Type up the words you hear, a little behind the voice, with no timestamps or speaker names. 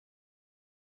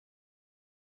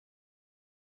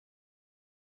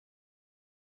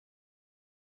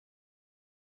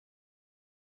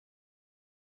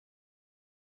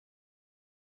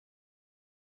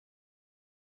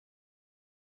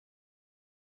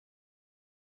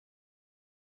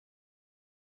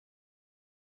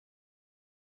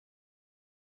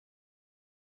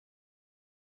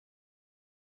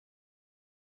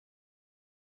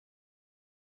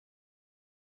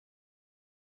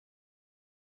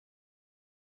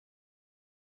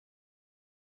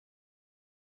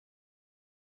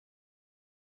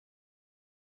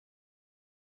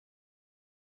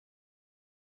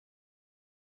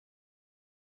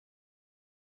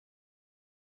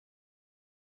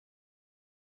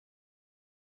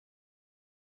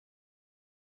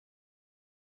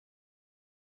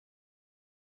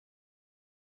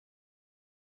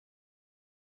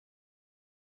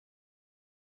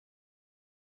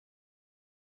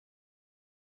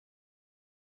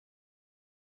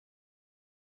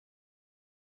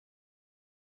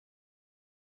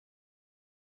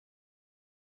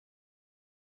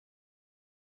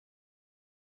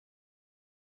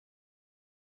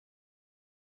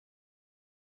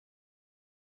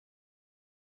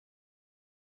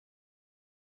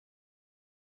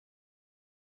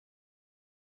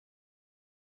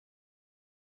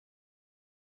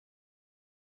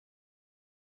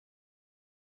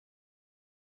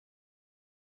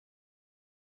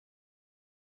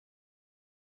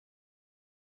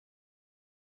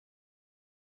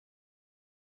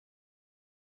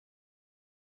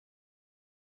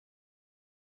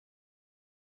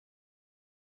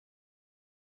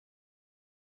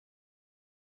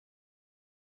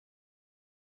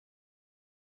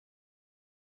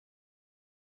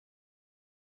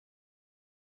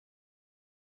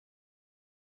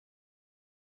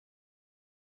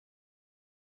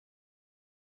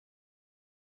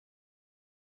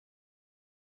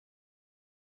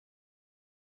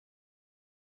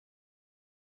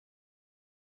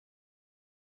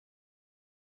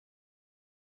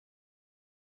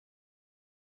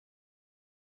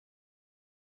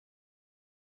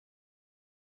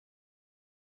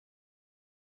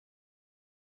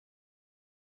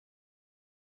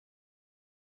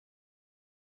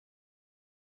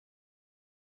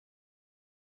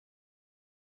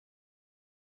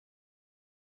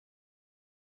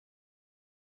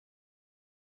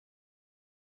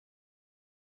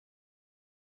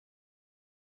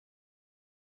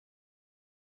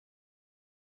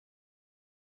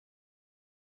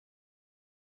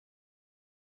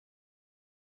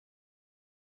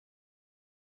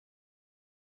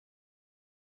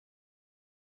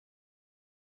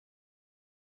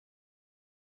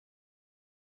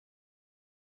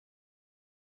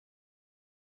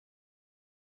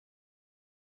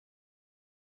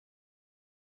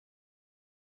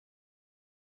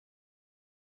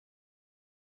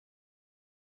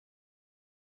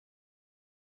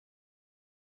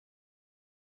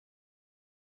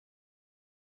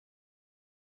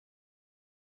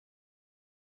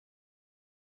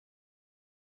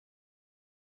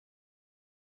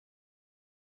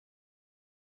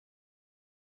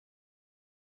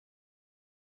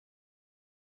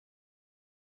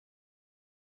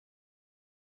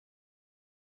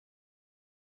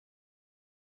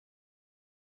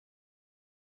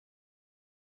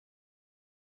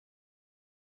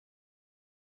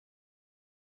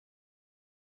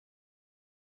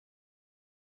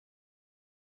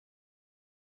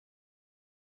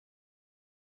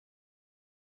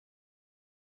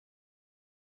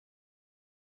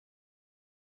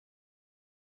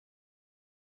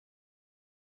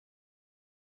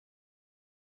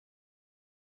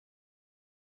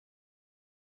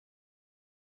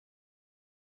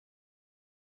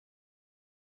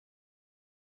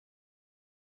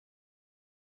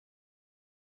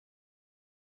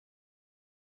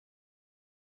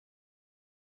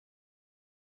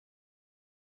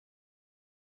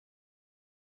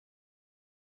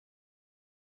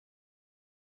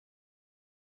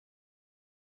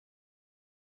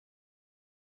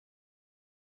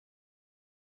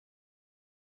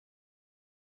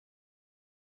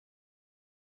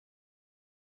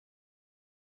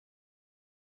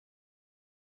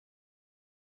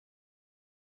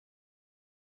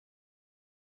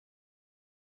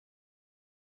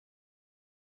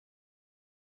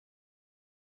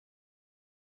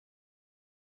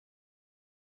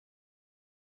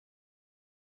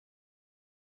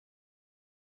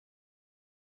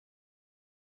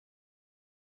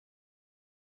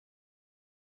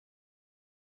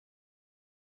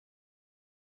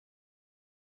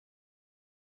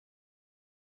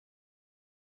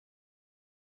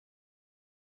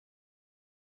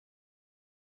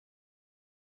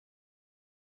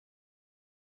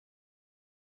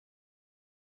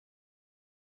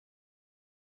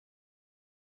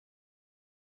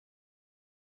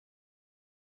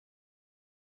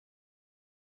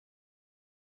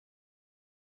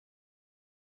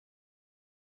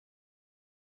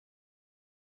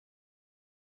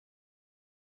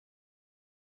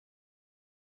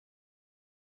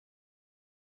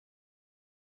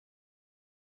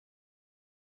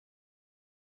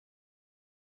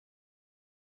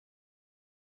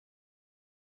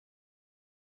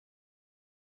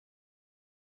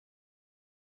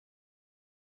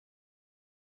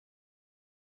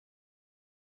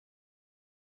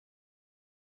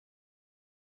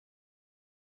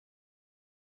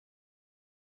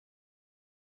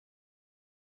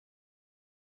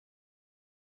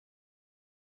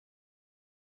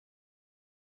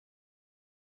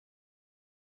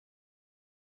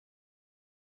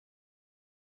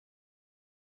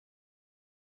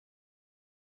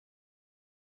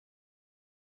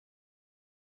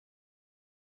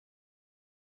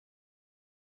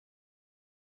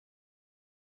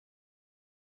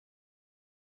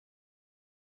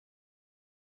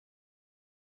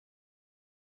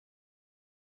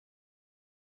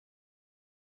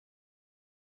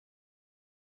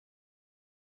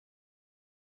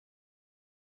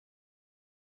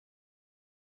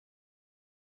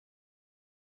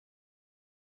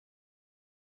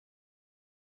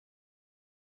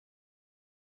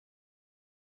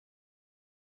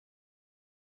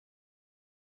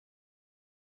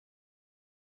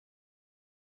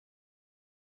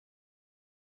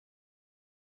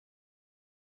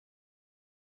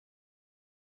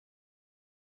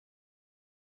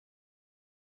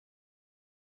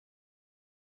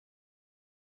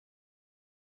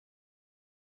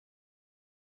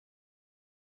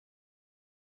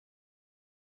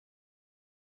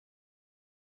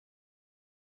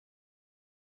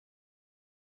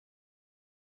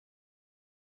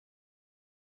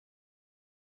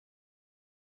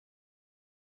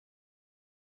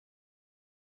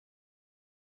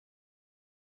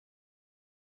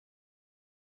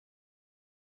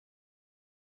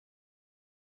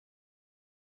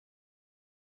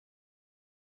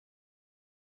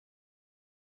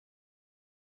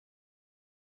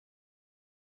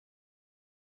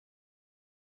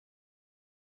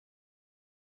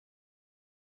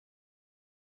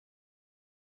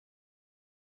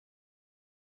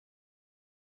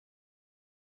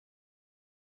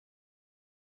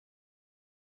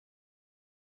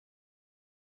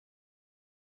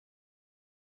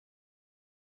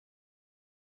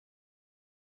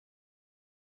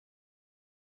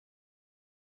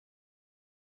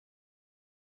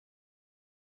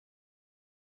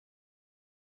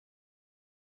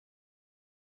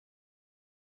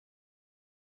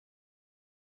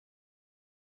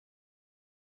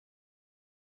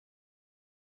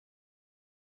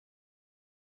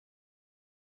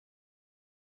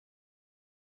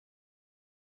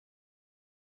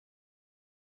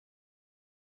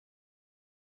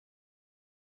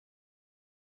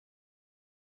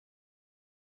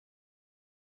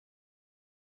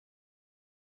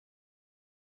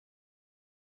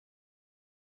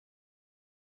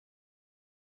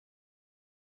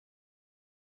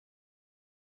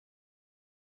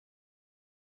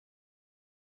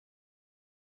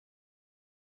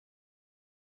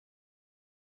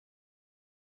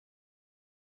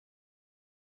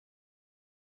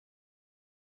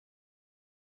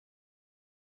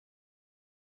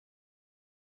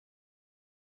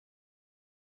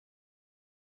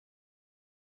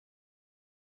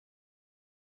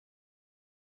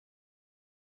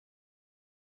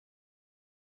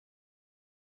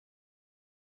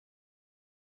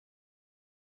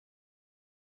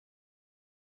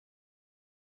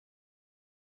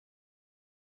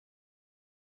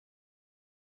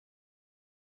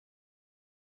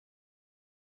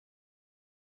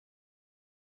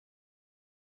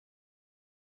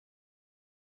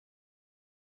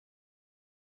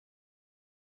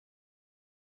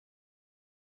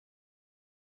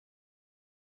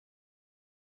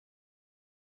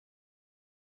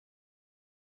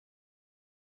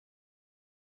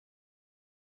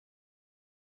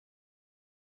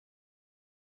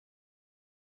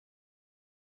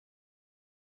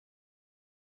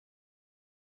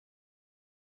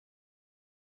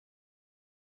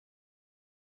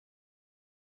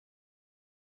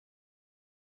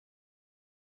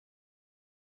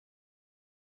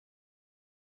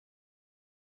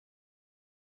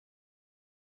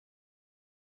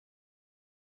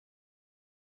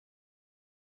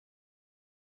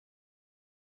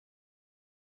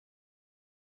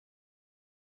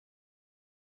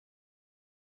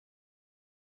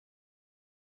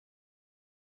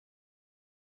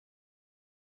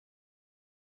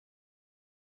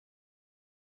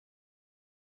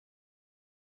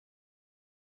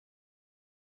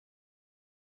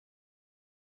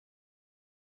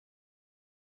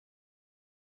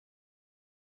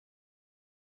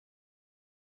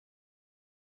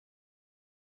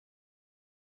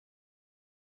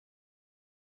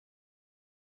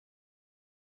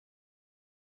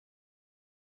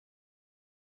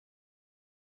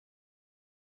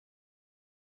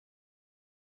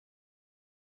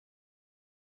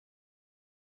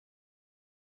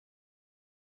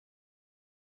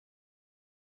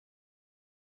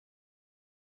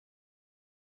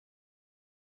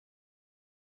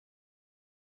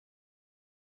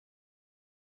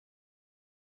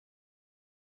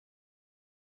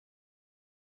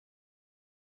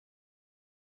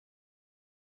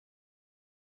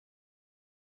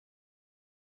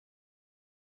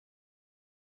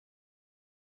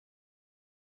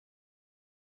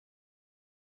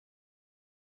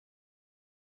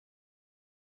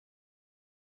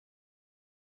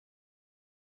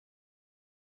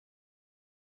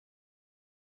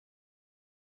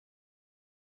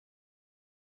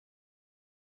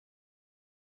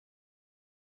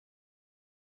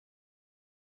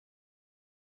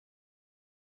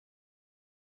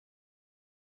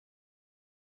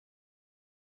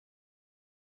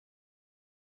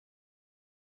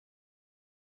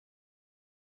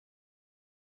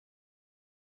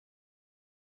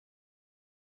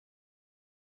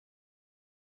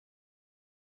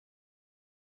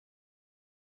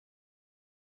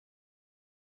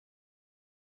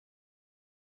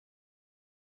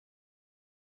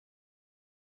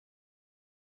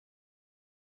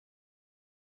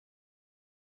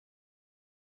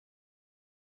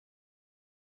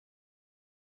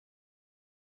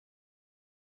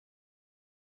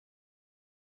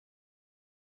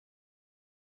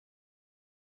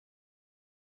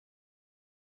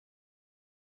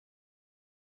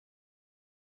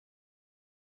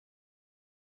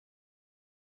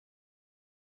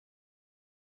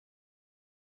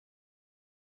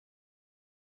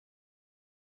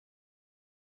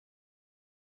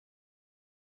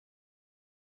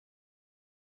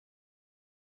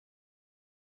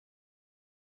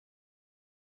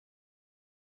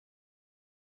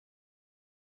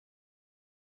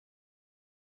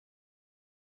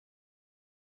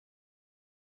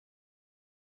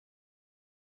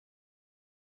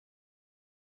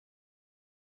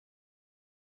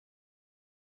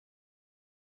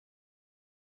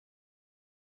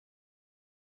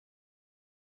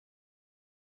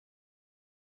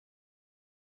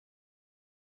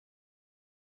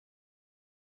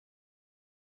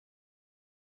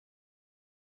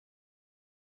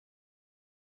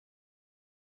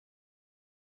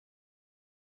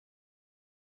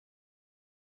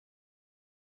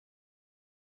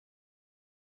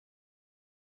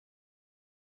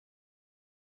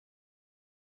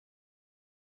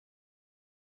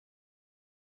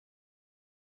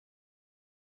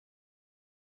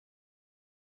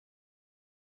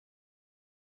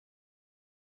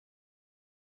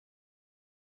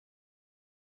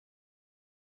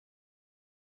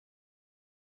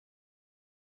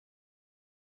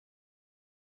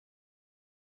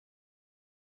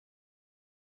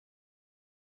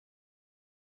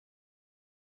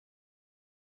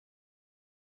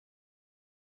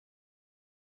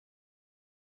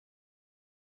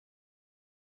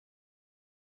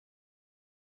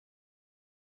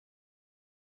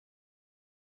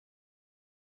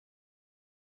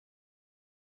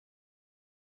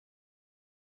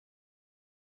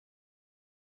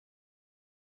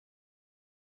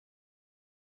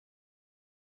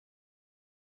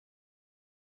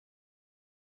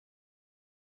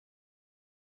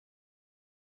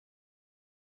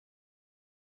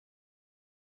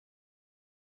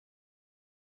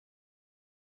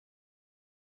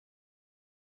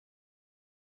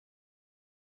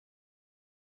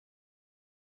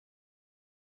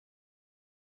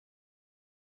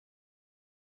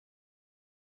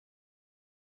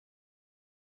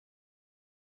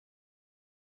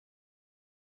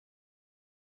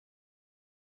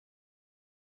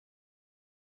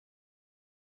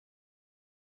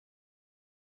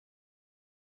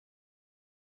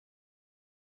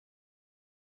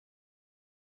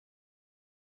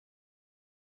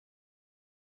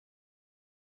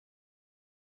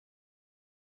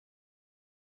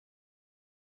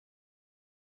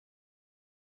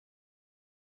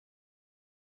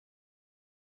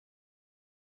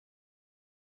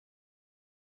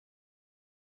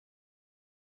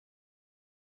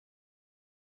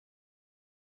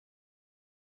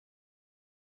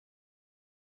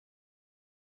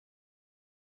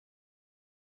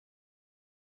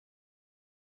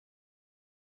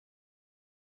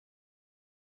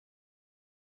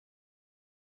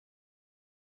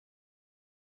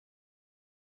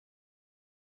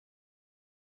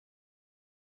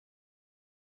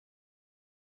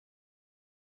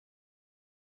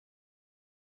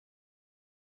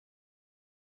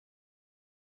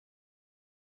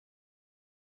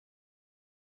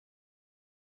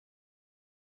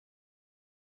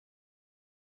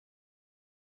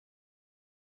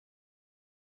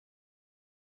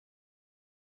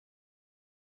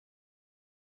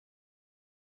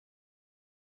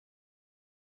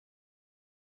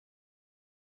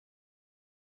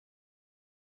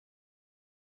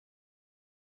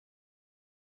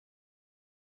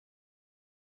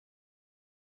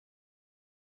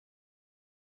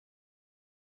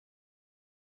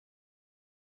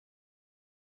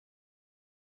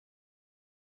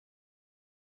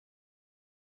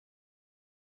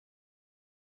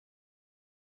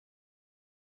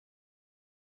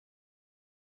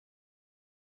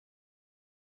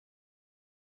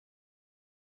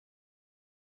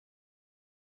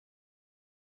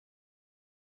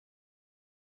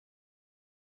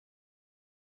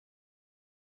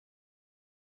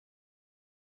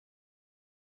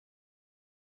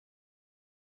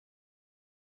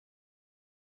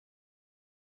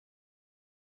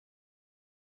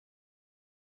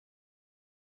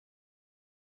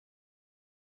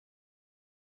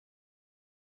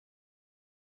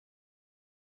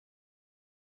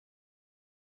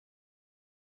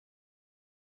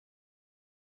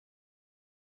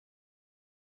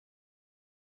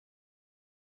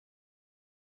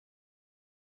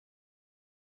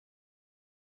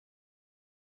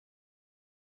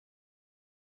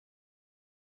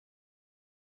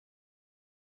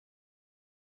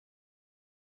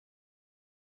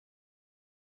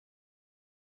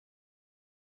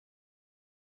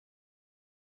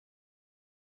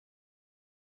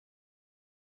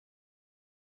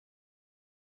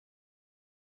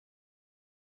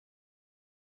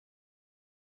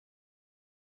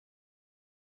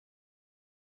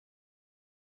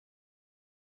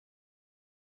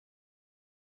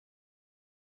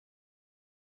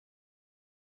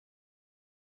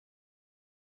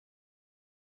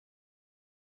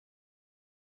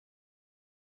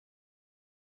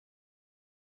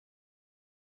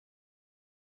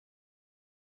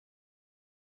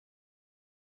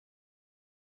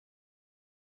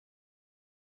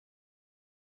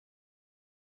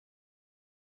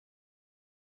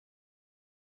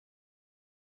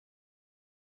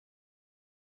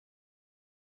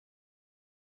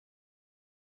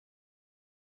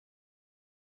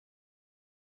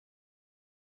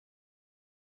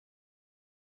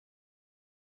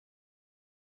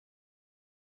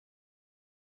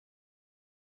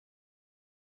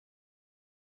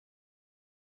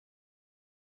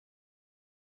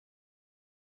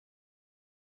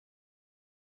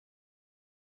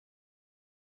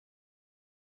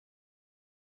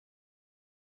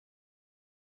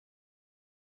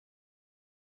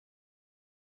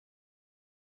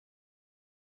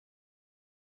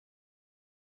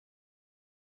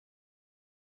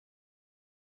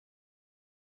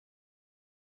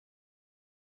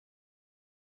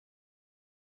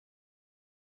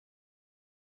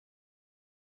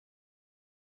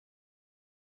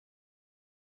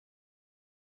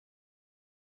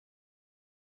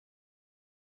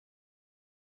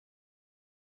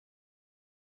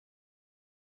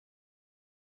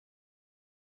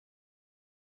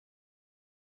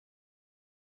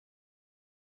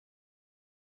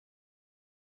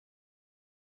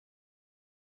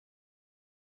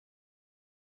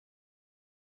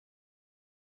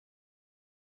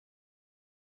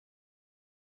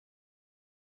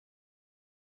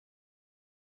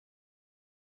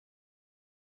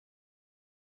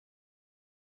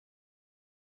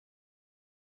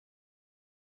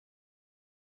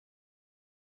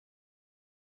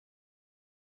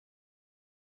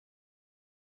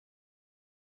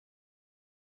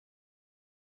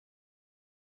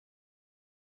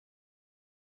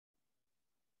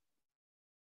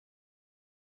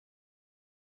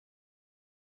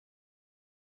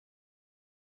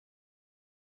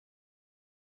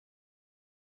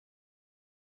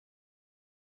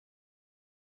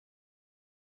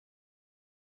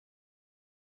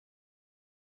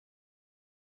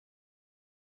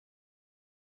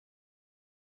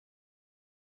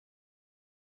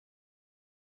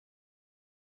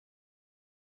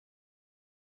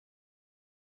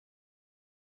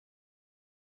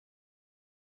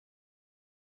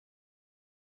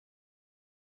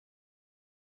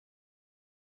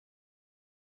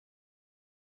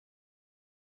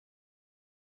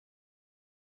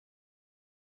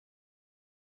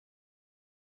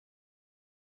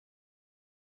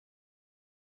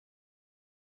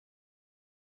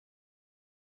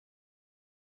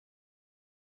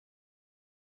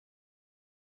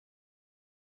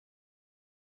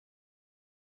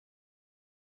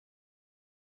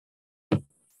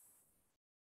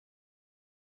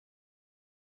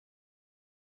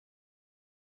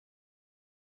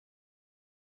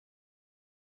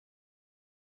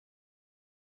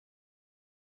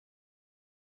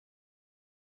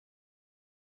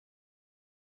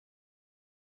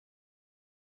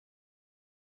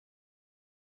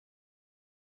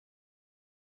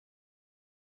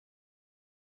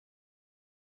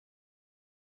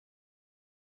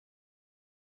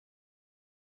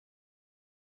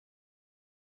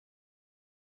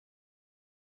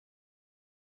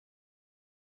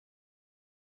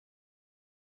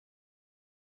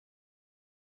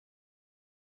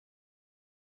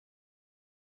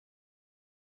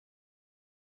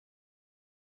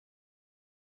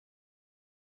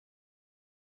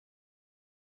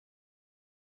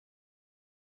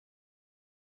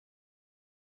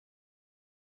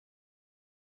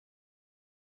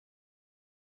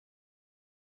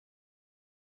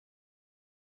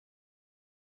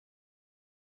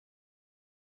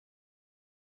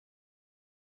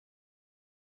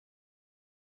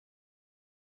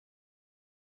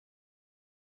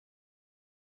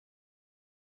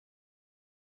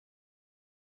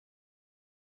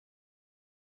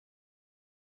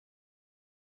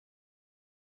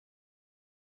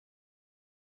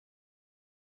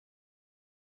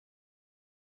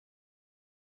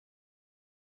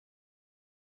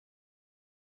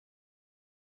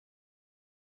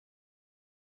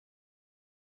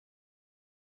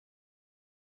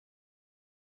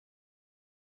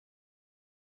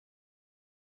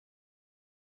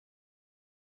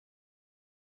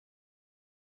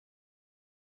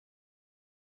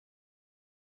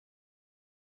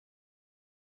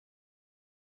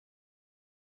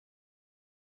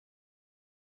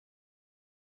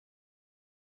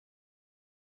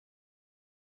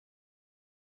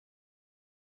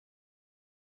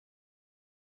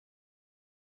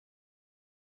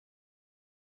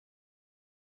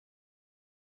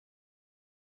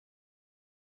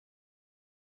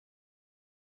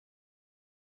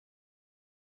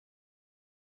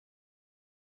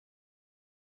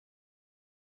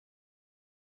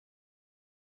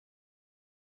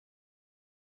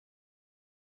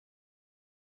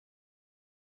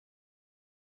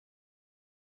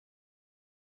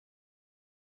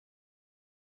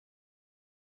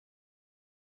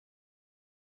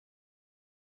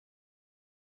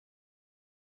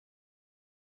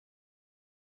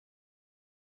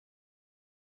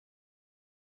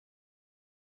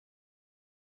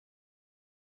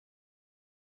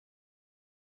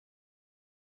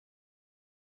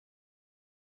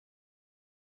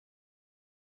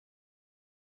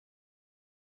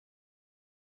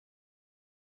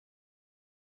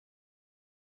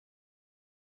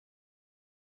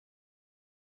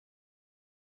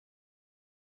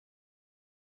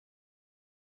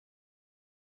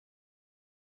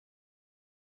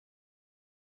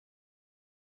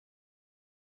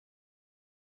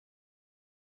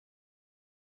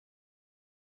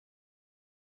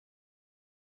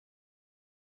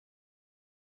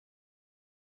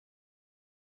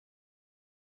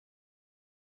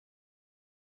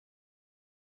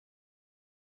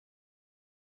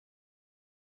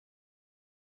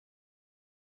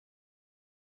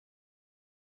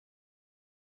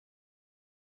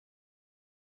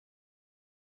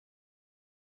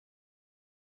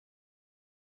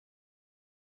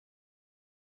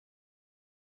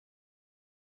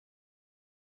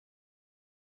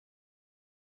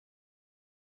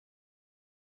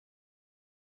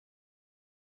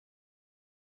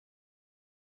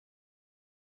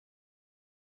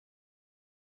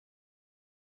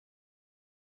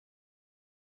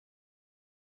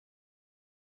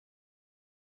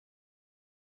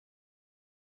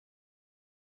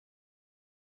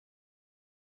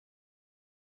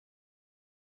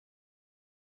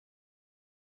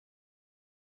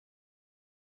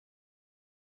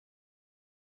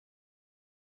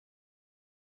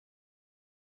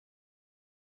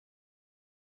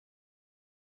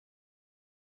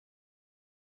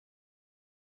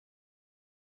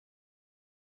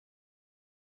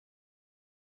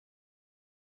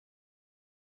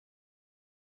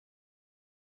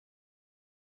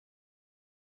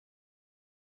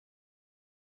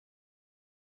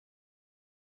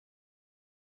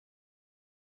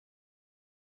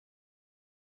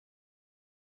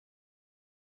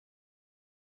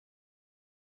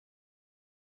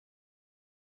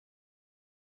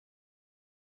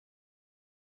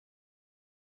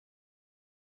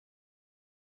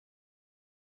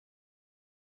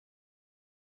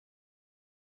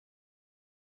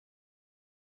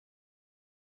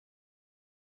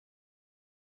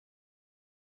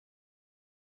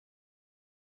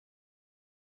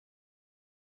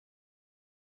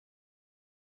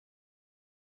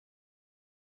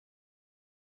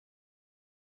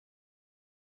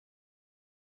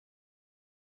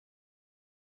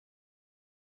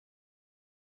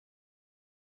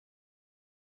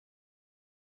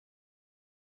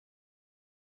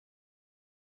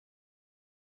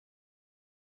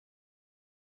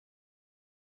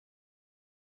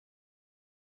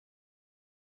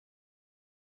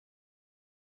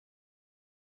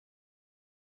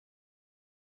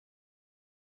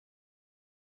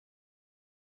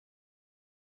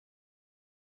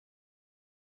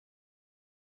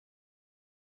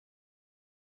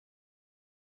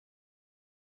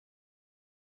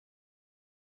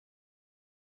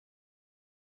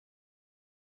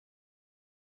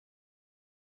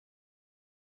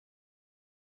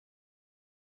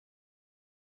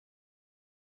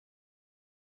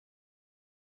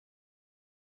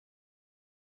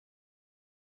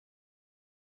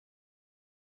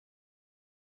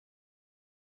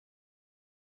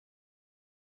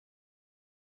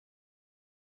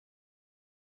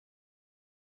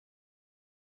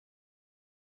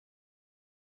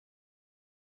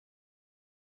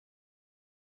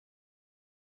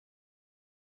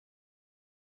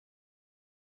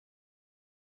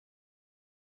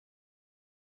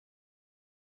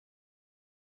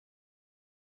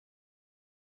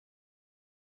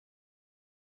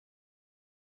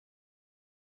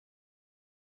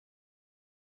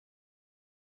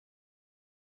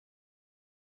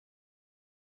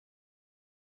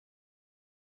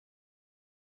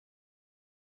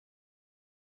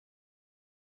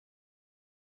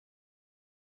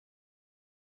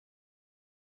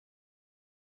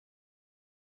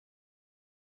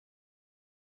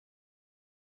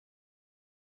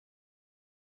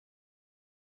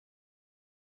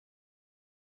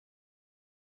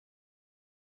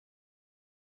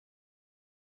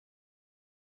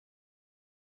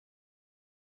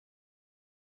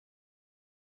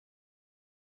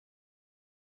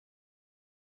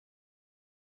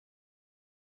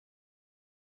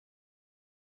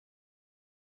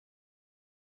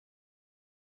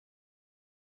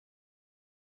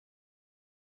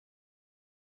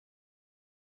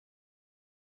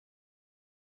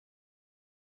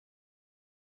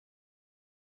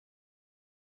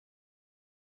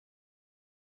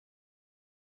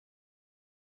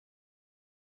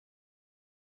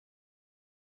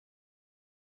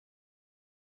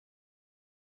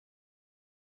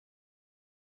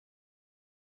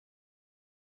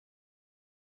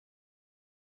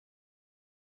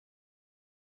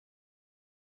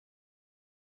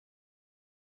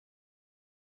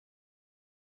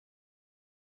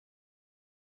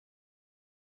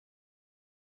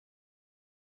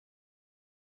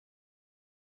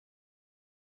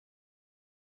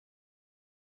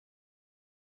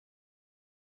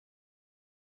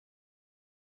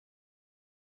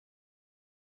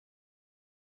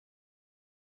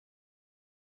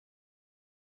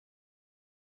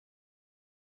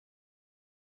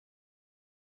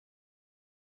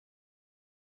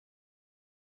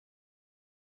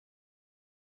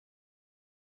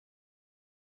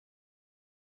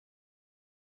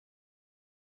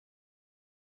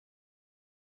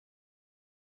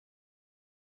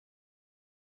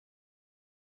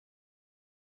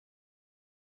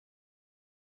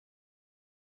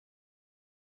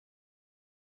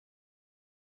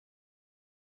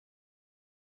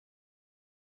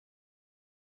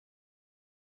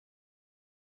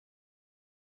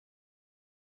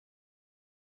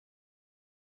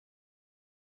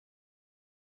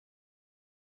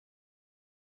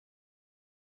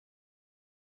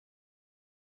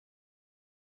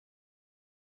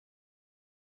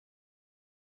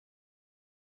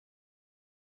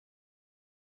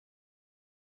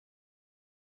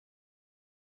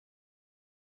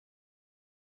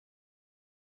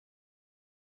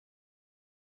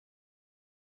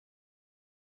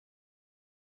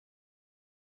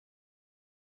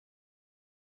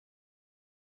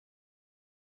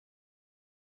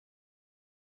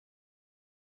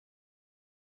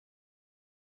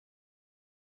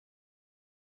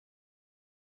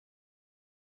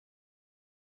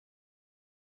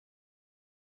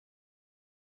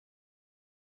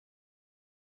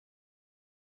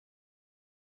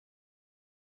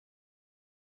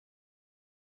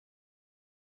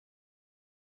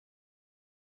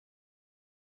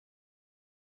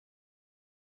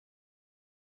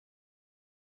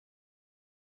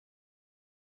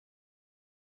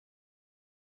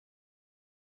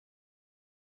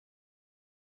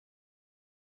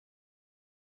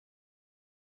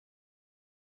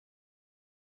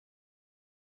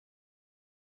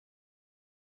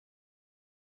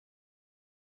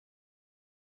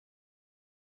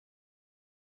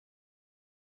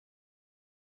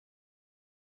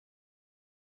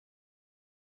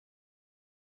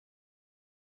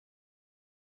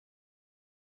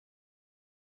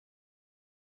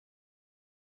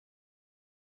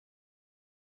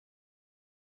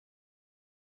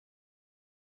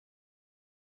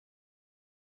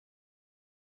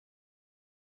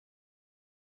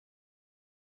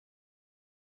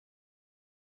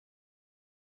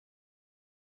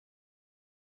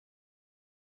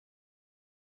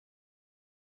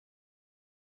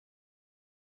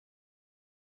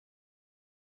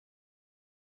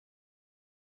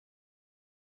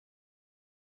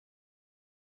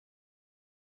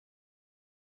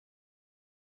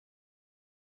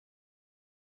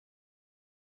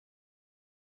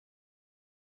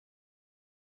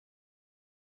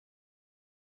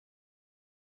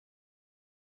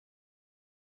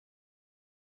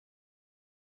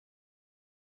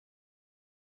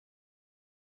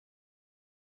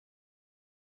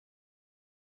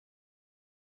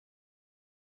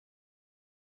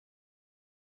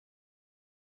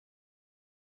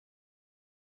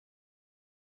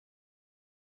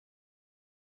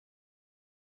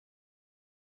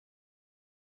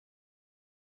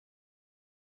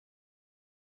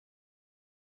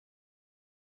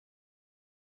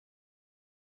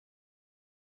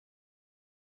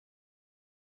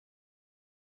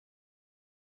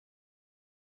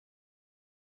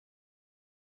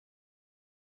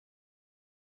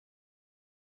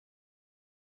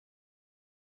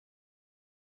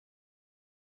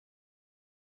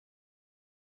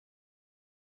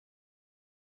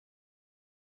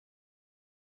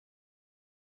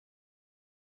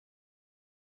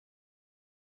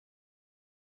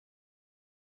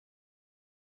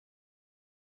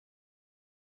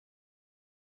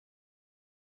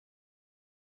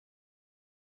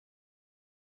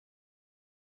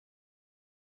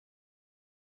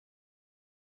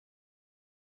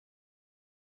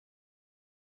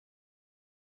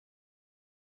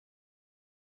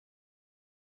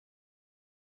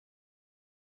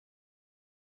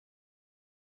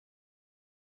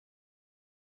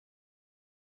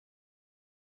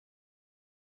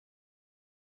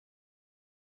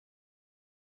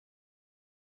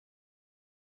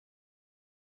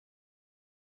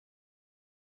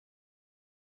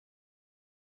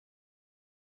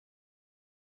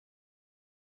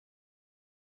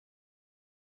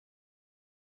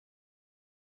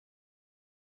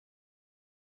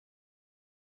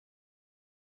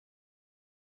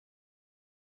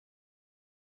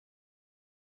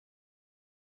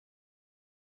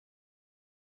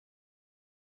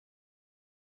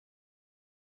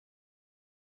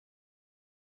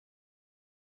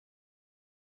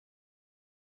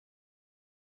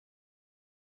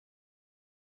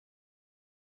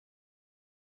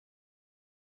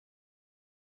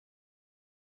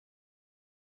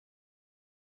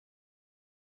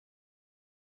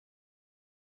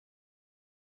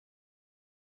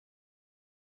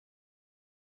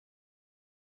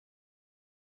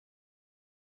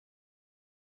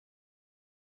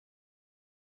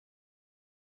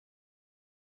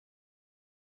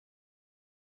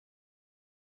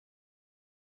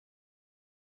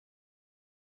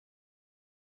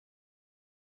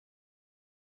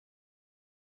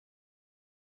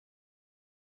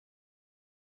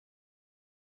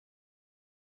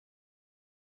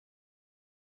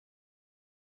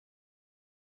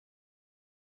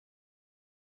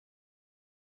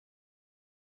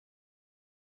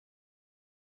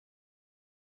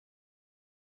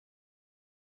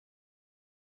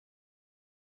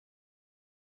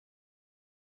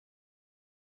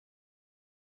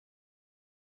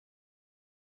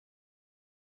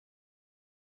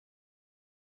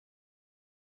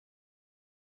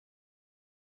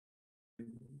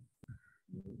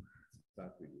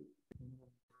start with you.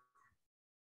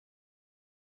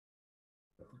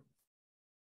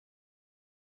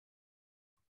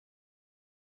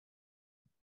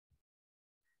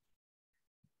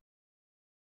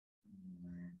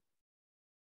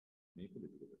 Make a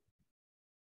little bit.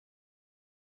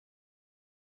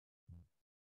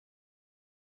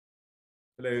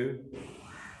 Hello.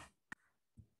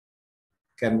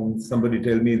 Can somebody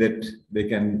tell me that they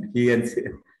can hear and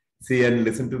see and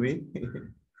listen to me?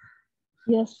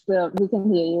 Yes, we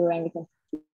can hear you and we can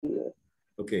see you.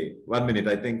 Okay, 1 minute.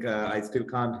 I think I still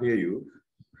can't hear you.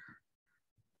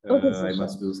 Okay, I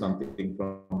must do something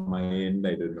from my end.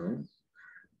 I don't know.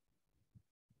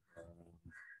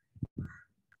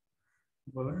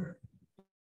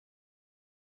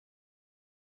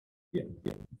 Yeah.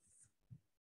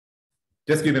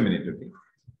 Just give me a minute, okay?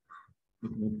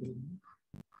 Okay.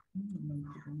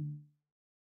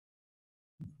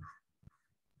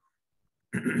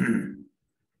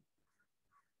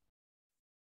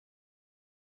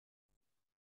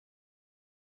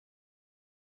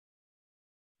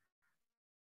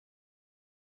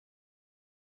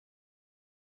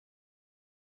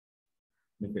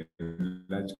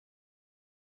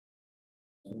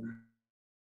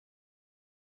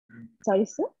 Sorry,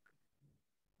 sir?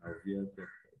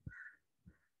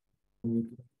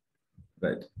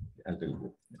 Right, I'll tell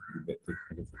you.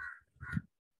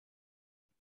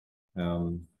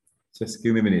 Just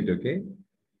give me a minute, okay?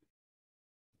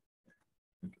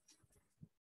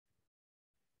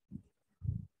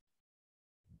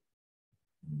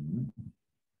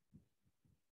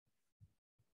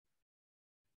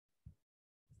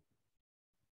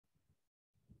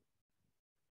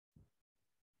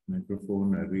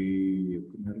 Microphone,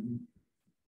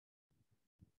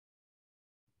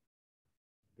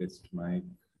 test mic.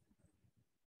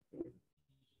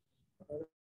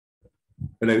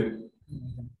 Hello.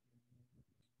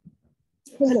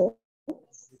 Hello.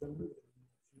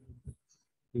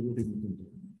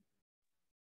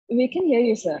 We can hear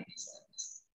you, sir.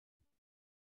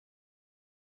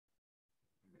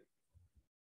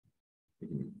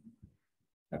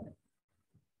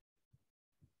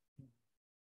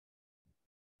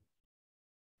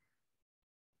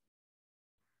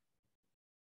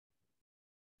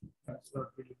 That's not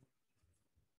really.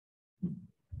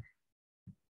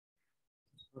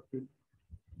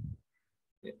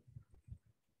 Yeah.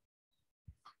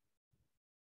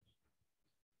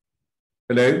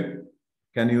 Hello,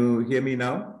 can you hear me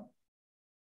now?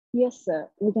 Yes, sir,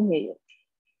 we can hear you.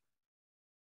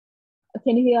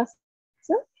 Can you hear us,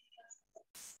 sir?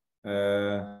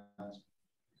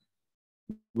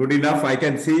 Good enough, I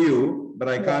can see you, but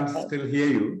I can't still hear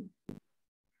you.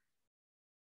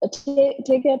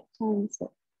 Take your time, sir.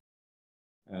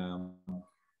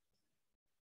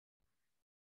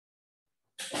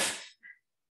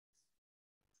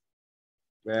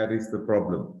 Where is the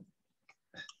problem?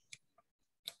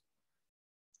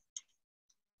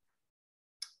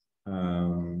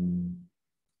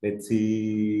 Let's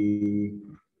see.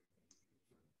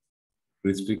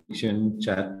 Restriction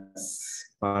chats,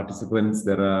 participants,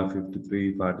 there are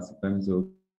 53 participants.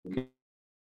 Okay.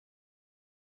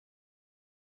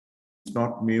 It's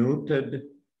not muted.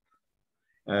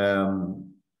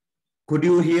 Could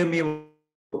you hear me?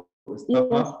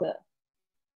 Yes, sir.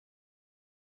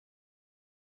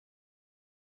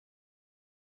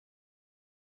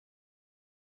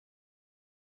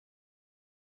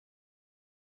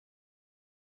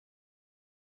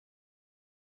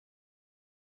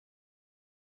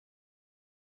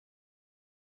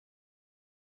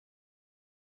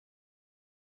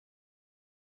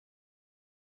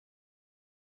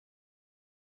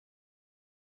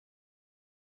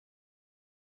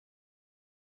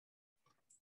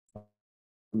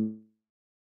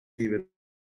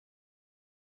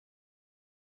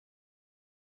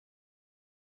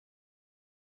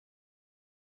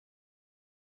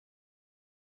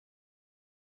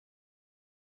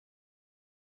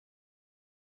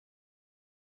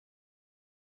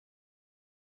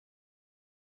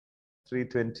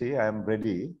 .320, I'm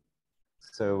ready.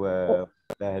 So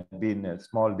there had been a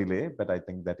small delay, but I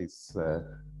think that is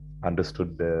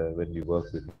understood when you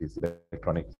work with these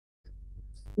electronic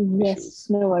issues.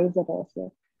 No worries at all, sir.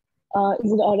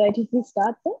 Is it all right if we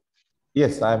start then?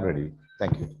 Yes, I'm ready.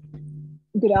 Thank you.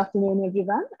 Good afternoon,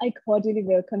 everyone. I cordially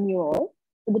welcome you all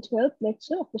to the 12th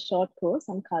lecture of the short course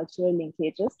on cultural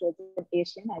linkages towards an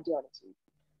Asian ideology.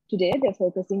 Today, we're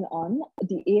focusing on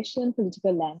the Asian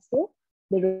political landscape,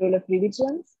 the role of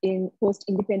religions in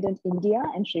post-independent India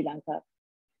and Sri Lanka.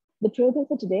 The program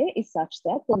for today is such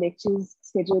that the lecture is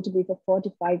scheduled to be for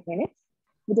 45 minutes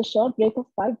with a short break of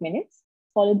 5 minutes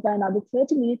followed by another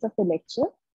 30 minutes of the lecture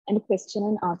and a question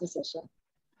and answer session.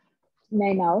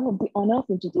 May I now have the honor of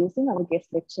introducing our guest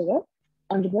lecturer,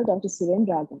 Honorable Dr. Suren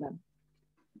Raghavan.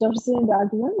 Dr. Suren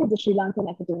Raghavan is a Sri Lankan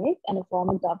academic and a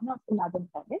former governor of the Northern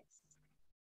Province.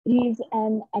 He is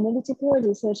an analytical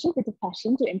researcher with a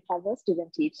passion to empower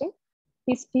student teaching.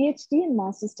 His PhD and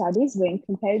master studies were in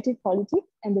comparative politics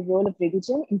and the role of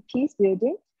religion in peace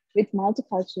building with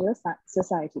multicultural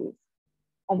societies.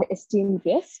 Our esteemed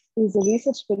guest is a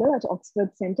research fellow at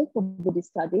Oxford Centre for Buddhist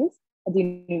Studies at the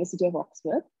University of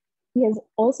Oxford. He has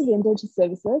also rendered his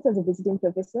services as a visiting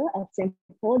professor at St.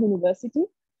 Paul University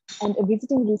and a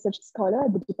visiting research scholar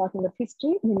at the Department of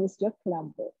History, University of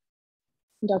Colombo.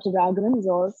 Dr. Raghavan is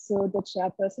also the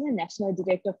chairperson and national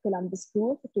director of Colombo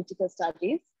School for Critical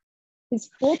Studies. His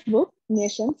fourth book,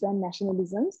 Nations and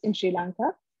Nationalisms in Sri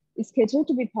Lanka, is scheduled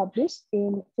to be published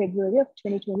in February of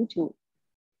 2022.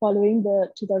 Following the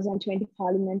 2020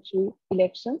 parliamentary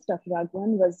elections, Dr.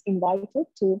 Raghavan was invited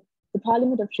to the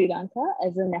Parliament of Sri Lanka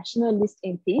as a nationalist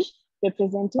MP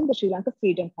representing the Sri Lanka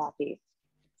Freedom Party.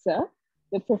 Sir,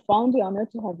 we're profoundly honored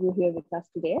to have you here with us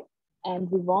today, and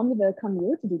we warmly welcome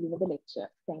you to deliver the lecture.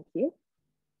 Thank you.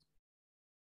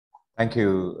 Thank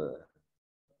you.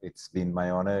 It's been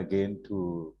my honor again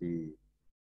to be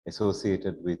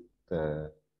associated with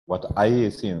what I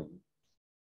assume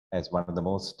as one of the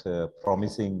most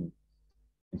promising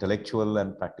intellectual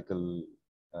and practical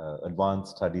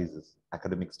advanced studies,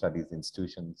 academic studies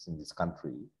institutions in this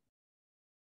country.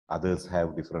 Others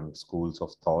have different schools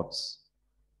of thoughts,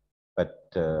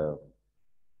 but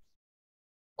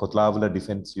Kotlavala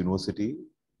Defense University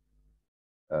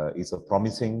is a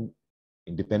promising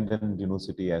independent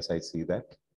university as I see that.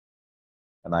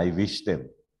 And I wish them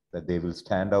that they will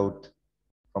stand out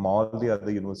from all the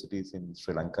other universities in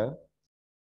Sri Lanka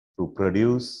to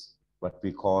produce what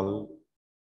we call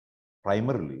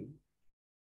primarily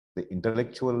the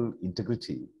intellectual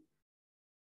integrity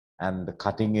and the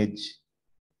cutting edge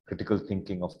critical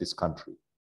thinking of this country.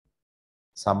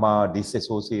 Some are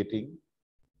disassociating,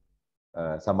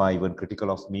 some are even critical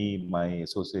of me, my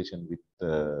association with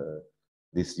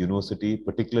this university,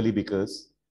 particularly because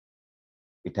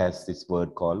it has this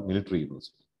word called military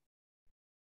university.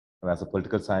 And as a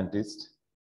political scientist,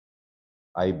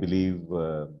 I believe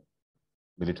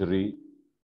military,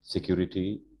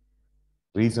 security,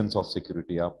 reasons of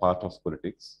security are part of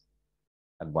politics,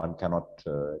 and one cannot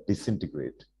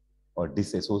disintegrate or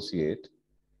disassociate,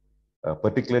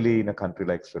 particularly in a country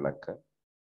like Sri Lanka.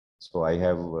 So I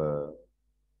have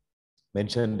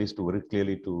mentioned this very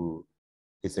clearly to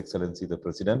His Excellency the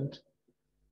President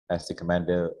as the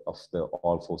commander of the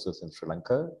all forces in Sri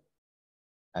Lanka,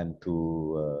 and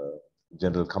to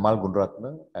General Kamal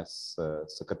Gunratna as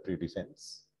Secretary of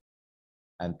Defense,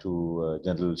 and to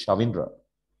General Shavindra,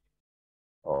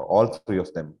 all three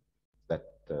of them, that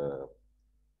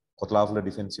Kotlavala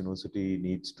Defense University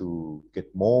needs to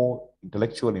get more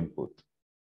intellectual input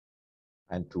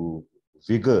and to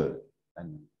vigor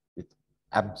and with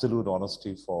absolute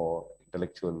honesty for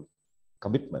intellectual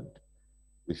commitment.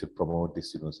 We should promote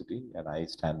this university, and I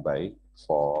stand by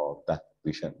for that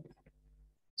vision.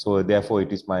 So therefore,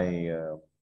 it is my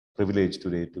privilege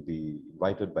today to be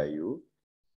invited by you,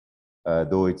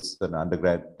 though it's an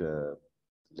undergrad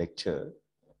lecture,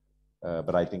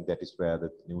 but I think that is where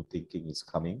the new thinking is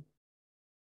coming.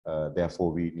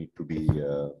 Therefore, we need to be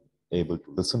able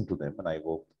to listen to them, and I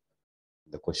hope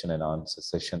the question and answer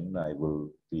session, I will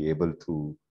be able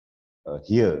to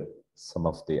hear some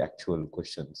of the actual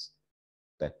questions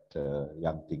that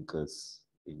young thinkers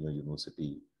in your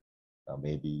university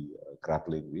may be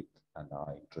grappling with and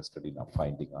are interested in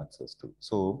finding answers to.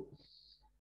 So,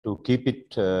 to keep it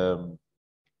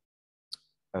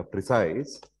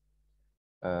precise,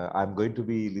 I'm going to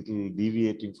be little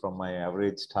deviating from my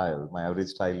average style. My average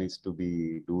style is to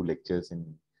do lectures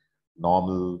in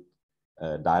normal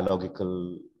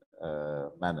dialogical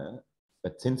manner.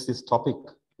 But since this topic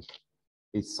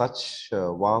is such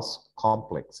vast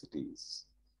complexities,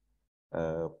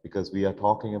 because we are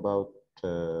talking about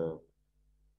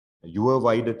your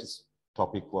wider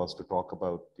topic was to talk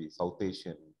about the South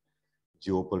Asian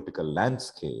geopolitical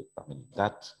landscape. I mean,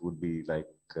 that would be like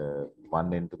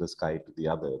one end to the sky to the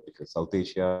other, because South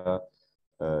Asia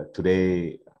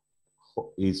today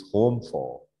is home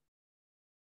for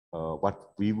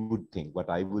what we would think,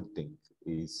 what I would think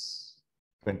is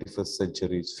 21st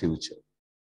century's future.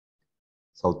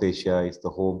 South Asia is the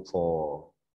home for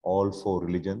all four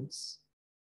religions,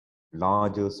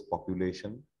 largest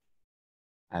population,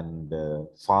 and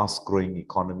fast-growing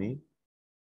economy,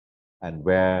 and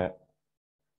where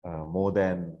more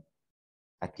than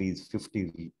at least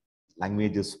 50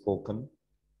 languages spoken,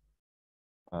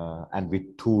 and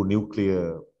with two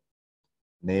nuclear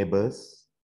neighbors.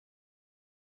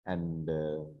 And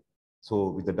so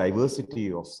with the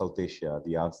diversity of South Asia,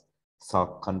 the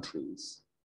SAARC countries,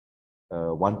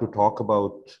 want to talk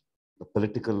about the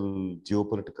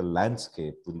geopolitical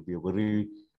landscape will be a very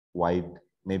wide,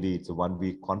 maybe it's a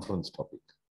 1-week conference topic.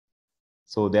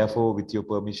 So therefore, with your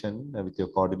permission, with your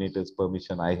coordinator's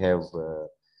permission, I have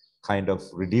kind of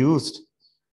reduced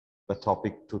the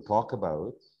topic to talk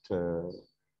about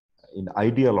in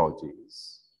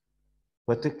ideologies,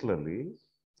 particularly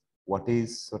what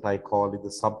I call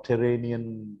the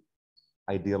subterranean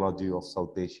ideology of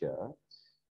South Asia,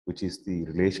 which is the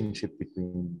relationship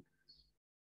between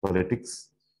politics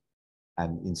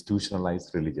and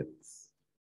institutionalized religions.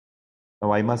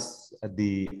 Now, I must, at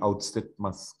the outset,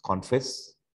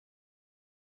 confess,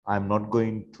 I'm not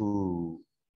going to,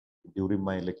 during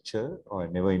my lecture, or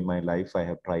never in my life, I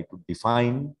have tried to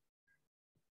define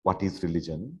what is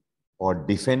religion or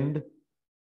defend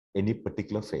any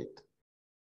particular faith.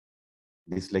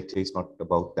 This lecture is not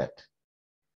about that.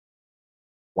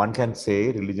 One can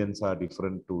say religions are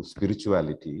different to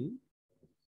spirituality,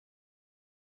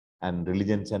 and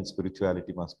religions and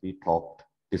spirituality must be taught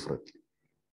differently.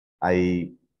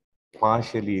 I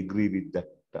partially agree with that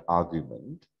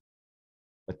argument.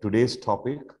 But today's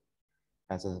topic,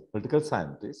 as a political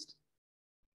scientist,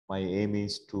 my aim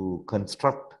is to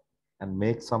construct and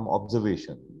make some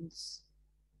observations.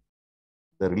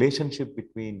 The relationship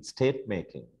between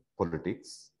state-making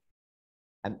politics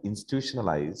and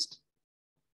institutionalized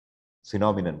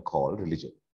phenomenon called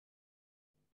religion,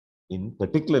 in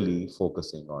particularly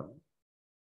focusing on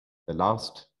the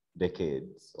last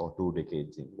decades or 2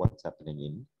 decades in what's happening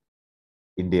in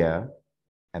India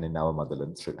and in our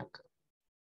motherland, Sri Lanka.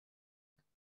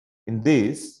 In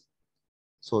this,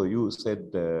 so you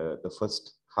said the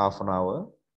first half an hour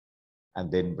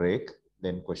and then break,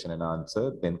 then question and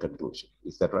answer, then conclusion.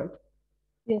 Is that right?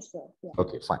 Yes, sir. Yeah.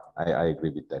 Okay, fine. I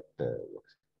agree with that.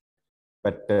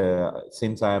 But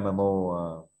since I am a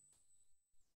more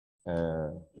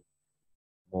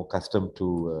accustomed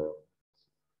to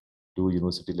do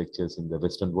university lectures in the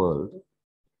Western world,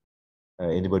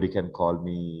 anybody can call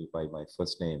me by my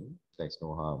first name. There's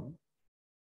no harm.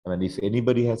 And if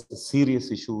anybody has a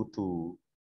serious issue to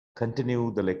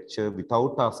continue the lecture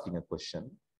without asking a question,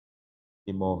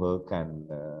 him or her can,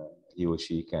 he or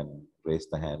she can raise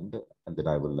the hand, and then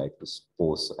I would like to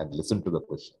pause and listen to the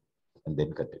question and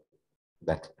then continue.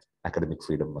 That academic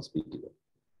freedom must be given.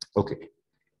 Okay.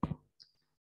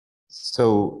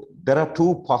 So there are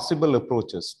 2 possible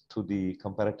approaches to the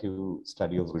comparative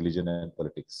study of religion and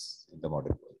politics in the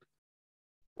modern world.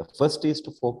 The first is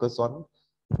to focus on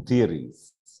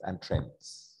theories and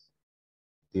trends,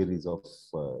 theories of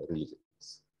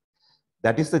religions.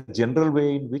 That is the general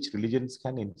way in which religions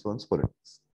can influence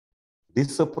politics.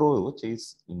 This approach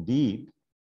is indeed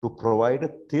to provide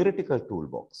a theoretical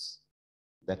toolbox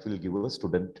that will give a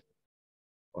student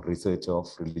or researcher of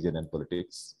religion and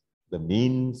politics the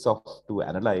means to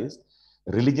analyze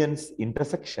religion's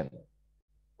intersection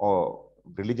or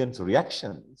religion's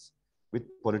reactions with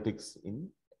politics in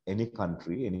any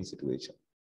country, any situation.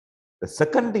 The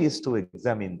second is to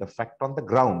examine the fact on the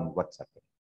ground, what's happening.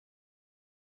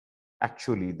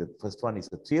 Actually, the first one is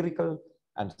a theoretical,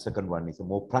 and the second one is a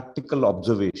more practical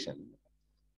observation,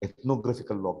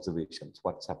 ethnographical observations,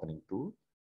 what's happening to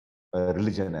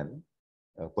religion and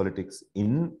politics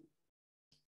in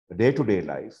day-to-day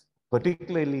life,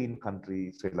 particularly in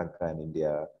countries, Sri Lanka and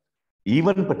India,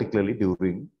 even particularly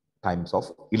during times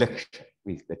of election,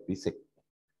 that we say.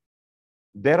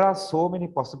 There are so many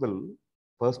possible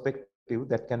perspectives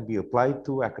that can be applied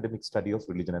to academic study of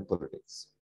religion and politics.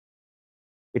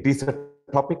 It is a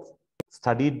topic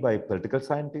studied by political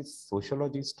scientists,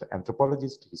 sociologists,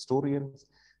 anthropologists, historians,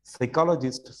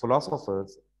 psychologists,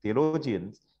 philosophers,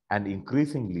 theologians, and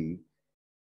increasingly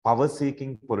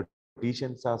power-seeking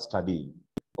politicians are studying,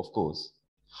 of course,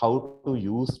 how to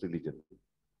use religion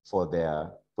for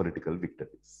their political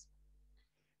victories.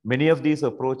 Many of these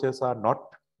approaches are not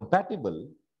compatible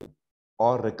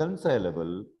or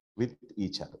reconcilable with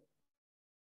each other.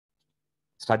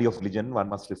 Study of religion, one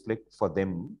must reflect for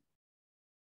them.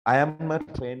 I am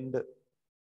trained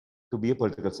to be a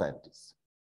political scientist.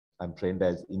 I'm trained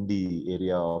as in the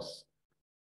area of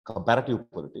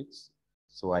comparative politics.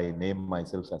 So I name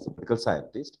myself as a political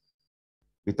scientist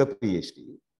with a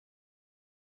PhD.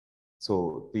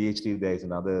 So PhD, there is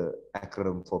another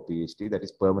acronym for PhD, that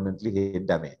is permanently head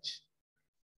damage.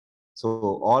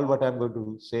 So all what I'm going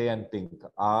to say and think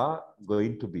are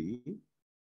going to be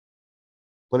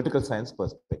political science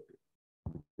perspective.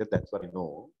 That's what I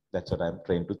know. That's what I'm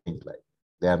trained to think like.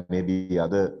 There may be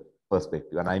other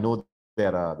perspective. And I know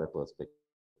there are other perspectives,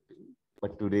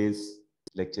 but today's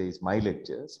lecture is my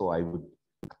lecture. So I would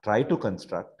try to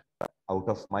construct out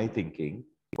of my thinking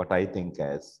what I think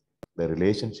as the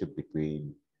relationship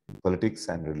between politics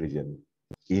and religion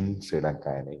in Sri Lanka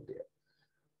and India.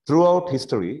 Throughout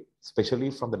history,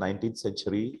 especially from the 19th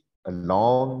century, a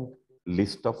long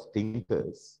list of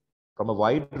thinkers from a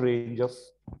wide range of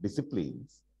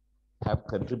disciplines have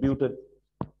contributed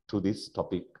to this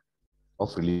topic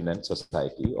of religion and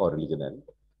society, or religion and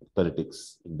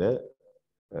politics in the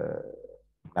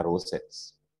narrow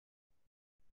sense.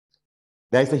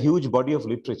 There is a huge body of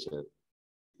literature.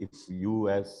 If you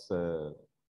as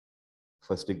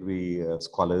first degree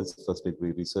scholars, first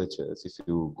degree researchers, if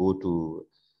you go to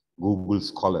Google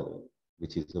Scholar,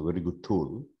 which is a very good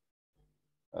tool,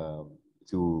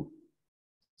 if you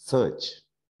search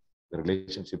the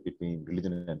relationship between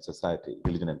religion and society,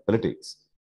 religion and politics,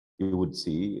 you would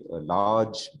see a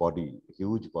large body,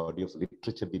 huge body of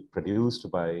literature being produced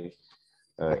by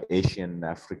Asian,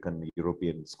 African,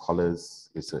 European scholars,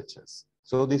 researchers.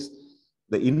 So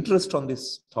the interest on this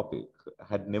topic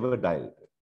had never died.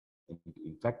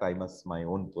 In fact, my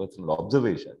own personal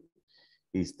observation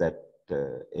is that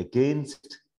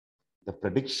against the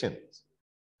predictions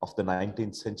of the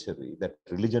 19th century that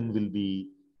religion will be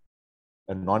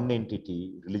a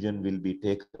non-entity, religion will be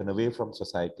taken away from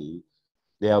society,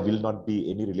 there will not be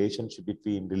any relationship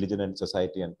between religion and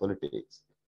society and politics.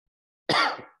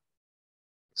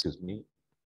 Excuse me.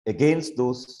 Against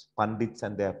those pundits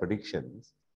and their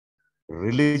predictions,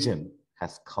 religion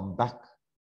has come back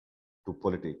to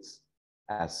politics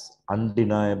as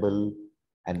undeniable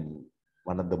and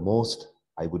one of the most,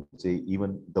 I would say,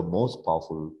 even the most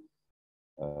powerful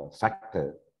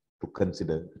factor to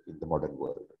consider in the modern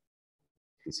world.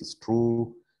 This is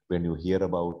true when you hear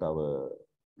about our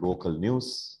local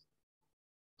news,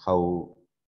 how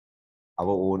our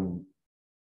own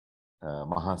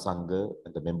Mahasangha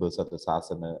and the members of the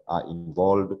Sasana are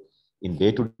involved in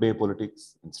day-to-day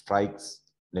politics, in strikes,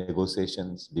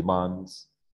 negotiations, demands.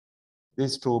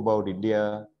 This is true about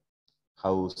India,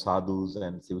 how sadhus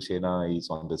and Sivasena is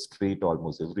on the street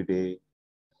almost every day.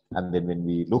 And then when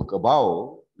we look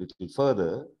above, a little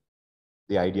further,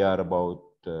 the idea about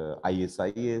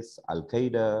ISIS,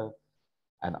 Al-Qaeda,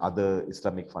 and other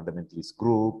Islamic fundamentalist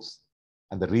groups,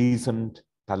 and the recent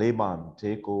Taliban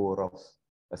takeover of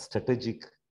a strategic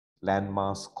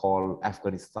landmass called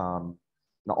Afghanistan.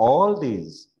 Now, all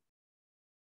these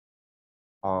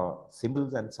are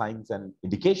symbols and signs and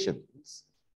indications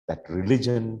that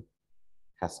religion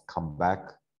has come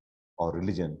back, or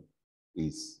religion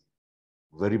is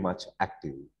very much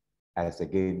active as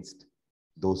against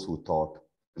those who thought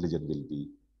religion will be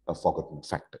a forgotten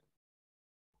factor.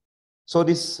 So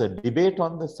this debate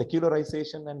on the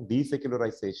secularization and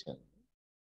desecularization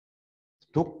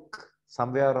took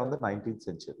somewhere around the 19th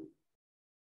century.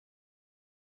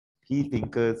 Key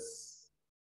thinkers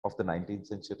of the 19th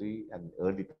century and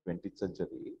early 20th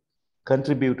century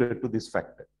contributed to this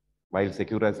factor. While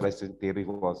secularization theory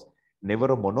was never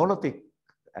a monolithic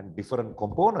and different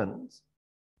components,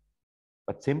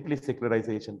 but simply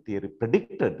secularization theory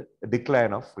predicted a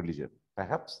decline of religion,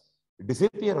 perhaps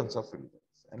disappearance of religion.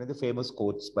 And the famous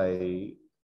quotes by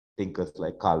thinkers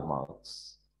like Karl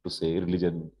Marx to say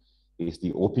religion is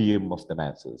the opium of the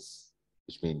masses,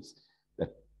 which means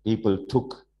that people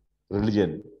took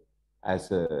religion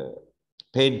as a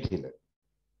painkiller,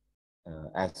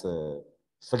 as a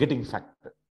forgetting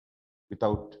factor,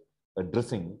 without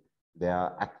addressing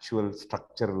their actual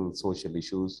structural social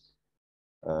issues.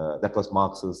 That was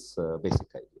Marx's basic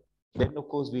idea. Then, of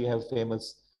course, we have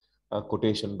famous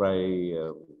quotation by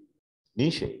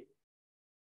Nietzsche,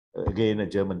 again a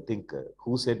German thinker,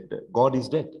 who said, God is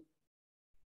dead.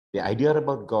 The idea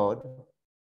about God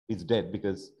is dead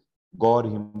because God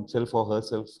himself or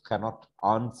herself cannot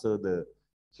answer the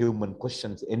human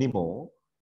questions anymore.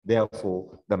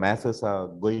 Therefore, the masses are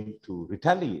going to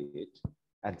retaliate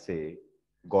and say,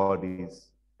 God is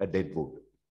a dead wood.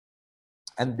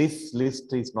 And this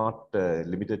list is not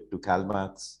limited to Karl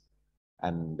Marx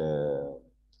and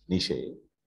Nietzsche.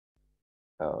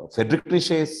 Friedrich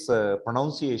Nietzsche's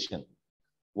pronunciation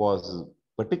was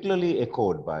particularly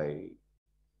echoed by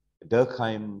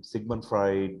Durkheim, Sigmund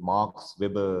Freud, Marx,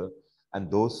 Weber,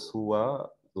 and those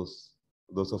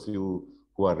of you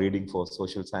who are reading for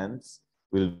social science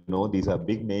will know these are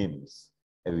big names.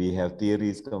 We have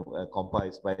theories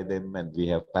compiled by them, and we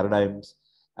have paradigms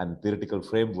and theoretical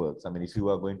frameworks. I mean, if you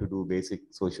are going to do basic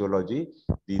sociology,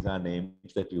 these are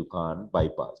names that you can't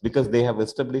bypass because they have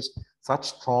established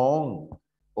such strong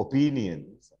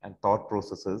opinions and thought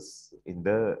processes in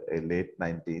the late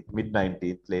 19th, mid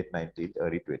 19th, late 19th,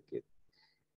 early 20th.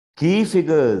 Key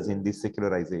figures in this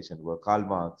secularization were Karl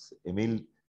Marx, Emil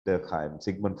Durkheim,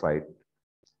 Sigmund Freud,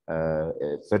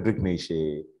 Friedrich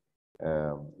Nietzsche,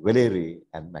 Valéry,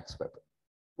 and Max Weber.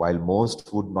 While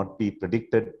most would not be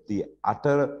predicted the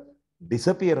utter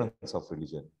disappearance of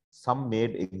religion, some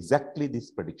made exactly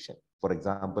this prediction. For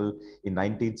example, in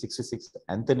 1966,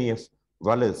 Anthony F.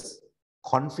 Wallace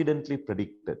confidently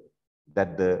predicted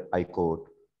that the, I quote,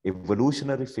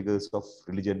 evolutionary figures of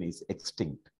religion is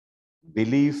extinct.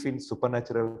 Belief in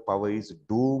supernatural power is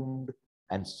doomed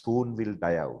and soon will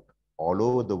die out all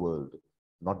over the world,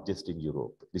 not just in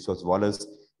Europe. This was Wallace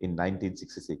in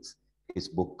 1966. His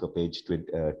book, page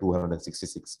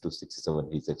 266 to 67,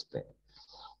 he's explained.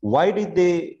 Why did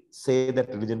they say that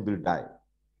religion will die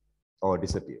or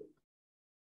disappear?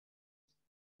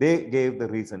 They gave the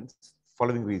reasons,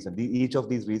 following reason. Each of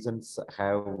these reasons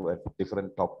have a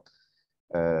different top,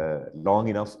 long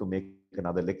enough to make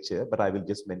another lecture, but I will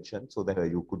just mention so that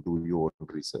you could do your own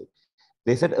research.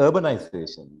 They said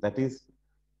urbanization, that is,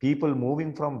 people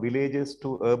moving from villages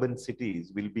to urban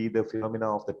cities will be the phenomena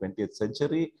of the 20th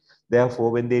century. Therefore,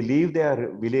 when they leave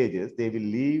their villages, they will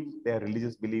leave their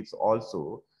religious beliefs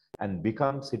also and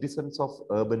become citizens of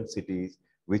urban cities,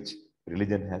 which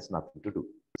religion has nothing to do.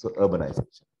 So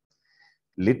urbanization.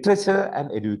 Literature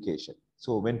and education.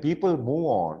 So when people move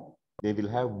on, they will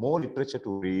have more literature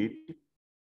to read,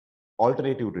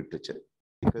 alternative literature.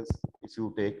 Because if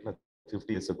you take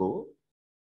 50 years ago,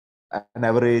 an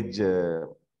average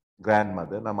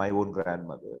grandmother, now my own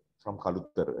grandmother from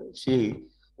Kaluttara, she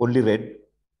only read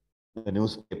the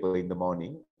newspaper in the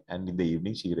morning and in the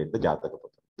evening she read the Jataka.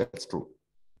 That's true.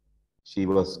 She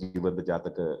was given the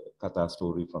Jataka Katha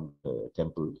story from the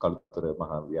temple, Kaluttara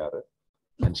Mahavihara,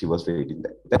 and she was reading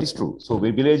that. That is true. So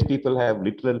village people have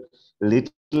little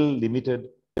limited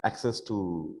access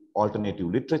to alternative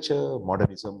literature,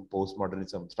 modernism,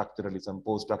 postmodernism, structuralism,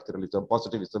 post-structuralism,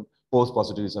 positivism,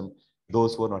 post-positivism.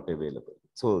 Those were not available.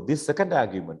 So this second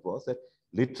argument was that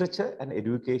literature and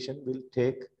education will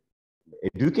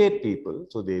educate people,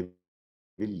 so they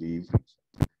will leave.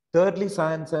 Thirdly,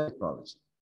 science and technology.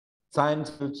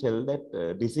 Science will tell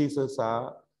that diseases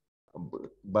are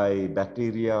by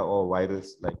bacteria or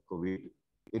virus like COVID,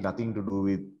 it nothing to do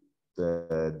with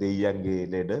the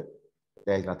Deyange leader.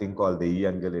 There is nothing called the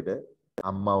Deyange leader,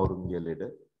 Amma Urunge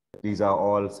leader. These are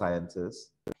all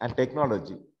sciences and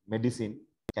technology. Medicine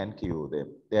can cure them.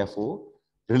 Therefore,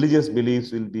 religious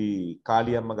beliefs will be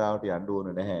Kali Amma gawata yandu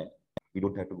ona naha. We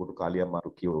don't have to go to Kali Amma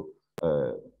to cure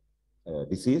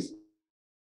disease.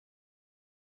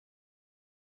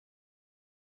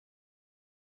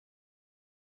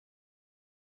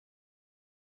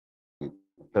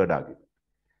 Third argument.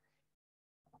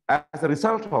 As a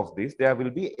result of this, there will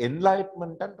be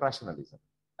enlightenment and rationalism.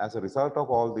 As a result of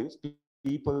all this,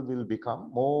 people will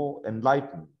become more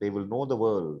enlightened. They will know the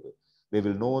world. They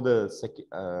will know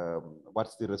what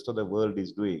the rest of the world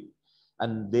is doing.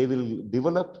 And they will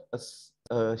develop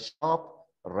a sharp,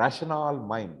 rational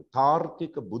mind.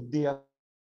 Tarkika buddhiya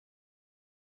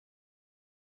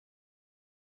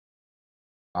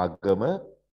agama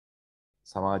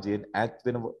samajayen ඈත්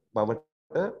වෙන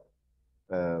බවට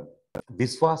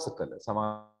විශ්වාස කළ සමාජ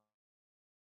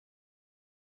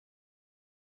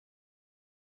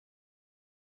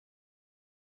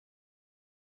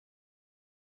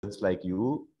like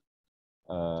you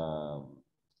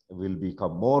will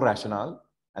become more rational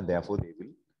and therefore they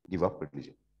will give up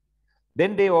religion.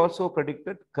 Then they also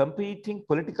predicted competing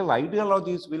political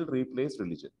ideologies will replace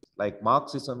religion, like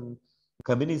Marxism,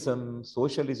 communism,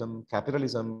 socialism,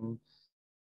 capitalism,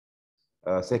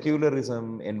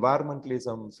 secularism,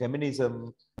 environmentalism,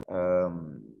 feminism,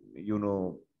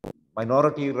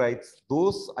 minority rights.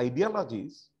 Those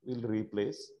ideologies will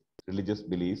replace religious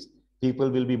beliefs.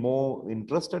 People will be more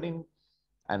interested in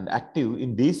and active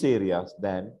in these areas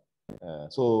than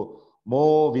so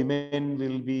more women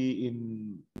will be in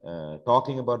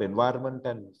talking about environment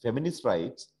and feminist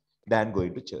rights than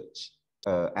going to church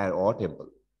or temple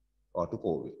or to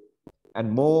Kovel.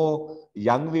 And more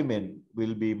young women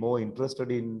will be more interested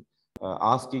in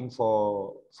asking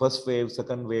for first wave,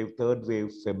 second wave, third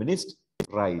wave feminist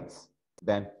rights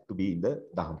than to be in the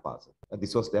Dahampasa.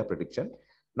 This was their prediction.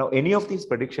 Now, any of these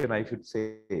predictions, I should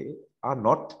say, are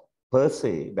not per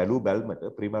se, value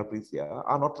balmata, prima apricia,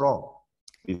 are not wrong.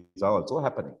 These are also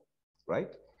happening,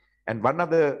 right? And one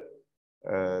other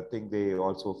thing they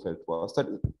also felt was that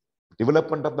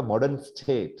development of the modern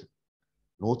state,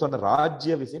 නූතන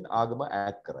රාජ්‍ය විසින් ආගම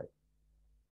add කරයි.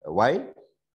 Why?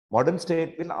 Modern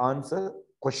state will answer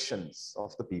questions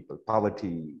of the people,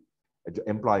 poverty,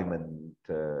 employment,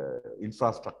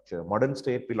 infrastructure. Modern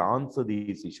state will answer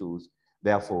these issues.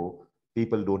 Therefore,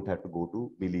 people don't have to go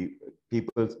to believe.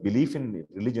 People's belief in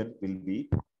religion will be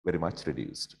very much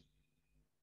reduced.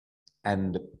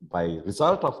 And by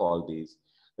result of all these,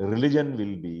 religion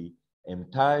will be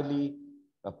entirely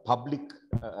a public,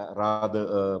 rather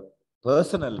a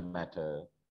personal matter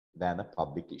than a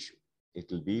public issue. It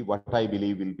will be what I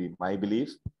believe will be my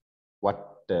belief.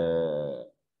 What,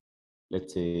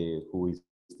 let's say, who is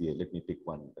the, let me pick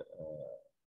one,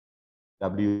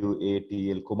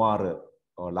 W.A.T.L. Kumar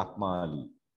or Lakmali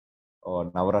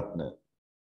or Navaratna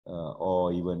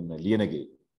or even Lienage.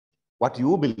 What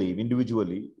you believe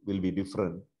individually will be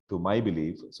different to my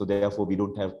belief. So therefore, we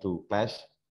don't have to clash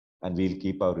and we'll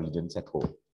keep our religions at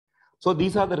home. So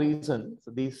these are the reasons,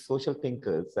 these social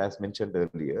thinkers, as mentioned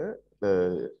earlier,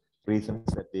 the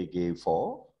reasons that they gave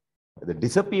for the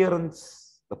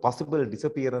disappearance, the possible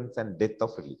disappearance and death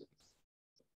of religions.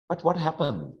 But what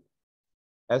happened?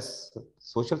 As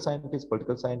social scientists,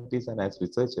 political scientists, and as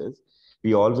researchers,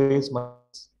 we always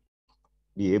must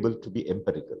be able to be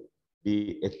empirical,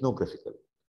 be ethnographical.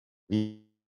 We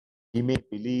may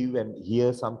believe and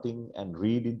hear something and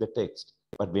read in the text,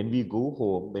 but when we go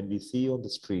home, when we see on the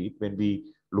street, when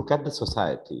we look at the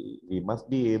society, we must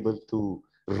be able to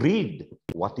read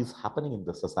what is happening in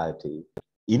the society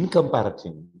in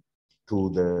comparison to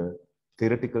the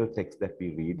theoretical text that we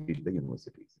read in the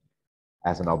universities.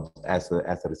 As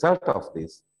a result of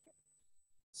this,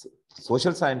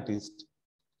 social scientists,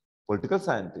 political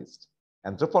scientists,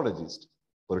 anthropologists,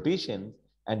 politicians,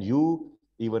 and you,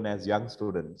 even as young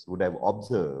students, would have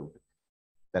observed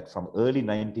that from early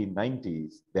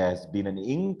 1990s, there has been an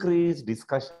increased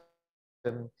discussion,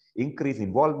 increased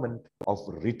involvement of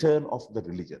return of the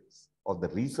religions, or the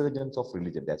resurgence of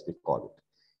religion, as we call it.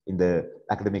 In the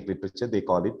academic literature, they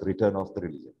call it return of the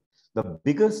religion. The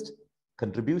biggest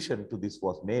contribution to this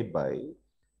was made by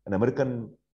an American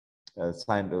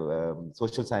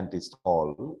social scientist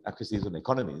called, actually he's an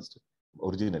economist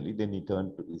originally, then he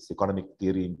turned to this economic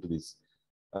theory into this,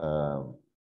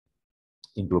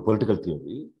 into a political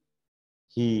theory.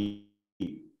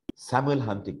 Samuel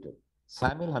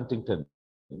Huntington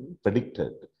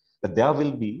predicted that there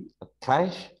will be a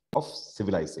clash of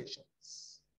civilizations.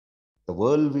 The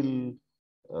world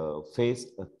will face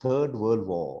a third world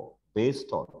war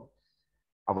based on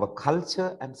our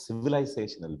culture and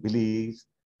civilizational beliefs,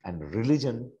 and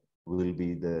religion will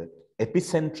be the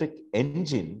epicentric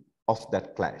engine of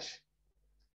that clash.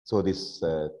 So this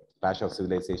clash of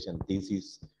civilization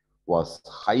thesis was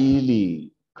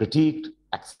highly critiqued,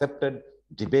 accepted,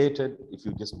 debated. If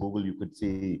you just Google, you could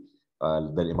see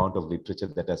the amount of literature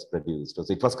that has produced. So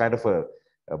it was kind of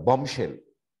a bombshell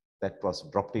that was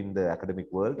dropped in the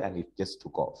academic world, and it just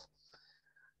took off.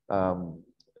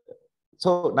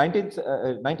 So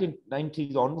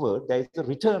 1990s onward, there is a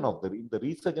return of the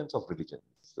resurgence of religions.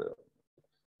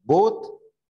 Both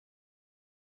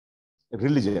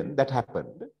religion that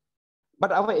happened,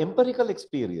 but our empirical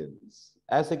experience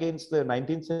as against the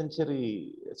 19th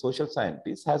century social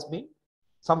scientists has been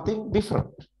something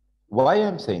different. Why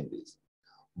I'm saying this?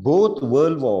 Both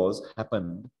world wars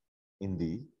happened in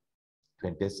the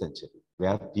 20th century,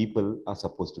 where people are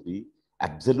supposed to be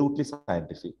absolutely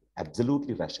scientific,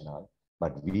 absolutely rational,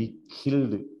 but we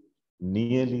killed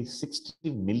nearly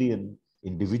 60 million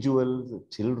individuals,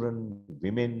 children,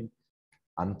 women,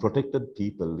 unprotected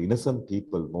people, innocent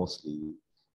people mostly,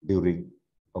 during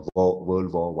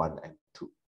World War I and II.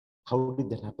 How did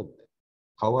that happen then?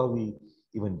 How are we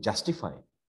even justifying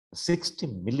 60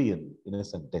 million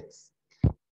innocent deaths?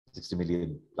 60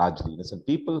 million largely innocent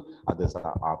people, others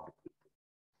are armed people.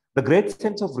 The great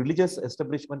sense of religious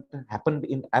establishment happened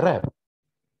in Arab.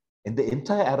 In the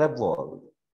entire Arab world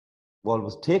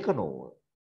was taken over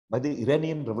by the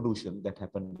Iranian revolution that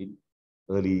happened in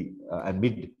early and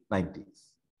mid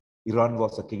 90s. Iran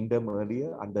was a kingdom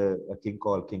earlier under a king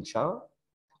called King Shah,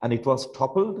 and it was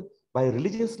toppled by a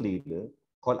religious leader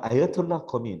called Ayatollah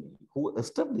Khomeini, who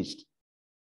established,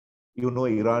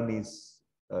 Iran is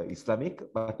Islamic,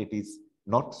 but it is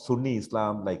not Sunni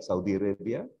Islam like Saudi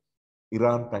Arabia.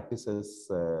 Iran practices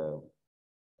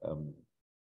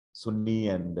Sunni,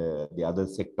 and the other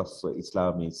sect of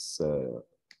Islam is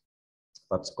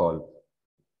what's called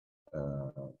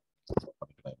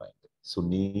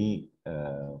Sunni.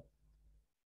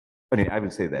 I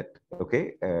will say that.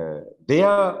 Okay, they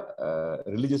are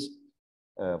religious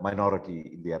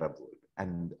minority in the Arab world,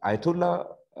 and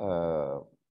Ayatollah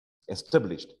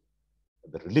established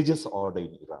the religious order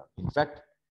in Iran. In fact,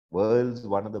 world's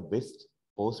one of the best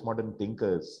postmodern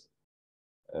thinkers,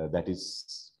 that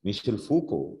is Michel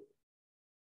Foucault,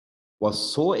 was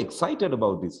so excited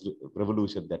about this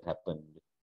revolution that happened.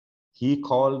 He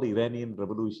called the Iranian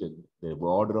revolution the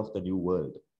order of the new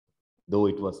world, though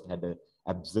it had a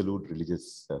absolute religious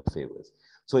favors.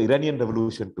 So Iranian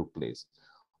revolution took place.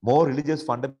 More religious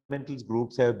fundamentalist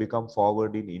groups have become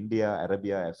forward in India,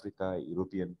 Arabia, Africa,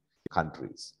 European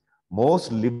countries.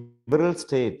 Most liberal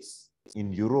states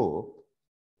in Europe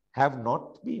have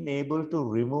not been able to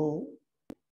remove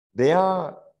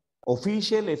their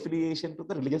official affiliation to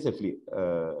the religious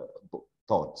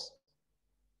thoughts.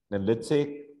 Then let's say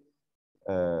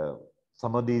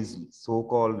some of these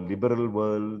so-called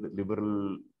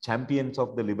liberal champions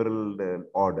of the liberal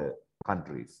order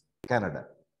countries, Canada.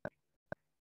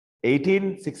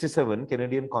 1867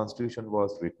 Canadian Constitution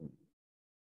was written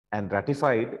and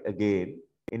ratified again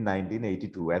in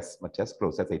 1982, as much as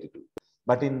close as 82.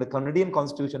 But in the Canadian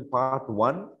Constitution, Part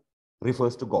 1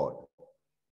 refers to God.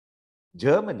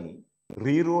 Germany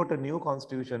rewrote a new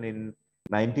constitution in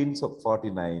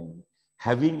 1949,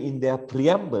 having in their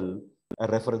preamble a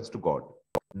reference to God.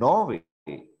 Norway,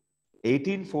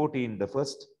 1814, the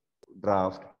first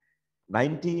draft.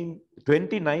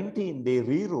 2019, they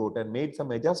rewrote and made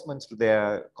some adjustments to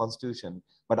their constitution,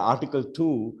 but Article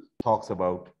 2 talks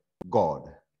about God.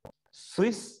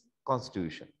 Swiss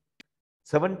constitution,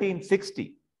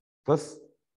 1760, first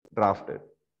drafted.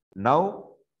 Now,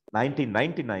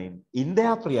 1999, in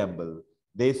their preamble,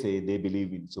 they say they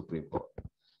believe in Supreme Court.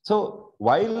 So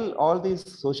while all these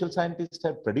social scientists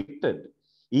have predicted,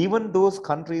 even those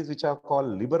countries which are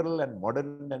called liberal and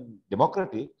modern and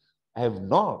democratic have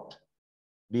not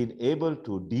been able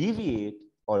to deviate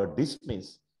or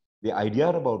dismiss the idea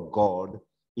about God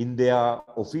in their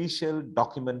official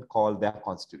document called their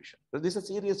constitution. So this is a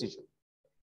serious issue.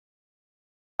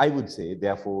 I would say,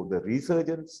 therefore, the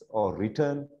resurgence or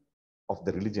return of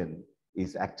the religion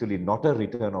is actually not a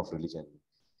return of religion.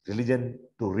 Religion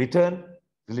to return,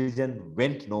 religion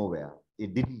went nowhere.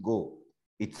 It didn't go.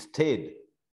 It stayed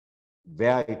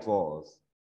where it was.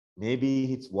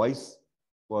 Maybe its voice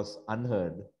was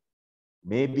unheard.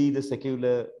 Maybe the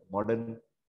secular modern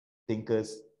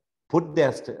thinkers put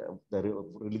the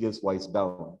religious voice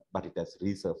down, but it has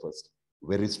resurfaced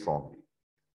very strongly.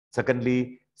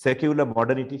 Secondly, secular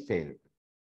modernity failed.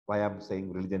 Why I'm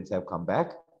saying religions have come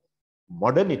back?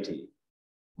 Modernity,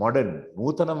 modern,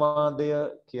 නූතනවාදය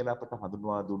කියලා අපට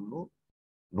හඳුන්වා දුන්නු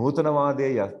නූතනවාදය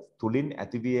තුලින්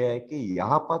ඇතිවිය හැකි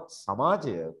යහපත්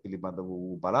සමාජය පිළිබඳ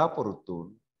වූ බලාපොරොත්තුන්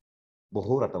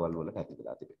බොහෝ රටවල් වල ඇති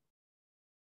වෙලා තිබෙනවා.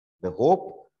 The hope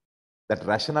that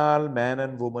rational man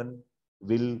and woman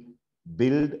will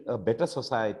build a better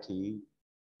society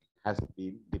has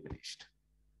been diminished.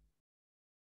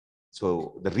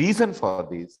 So the reason for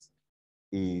this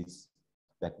is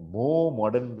that more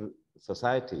modern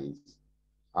societies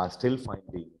are still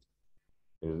finding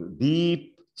deep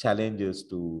challenges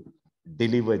to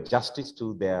deliver justice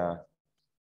to their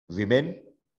women,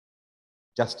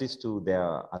 justice to their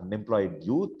unemployed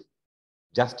youth,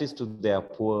 justice to their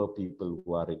poor people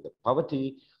who are in the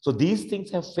poverty. So these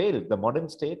things have failed. The modern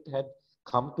state had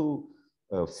come to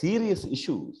serious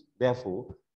issues.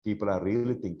 Therefore, people are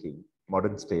really thinking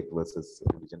modern state versus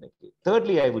religion again.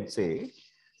 Thirdly, I would say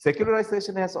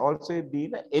secularization has also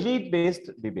been an elite-based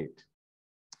debate.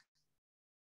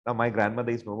 Now, my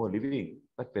grandmother is no more living,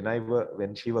 but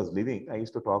when she was living, I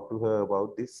used to talk to her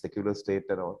about this secular state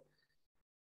and all.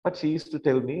 But she used to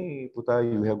tell me, Puta,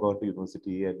 you have gone to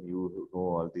university and you know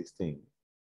all these things.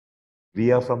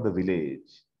 We are from the village,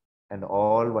 and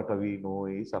all what we know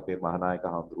is අපේ මහානායක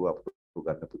හඳුරු අපට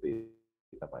ගන්න පුතේ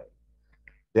තමයි.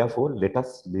 Therefore, let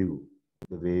us live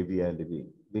the way we are living,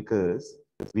 because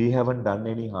we haven't done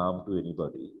any harm to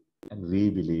anybody, and we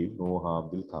believe no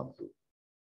harm will come to.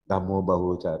 Dhammo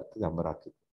bahocharthi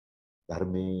dhammarakhi.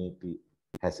 Dharmepi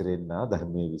හැසිරෙන්නා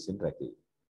ධර්මයේ විසින් රැකේ.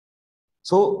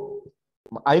 So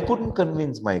I couldn't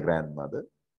convince my grandmother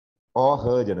or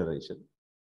her generation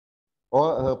or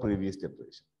her previous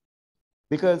generation,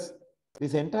 because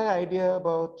this entire idea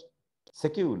about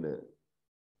secular,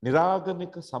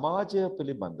 niragamika සමාජය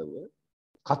පිළිබඳව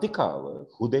කතිකාව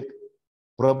හුදෙක්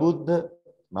ප්‍රබුද්ධ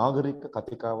නාගරික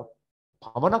කතිකාව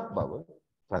පමණක් බව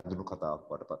රැඳුණු කතාවක්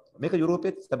වඩපත් වෙනවා. මේක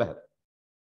යුරෝපයේ සැබෑව.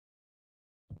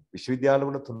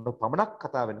 විශ්වවිද්‍යාලවල තුන පමණක්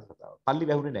කතා වෙන කතාවක්. පල්ලි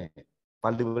වැහුනේ නැහැ.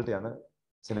 පල්ලි වලට යන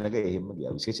සෙනඟ එහෙම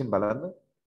ගියා. විශේෂයෙන් බලන්න,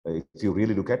 if you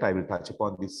really look at, I will touch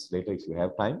upon this later if you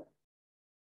have time.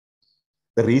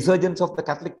 The resurgence of the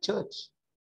Catholic Church.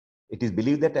 It is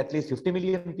believed that at least 50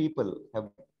 million people have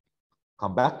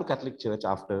come back to Catholic Church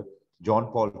after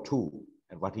John Paul II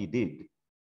and what he did.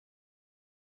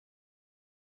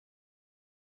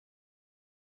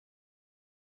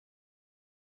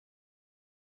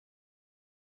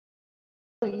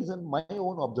 reason, my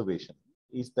own observation,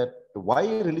 is that why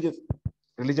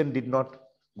religion did not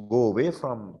go away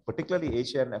from particularly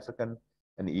Asian, African,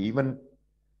 and even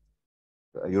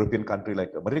European country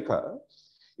like America,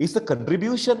 is the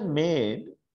contribution made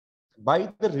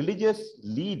by the religious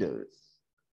leaders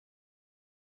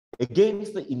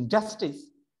against the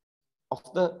injustice of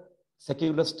the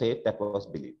secular state that was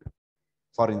believed.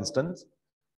 For instance,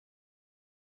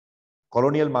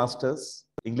 colonial masters,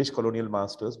 English colonial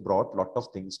masters brought a lot of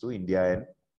things to India and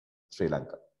Sri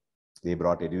Lanka. They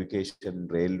brought education,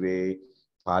 railway,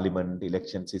 parliament,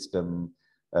 election system.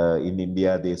 In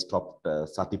India, they stopped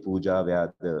Sati Puja,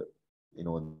 where the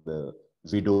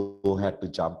widow had to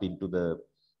jump into the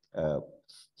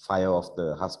fire of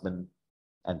the husband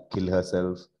and kill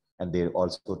herself. And they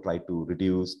also tried to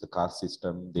reduce the caste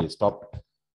system. They stopped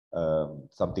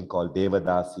something called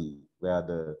Devadasi, where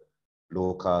the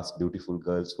low caste beautiful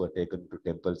girls were taken to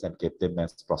temples and kept them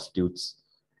as prostitutes.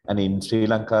 And in Sri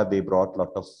Lanka, they brought a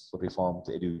lot of reforms,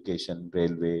 education,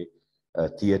 railway,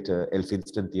 theatre.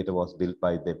 Elphinstone Theatre was built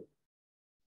by them.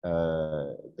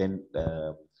 Then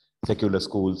secular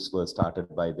schools were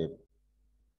started by them.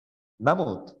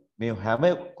 Namuth, මේ හැම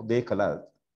දේ කළත්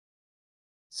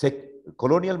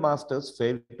colonial masters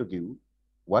failed to give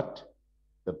what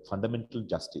the fundamental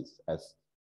justice as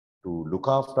to look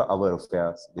after our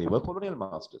affairs. They were colonial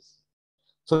masters.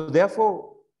 So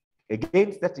therefore,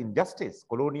 against that injustice,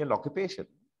 colonial occupation,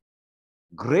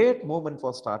 great movement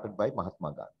was started by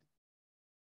Mahatma Gandhi.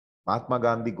 Mahatma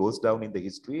Gandhi goes down in the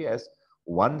history as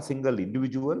one single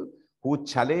individual who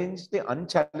challenged the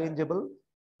unchallengeable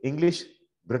English,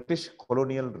 British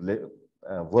colonial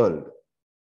world.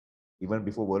 Even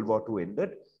before World War II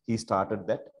ended, he started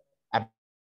that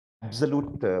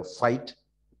absolute fight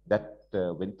that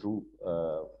went through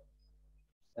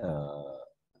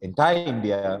entire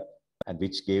India, and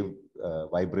which gave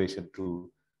vibration to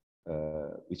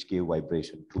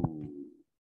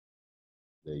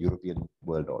the European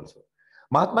world also.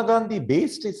 Mahatma Gandhi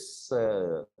based his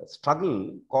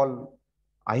struggle called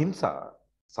Ahimsa,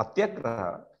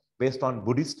 Satyagraha, based on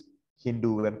Buddhist,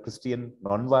 Hindu, and Christian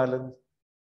non-violence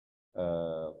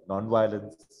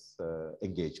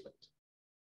engagement.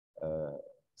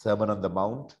 Sermon on the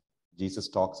Mount, Jesus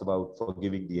talks about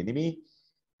forgiving the enemy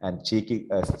and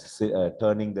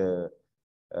turning the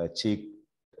cheek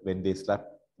when they slap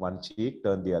one cheek,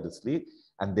 turn the other cheek.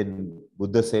 And then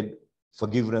Buddha said,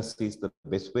 forgiveness is the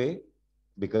best way,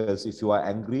 because if you are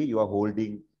angry, you are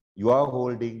holding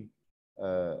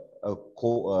a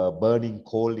burning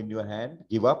coal in your hand.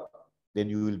 Give up, then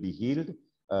you will be healed.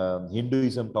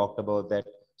 Hinduism talked about that.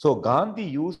 So Gandhi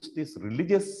used this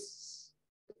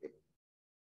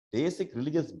basic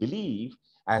religious belief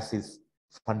as his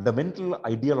fundamental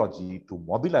ideology to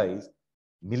mobilize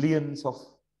millions of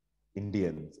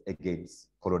Indians against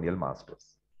colonial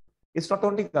masters. It's not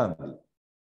only Gandhi.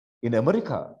 In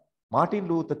America, Martin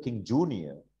Luther King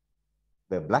Jr.,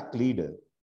 the black leader,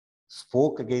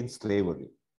 spoke against slavery.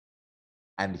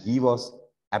 And he was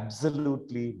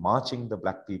absolutely marching the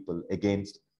black people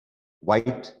against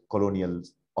white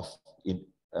colonials in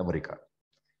America.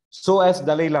 So as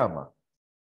Dalai Lama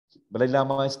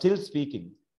is still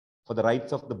speaking for the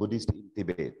rights of the Buddhists in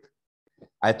Tibet.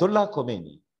 Ayatollah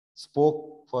Khomeini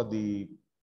spoke for the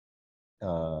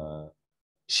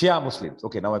Shia Muslims.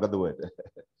 Okay, now I got the word.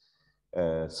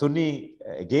 Sunni,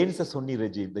 against the Sunni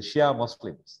regime, the Shia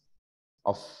Muslims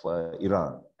of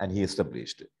Iran, and he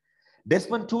established it.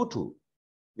 Desmond Tutu,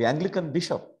 the Anglican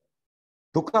bishop,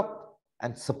 took up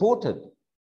and supported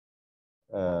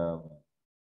the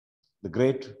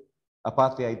great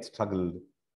apartheid struggle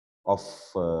of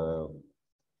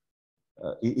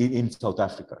in South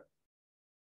Africa.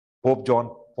 Pope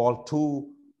John Paul II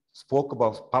spoke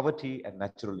about poverty and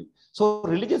naturally. So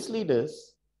religious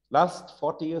leaders, last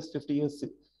 40 years, 50 years,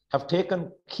 have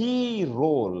taken key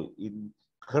role in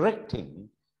correcting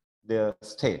their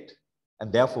state,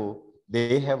 and therefore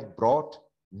they have brought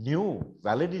new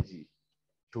validity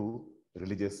to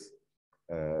religious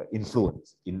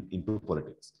influence into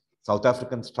politics. South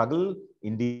African struggle,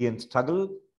 Indian struggle,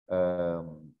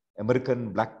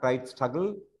 American black pride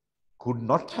struggle could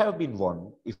not have been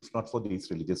won if not for these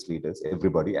religious leaders.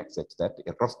 Everybody accepts that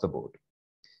across the board.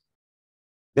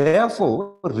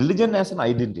 Therefore, religion as an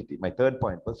identity, my third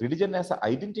point was religion as an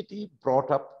identity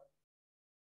brought up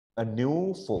a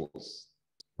new force.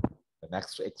 An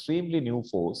extremely new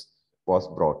force was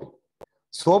brought in.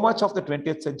 So much of the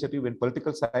 20th century, when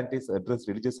political scientists addressed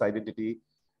religious identity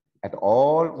at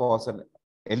all, was an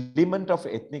element of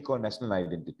ethnic or national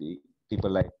identity. People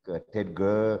like Ted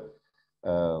Gurr,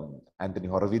 Anthony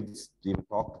Horowitz, they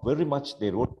talked very much,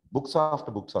 they wrote books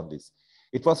after books on this.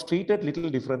 It was treated little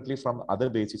differently from other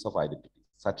bases of identity,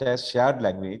 such as shared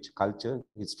language, culture,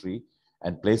 history,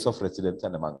 and place of residence,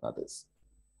 and among others.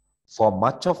 For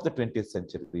much of the 20th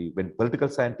century, when political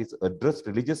scientists addressed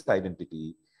religious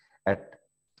identity at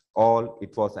all,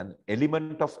 it was an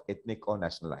element of ethnic or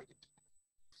national identity.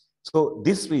 So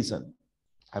this reason,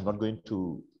 I'm not going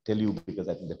to tell you because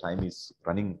I think the time is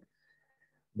running.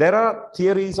 There are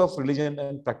theories of religion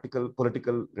and practical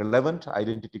political relevant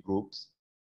identity groups,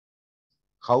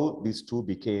 how these two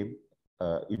became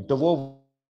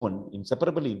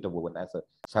inseparably interwoven as a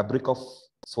fabric of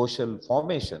social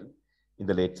formation in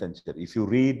the late century. If you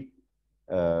read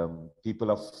people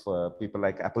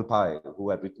like Apple Pie, who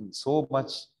have written so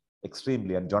much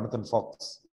extremely, and Jonathan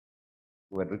Fox,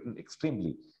 who had written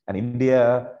extremely, and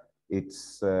India,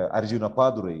 it's Arjuna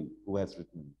Padurai, who has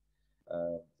written.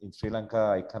 In Sri Lanka,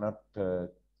 I cannot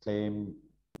claim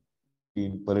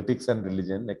in politics and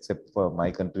religion except for my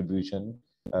contribution.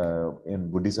 In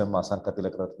Buddhism, Asanka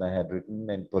Tilakaratna had written,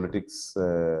 and politics,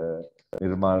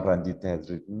 Nirmal Ranjit has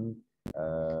written.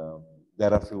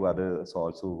 There are a few others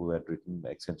also who had written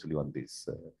extensively on this.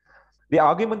 The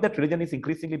argument that religion is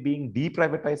increasingly being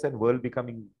deprivatized and world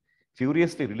becoming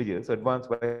furiously religious, advanced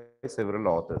by several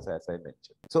authors, as I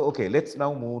mentioned. So, okay, let's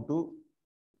now move to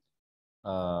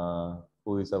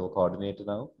who is our coordinator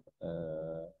now?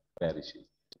 Where is she?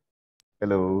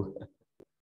 Hello.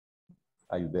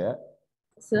 Are you there?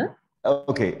 Sir?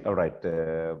 Okay, all right.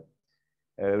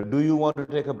 Do you want to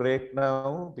take a break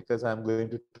now? Because I'm going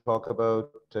to talk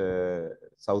about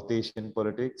South Asian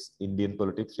politics, Indian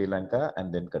politics, Sri Lanka,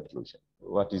 and then conclusion.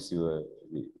 What is your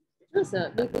view? No,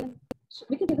 sir.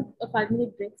 We can take a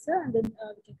 5-minute break, sir, and then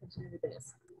we can continue with the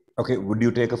rest. Okay, would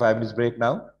you take a 5 minutes break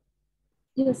now?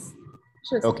 Yes,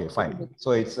 sure. Sir. Okay, fine.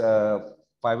 So it's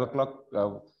 5 o'clock,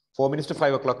 4 minutes to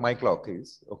 5 o'clock, my clock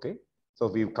is, okay? So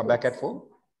we come back at 4?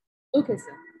 Okay,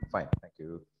 sir. Fine, thank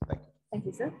you. Thank you. Thank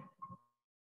you, sir.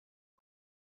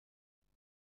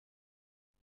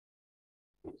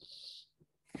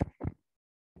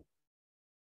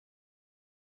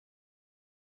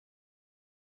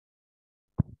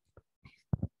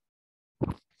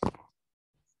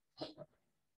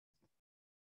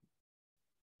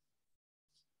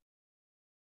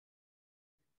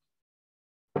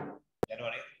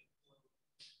 January.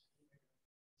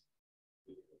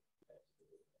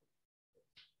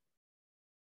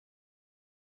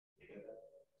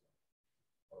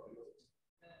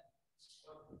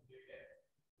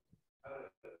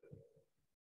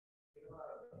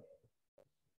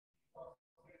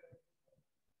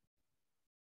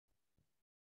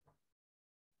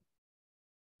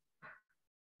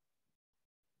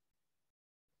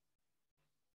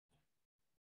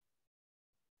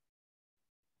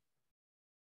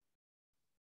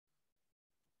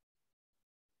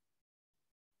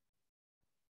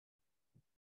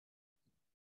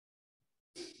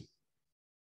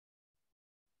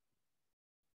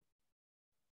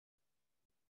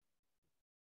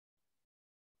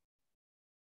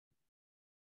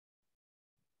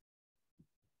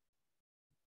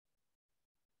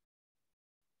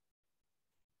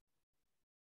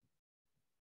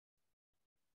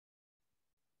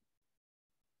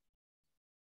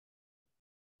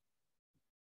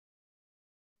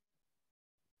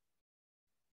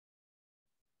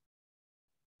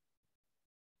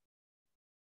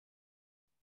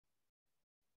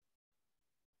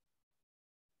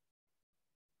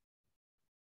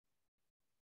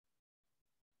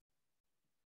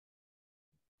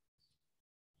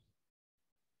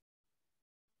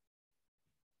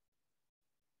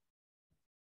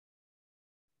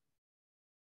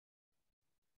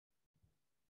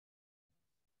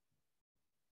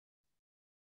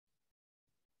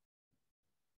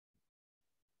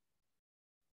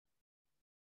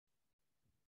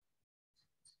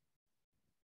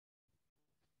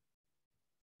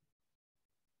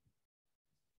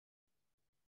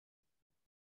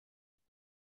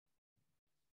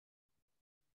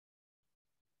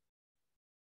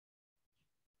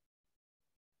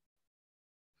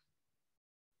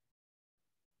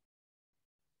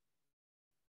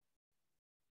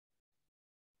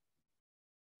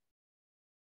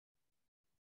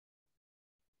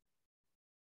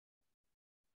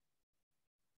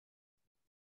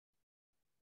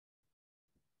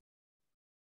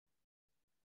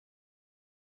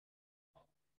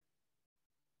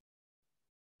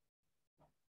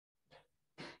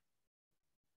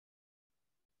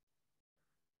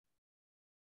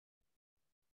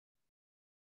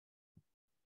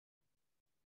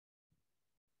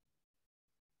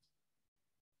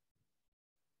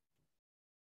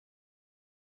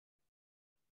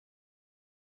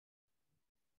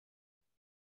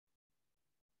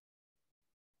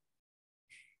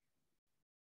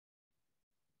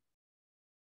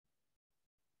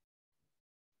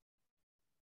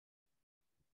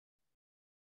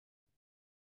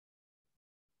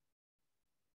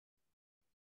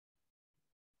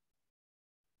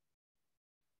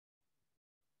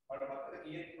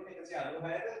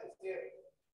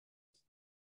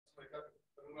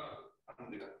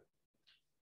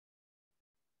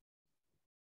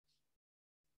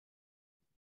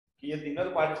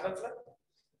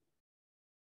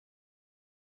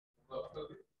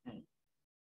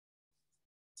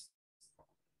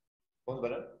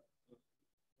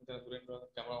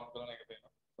 Camera on करने के पहले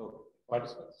तो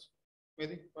participants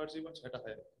मेरी participants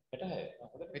हटा है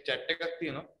ये chat करती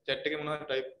है ना चैट के मुना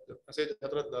टाइप ऐसे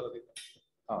हतरत डाल दी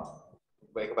हां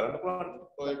एक बार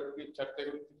तो एक भी चैट के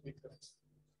क्लिक कर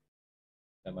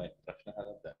मैं प्रश्न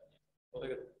हालत है और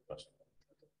एक प्रश्न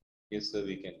yes sir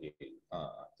we can hear हां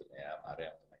तो मैं आ रहे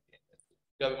हैं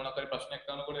क्या भी मुना करे प्रश्न एक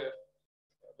कान को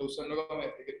दूसरे लोगों में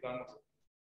एक कान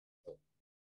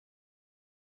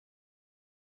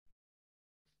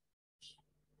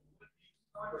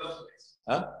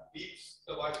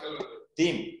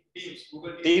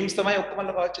टीम्स තමයි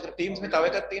ඔක්කොමලා පාවිච්චි කරා ටීම්ස් මේ තව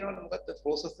එකක් තියෙනවනේ මොකක්ද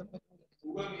process එක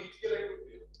Google Meet කියලා එකක්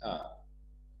තියෙනවා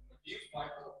ටීම්ස්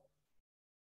මයික්‍රෝ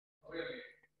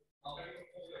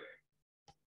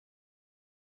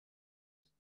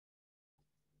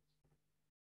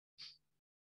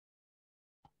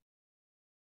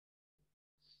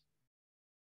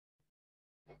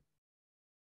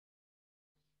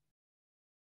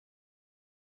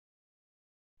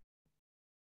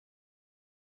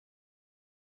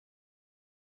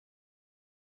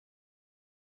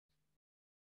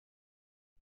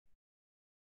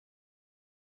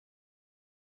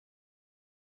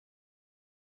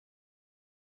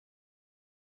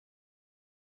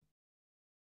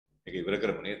ඒක ඉවර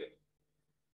කරමු නේද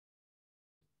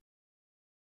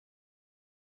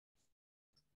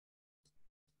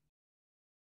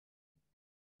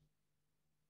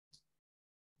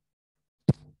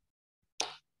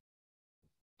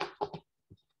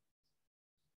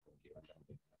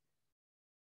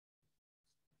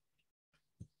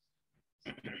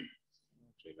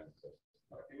Sri Lanka.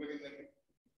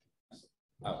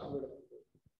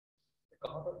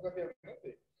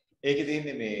 ඒකේ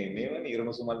තියෙන්නේ මේ මේවනේ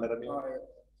ඉරමසු මල්ලරනේ.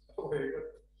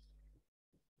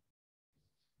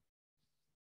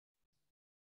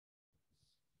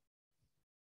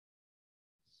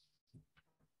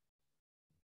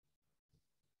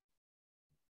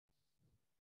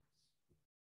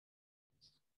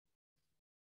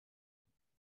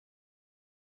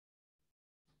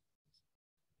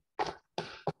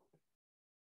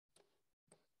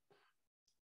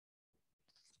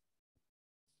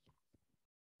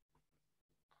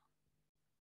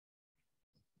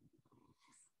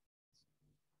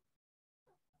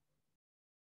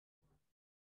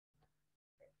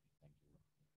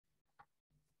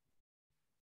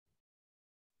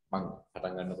 මං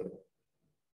පටන් ගන්නකොට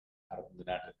අර දිනට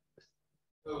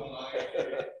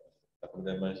අපිට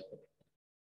දැම්මා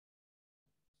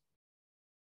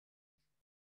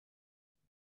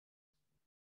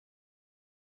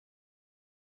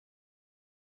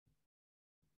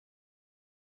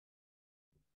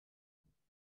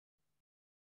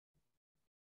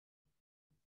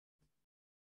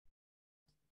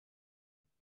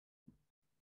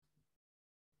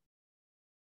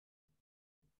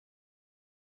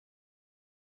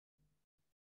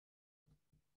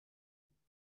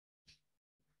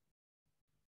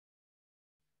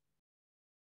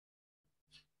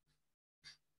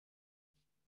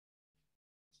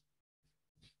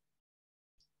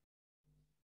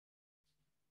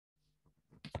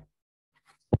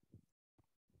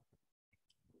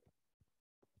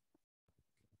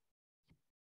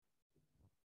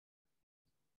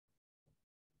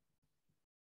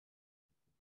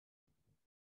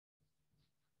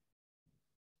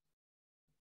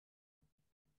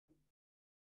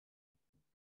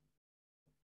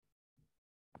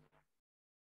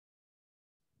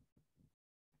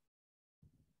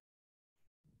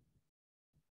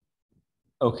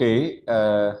Okay,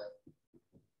 I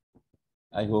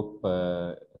hope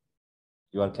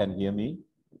you all can hear me.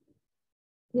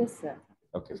 Yes, sir.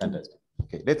 Okay, fantastic.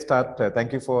 Okay, let's start.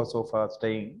 Thank you for so far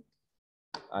staying.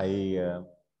 I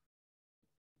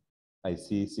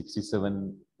see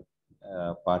 67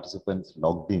 participants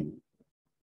logged in.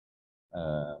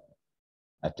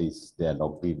 At least they are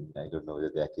logged in. I don't know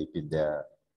whether they are keeping their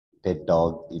pet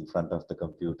dog in front of the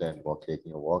computer and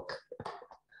taking a walk.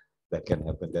 That can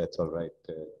happen. That's all right.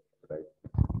 Right.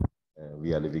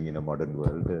 We are living in a modern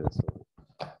world.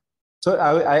 So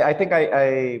I think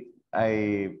I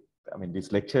mean,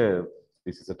 this lecture,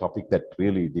 this is a topic that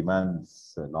really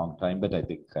demands a long time, but I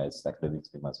think as academics,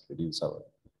 we must reduce our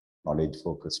knowledge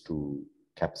focus to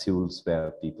capsules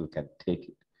where people can take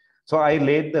it. So I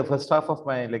laid the first half of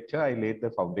my lecture, I laid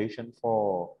the foundation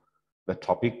for the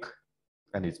topic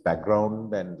and its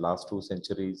background and last 2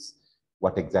 centuries,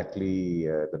 what exactly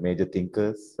the major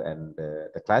thinkers and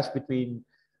the clash between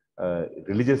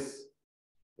religious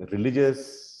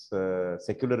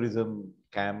secularism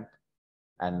camp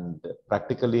and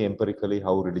practically empirically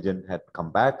how religion had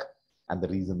come back and the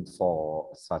reason for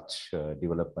such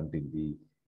development in the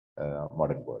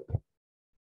modern world.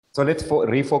 So let's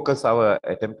refocus our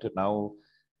attempt now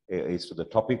is to the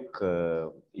topic,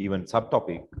 even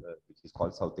subtopic, which is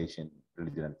called South Asian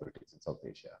religion and politics in South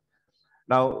Asia.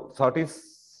 Now, South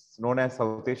is known as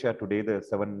South Asia today, the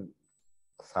 7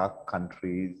 SAARC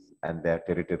countries and their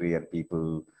territory and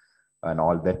people and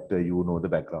all that, you know the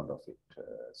background of it.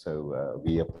 So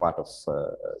we are part of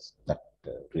that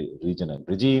region and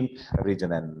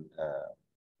region and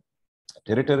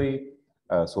territory.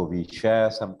 So we share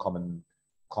some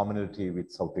commonality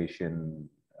with South Asian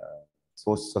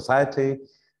society,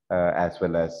 as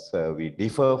well as we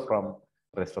differ from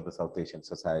rest of the South Asian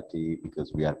society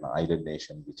because we are an island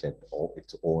nation which had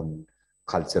its own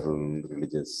cultural,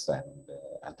 religious, and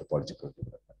anthropological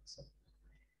developments.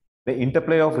 The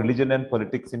interplay of religion and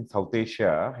politics in South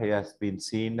Asia has been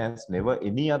seen as never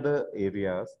any other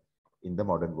areas in the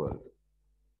modern world.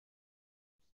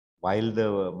 While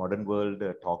the modern world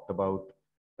talked about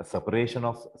the separation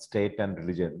of state and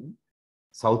religion,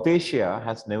 South Asia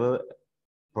has never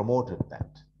promoted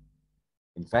that.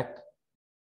 In fact,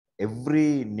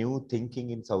 every new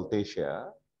thinking in South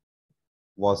Asia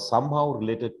was somehow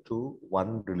related to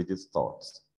one religious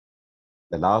thoughts.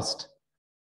 The last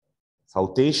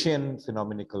South Asian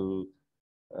phenomenal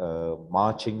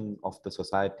marching of the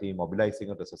society, mobilizing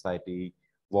of the society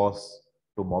was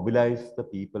to mobilize the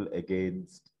people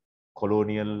against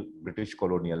British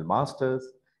colonial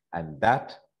masters, and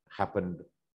that happened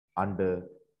under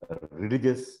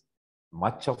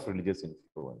much of religious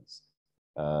influence.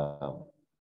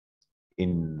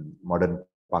 In modern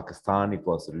Pakistan, it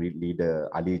was leader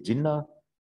Ali Jinnah,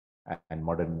 and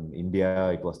modern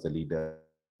India, it was the leader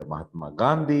Mahatma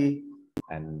Gandhi,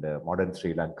 and modern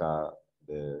Sri Lanka,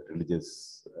 the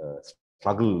religious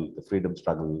struggle, the freedom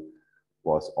struggle,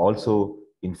 was also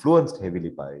influenced heavily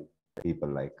by people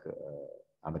like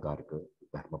Anagarika,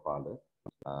 Dharmapala,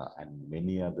 and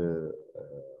many other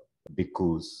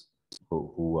bhikkhus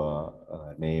who are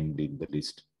named in the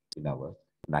list in our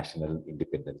national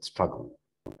independence struggle.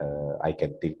 I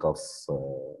can think of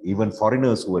even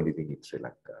foreigners who are living in Sri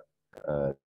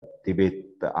Lanka,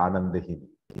 Tibet Anandahini,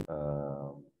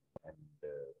 and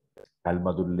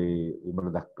Palmadulle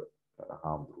Vimaladakka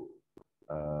Hamdru,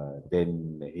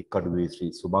 then Hikkaduwe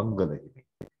Sri Sumangalahini.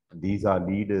 These are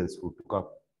leaders who took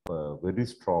up very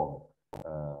strong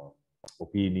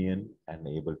opinion and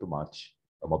able to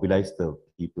mobilize the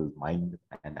people's mind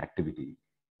and activity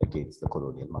against the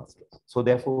colonial masters. So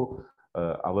therefore,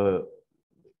 our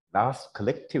last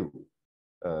collective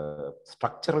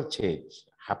structural change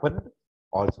happened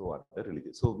also under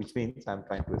religion. So which means I'm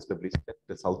trying to establish that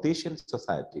the South Asian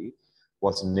society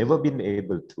was never been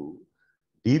able to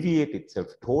deviate itself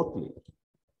totally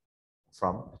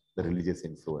from the religious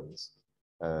influence.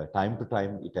 Time to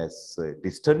time, it has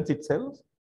distanced itself,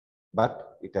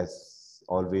 but it has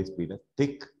always been a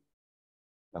thick,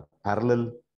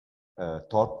 parallel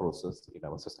thought process in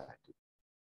our society.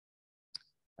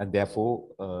 And therefore,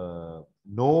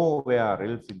 nowhere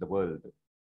else in the world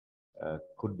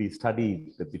could be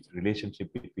studied the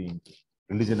relationship between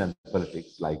religion and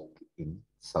politics like in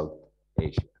South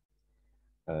Asia.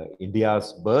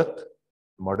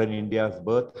 Modern India's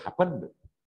birth happened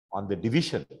on the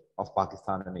division of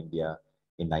Pakistan and India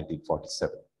in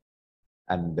 1947.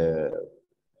 And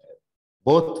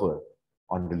both were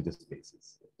on religious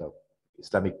basis. The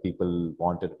Islamic people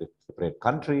wanted a separate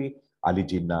country. Ali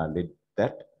Jinnah led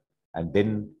that. And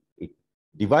then it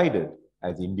divided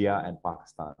as India and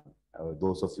Pakistan.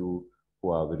 Those of you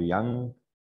who are very young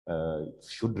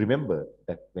should remember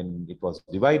that when it was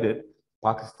divided,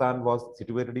 Pakistan was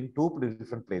situated in 2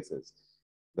 different places.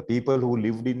 The people who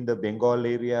lived in the Bengal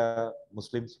area,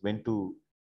 Muslims, went to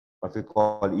what we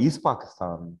call East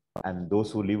Pakistan, and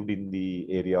those who lived in the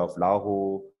area of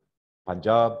Lahore,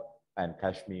 Punjab, and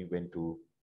Kashmir went to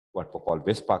what we call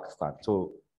West Pakistan.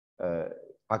 So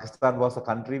Pakistan was a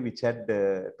country which had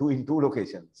two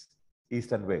locations,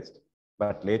 East and West.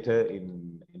 But later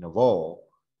in a war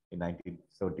in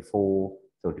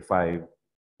 1974-75,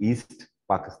 East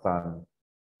Pakistan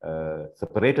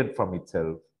separated from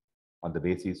itself on the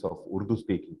basis of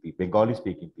Urdu-speaking people,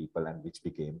 Bengali-speaking people, and which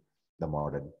became the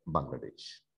modern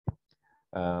Bangladesh.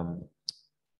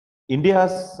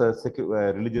 India's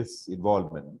religious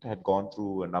involvement had gone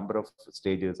through a number of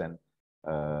stages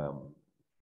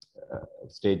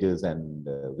and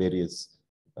various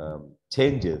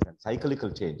changes and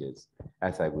cyclical changes,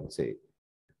 as I would say.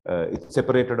 It's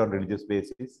separated on religious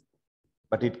basis,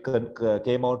 but it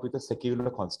came out with a secular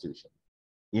constitution.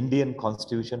 Indian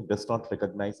constitution does not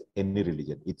recognize any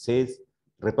religion. It says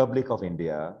Republic of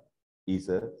India is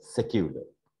a secular.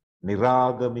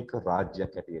 Niragamika Rajya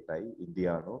Katiyatai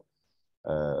Indiano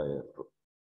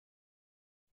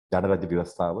ජනරජ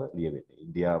ව්‍යවස්ථාව ලියවෙන්නේ.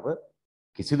 ඉන්දියාව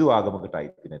කිසිදු ආගමකට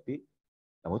අයිති නැති.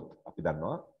 නමුත් අපි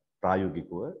දන්නවා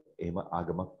ප්‍රායෝගිකව එහෙම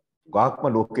ආගමක් ගාක්ම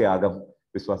ලෝකයේ ආගම්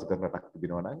විශ්වාස කරන රටක්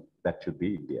තිබෙනවා නම් that should be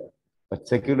India. But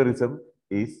secularism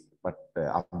is, but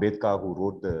Ambedkar, who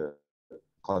wrote the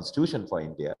constitution for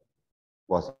India,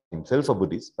 was himself a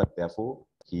Buddhist, but therefore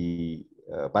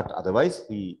but otherwise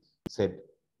he said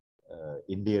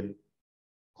Indian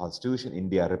constitution,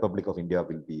 India, Republic of India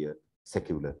will be a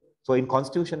secular. So in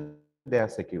constitution, they are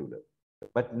secular.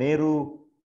 But Nehru,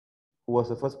 who was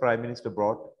the first prime minister,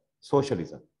 brought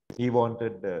socialism. He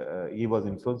wanted, he was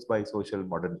influenced by social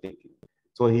modern thinking.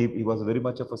 So he was very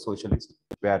much of a socialist,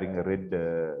 wearing a red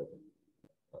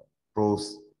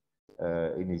rose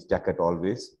in his jacket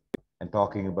always, and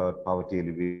talking about poverty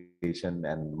alleviation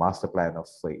and master plan of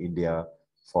India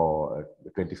for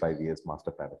 25 years,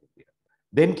 master plan of India.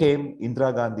 Then came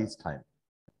Indira Gandhi's time.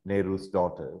 Nehru's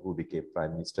daughter, who became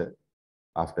prime minister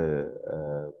after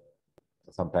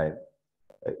some time.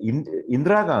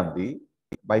 Indira Gandhi,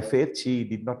 by faith, she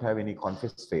did not have any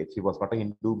confessed faith. She was not a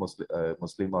Hindu,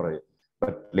 Muslim,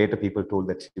 but later people told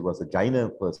that she was a Jaina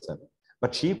person.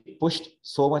 But she pushed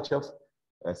so much of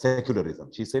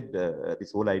secularism. She said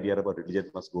this whole idea about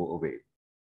religion must go away.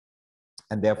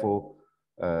 And therefore,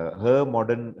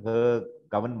 her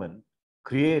government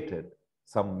created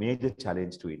some major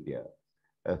challenge to India.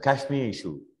 Kashmir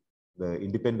issue, the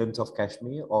independence of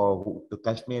Kashmir, or the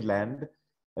Kashmir land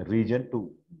region,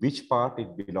 to which part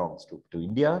it belongs to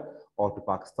India or to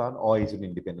Pakistan, or is an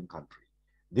independent country.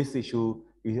 This issue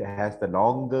has the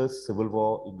longest civil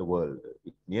war in the world.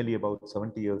 It's nearly about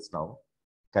 70 years now,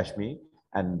 Kashmir,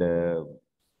 and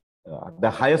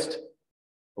the highest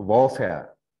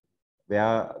warfare,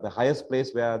 where the highest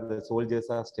place where the soldiers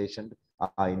are stationed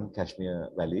are in Kashmir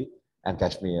Valley and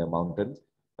Kashmir Mountains,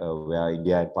 where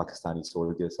India and Pakistani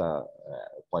soldiers are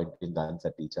pointing guns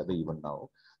at each other even now.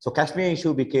 So Kashmir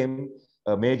issue became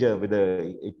a major, whether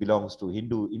it belongs to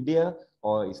Hindu India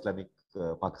or Islamic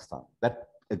Pakistan. That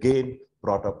again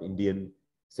brought up Indian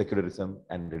secularism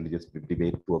and religious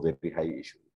debate to a very high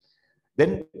issue.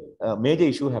 Then a major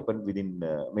issue happened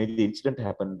major incident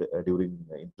happened during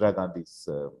Indira Gandhi's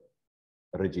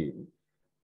regime.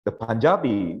 The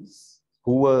Punjabis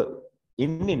who were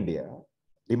in India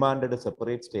demanded a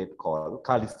separate state called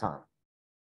Khalistan.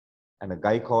 And a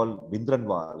guy called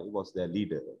Bhindranwale was their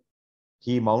leader.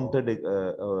 He mounted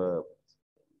an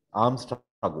armed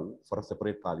struggle for a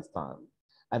separate Khalistan.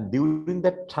 And during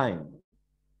that time,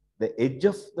 the edge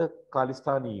of the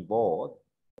Khalistani war,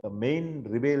 the main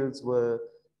rebels went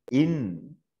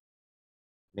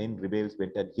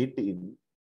and hid in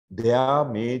their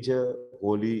major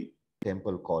holy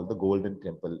temple called the Golden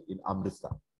Temple in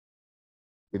Amritsar.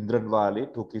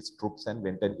 Bhindranwale took his troops and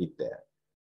went and hid there.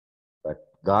 But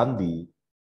Gandhi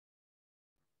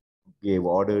gave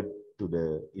order to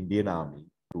the Indian army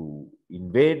to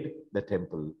invade the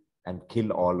temple and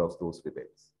kill all of those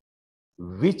rebels,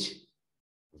 which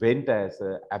went as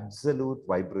an absolute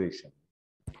vibration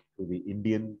to the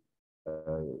Indian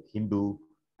Hindu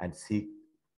and Sikh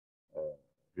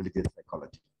religious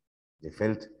psychology. They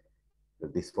felt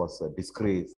that this was a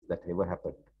disgrace that ever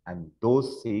happened. And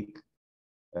those Sikh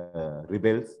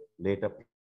rebels later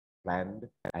planned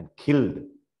and killed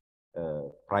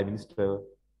Prime Minister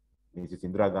Mrs.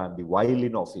 Indira Gandhi while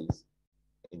in office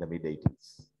in the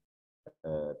mid-80s.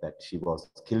 That she was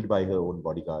killed by her own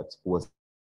bodyguards, who were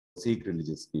Sikh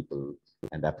religious people,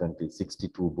 and apparently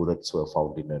 62 bullets were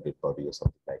found in her dead body or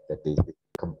something like that. They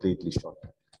completely shot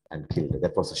and killed her.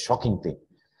 That was a shocking thing.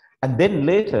 And then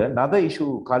later, another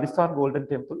issue, Khalistan Golden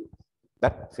Temple,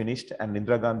 that finished, and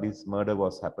Indira Gandhi's murder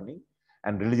was happening,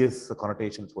 and religious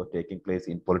connotations were taking place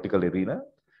in political arena.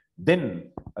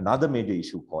 Then another major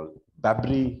issue called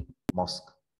Babri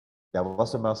Mosque. There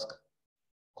was a mosque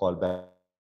called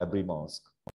Babri Mosque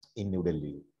in New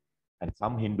Delhi, and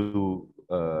some Hindu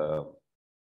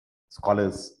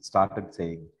scholars started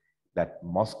saying that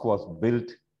mosque was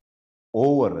built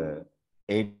over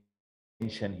an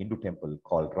ancient Hindu temple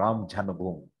called Ram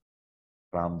Janmabhoomi.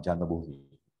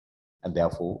 And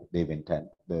therefore, they went and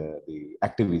the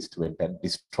activists went and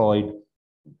destroyed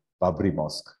Babri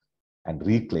Mosque and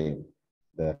reclaimed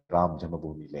the Ram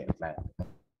Janmabhoomi land.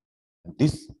 And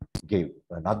this gave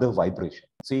another vibration.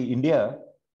 See, India,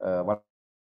 one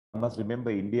must remember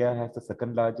India has the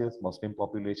second largest Muslim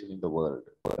population in the world.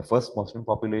 The first Muslim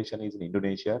population is in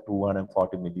Indonesia,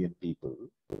 240 million people,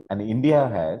 and India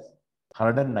has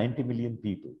 190 million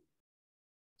people.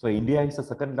 So India is the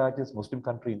second largest Muslim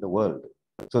country in the world.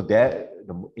 So there,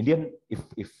 the Indian, if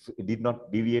it did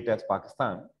not deviate as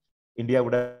Pakistan, India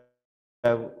would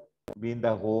have been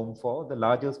the home for the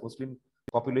largest Muslim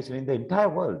population in the entire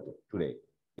world today.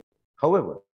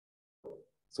 However,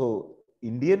 so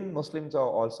Indian Muslims are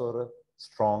also a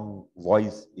strong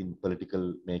voice in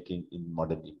political making in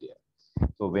modern India.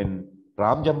 So when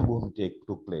Ram Janmabhoomi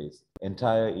took place,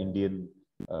 entire Indian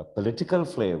political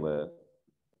flavor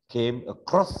came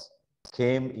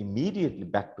immediately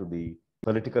back to the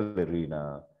political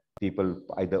arena. People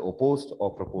either opposed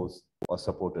or proposed or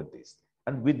supported this.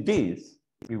 And with this,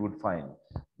 we would find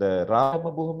the Ram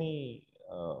Janmabhoomi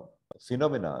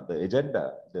phenomena, the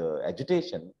agenda, the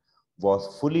agitation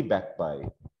was fully backed by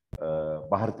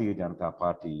Bharatiya Janata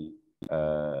Party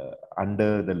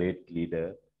under the late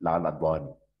leader Lal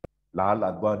Advani. Lal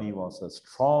Advani was a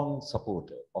strong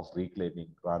supporter of reclaiming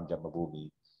Ram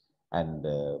Janmabhoomi, and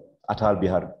Atal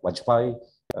Bihar Vajpayee,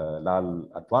 Lal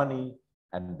Advani,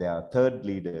 and their third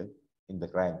leader in the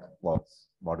rank was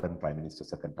modern Prime Minister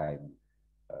second time,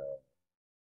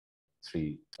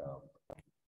 Sri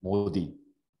Modi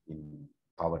in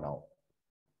power now.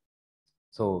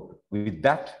 So with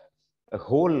that, a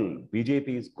whole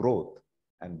BJP's growth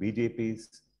and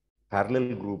BJP's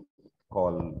parallel group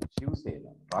called Shiv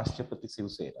Sena, Rashtrapati Shiv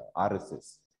Sena,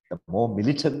 RSS, the more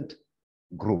militant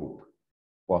group,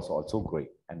 was also great.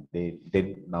 And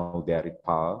now they are in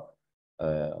power,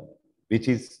 which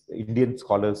is, Indian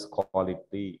scholars call it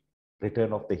the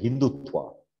return of the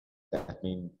Hindutva. That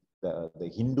means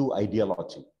the Hindu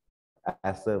ideology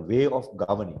as a way of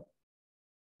governing,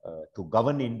 to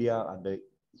govern India under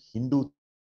Hindu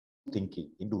thinking,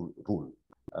 Hindu rule.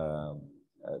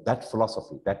 That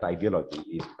philosophy, that ideology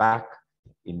is back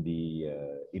in the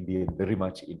Indian, very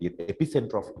much Indian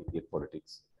epicenter of Indian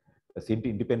politics. Since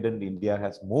independent India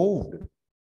has moved,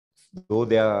 though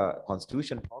their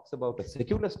constitution talks about a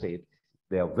secular state,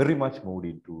 they are very much moved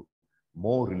into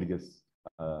more religious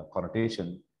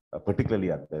connotation,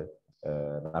 particularly under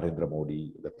Narendra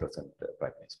Modi, the present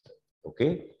Prime Minister.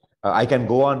 Okay, I can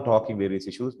go on talking various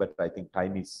issues, but I think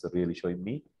time is really showing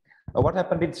me. What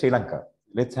happened in Sri Lanka?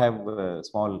 Let's have a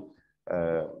small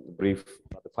brief,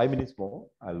 5 minutes more.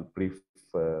 I'll brief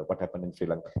what happened in Sri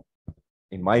Lanka,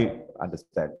 in my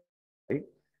understanding,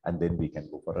 and then we can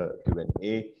go for a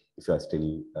Q&A if you are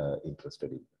still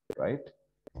interested in it, right?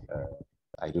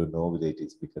 I don't know whether it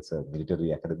is because of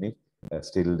military academy.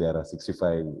 Still, there are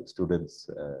 65 students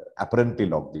apparently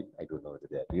logged in. I don't know whether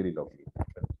they are really logged in,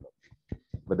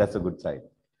 but that's a good sign.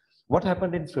 What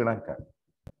happened in Sri Lanka?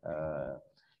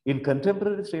 In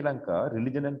contemporary Sri Lanka,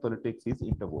 religion and politics is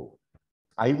interwoven.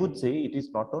 I would say it is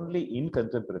not only in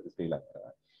contemporary Sri Lanka.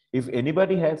 If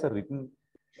anybody has a written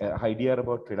idea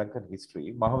about Sri Lankan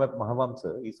history,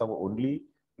 Mahavamsa is our only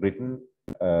written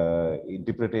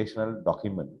interpretational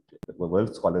document that the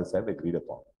world scholars have agreed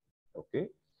upon. Okay,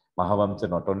 Mahavamsa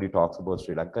not only talks about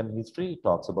Sri Lankan history, it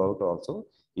talks about also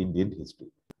Indian history.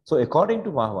 So according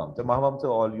to Mahavamsa,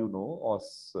 all you know, or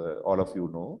all of you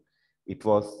know, it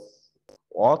was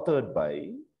authored by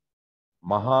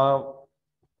Maha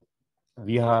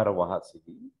Vihara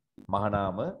Vahasihi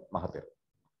Mahanama Mahathir.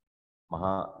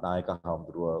 Mahanayaka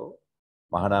Hamdruwa,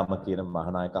 Mahanama කියන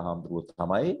මහානායක හාමුදුරුවෝ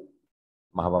තමයි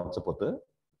මහවංශ පොත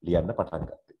ලියන්න පටන්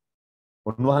ගත්තේ.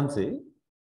 උන්වහන්සේ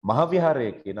මහවිහාරය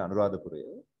කියන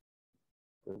අනුරාධපුරයේ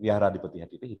විහාරාධිපති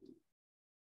හැටියට හිටියේ.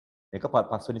 මේක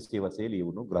පස්වෙනි සියවසේ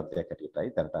ලියවුණු ග්‍රන්ථයක් හැටියටයි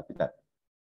දැනට අපි දන්නේ.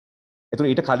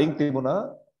 ඒතකොට ඊට කලින් තිබුණා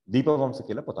දීපවංශ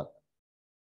කියලා පොතක්.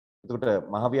 එතකොට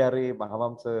මහවිහාරයේ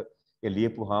මහවංශය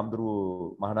ලියපු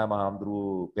හාමුදුරුවෝ මහානාම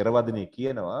හාමුදුරුවෝ පෙරවදනේ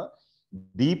කියනවා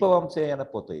දීපවංශය යන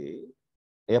පොතේ,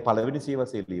 එය පළවෙනි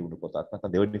සියවසේ ලියවුණු පොතක්,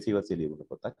 නැත්නම් දෙවෙනි සියවසේ ලියවුණු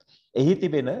පොතක්. එහි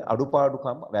තිබෙන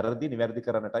අඩුපාඩුකම් වැරදි නිවැරදි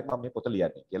කරන්නටයි මම මේ පොත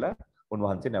ලියන්නේ කියලා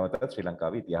උන්වහන්සේ නැවතත් ශ්‍රී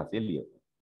ලංකාවේ ඉතිහාසය ලියුවා.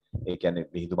 ඒ කියන්නේ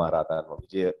මිහිඳු මහරහතන්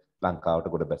වහන්සේ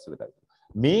ලංකාවට ගොඩ බැස වෙලා.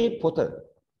 මේ පොත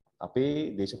අපේ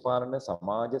දේශපාලන,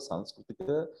 සමාජ, සංස්කෘතික,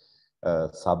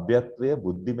 සભ્યත්වය,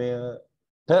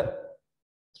 බුද්ධිමයට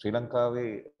ශ්‍රී ලංකාවේ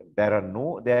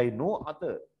there is no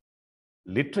other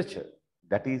literature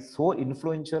that is so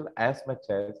influential as much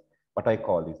as what I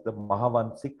call is the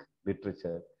Mahavansic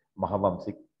literature,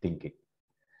 Mahavamsic thinking.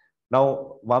 Now,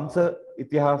 වංශ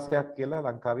ඉතිහාසයක් කියලා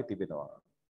ලංකාවේ තිබෙනවා.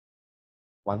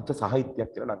 වංශ සාහිත්‍යයක්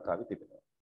කියලා ලංකාවේ තිබෙනවා.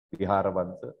 විහාර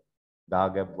වංශ,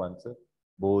 දාගැබ් වංශ,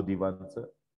 බෝධි වංශ,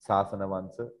 ශාසන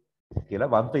වංශ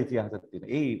කියලා වංශ ඉතිහාසයක්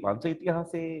තියෙනවා. ඒ වංශ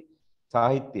ඉතිහාසයේ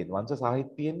සාහිත්‍යයෙන්, වංශ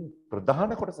සාහිත්‍යයෙන්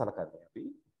ප්‍රධාන කොට සලකන්නේ අපි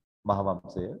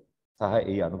මහවංශය සහ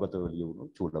ඒ අනුගතව ලියවුණු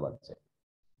චූලවංශය.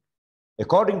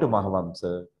 According to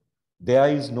Mahavamsa, there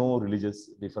is no religious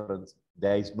difference,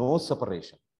 there is no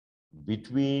separation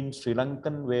between Sri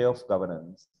Lankan way of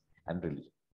governance and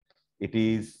religion. It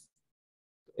is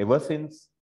ever since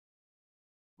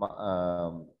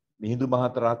Mihindu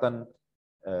Mahathiratan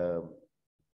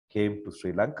came to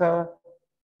Sri Lanka,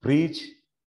 preached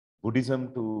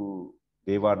Buddhism to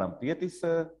Devanam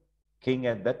Piyatissa, king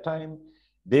at that time.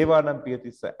 Devanam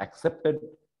Piyatissa accepted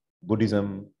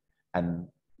Buddhism, and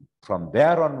from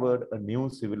there onward, a new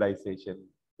civilization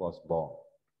was born.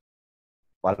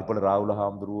 Walpala Rahula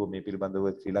Hamduruwa මේ පිළිබඳව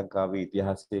ශ්‍රී ලංකාවේ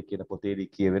ඉතිහාසය කියන පොතේදී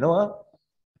කියවෙනවා.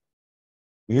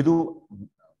 Mihindu,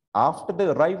 after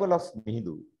the arrival of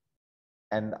Mihindu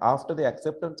and after the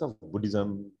acceptance of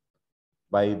Buddhism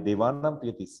by Devanam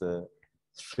Piyatissa,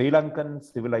 Sri Lankan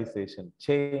civilization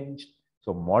changed.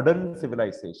 So modern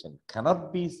civilization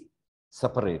cannot be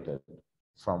separated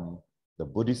from the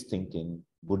Buddhist thinking,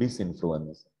 Buddhist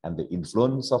influence, and the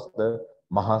influence of the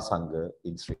Mahasangha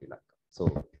in Sri Lanka. So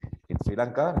in Sri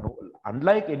Lanka, no,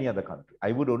 unlike any other country,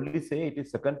 I would only say it is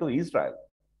second to Israel,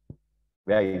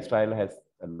 where Israel has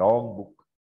a long book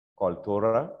called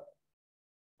Torah,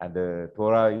 and the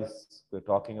Torah is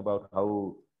talking about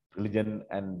how religion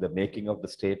and the making of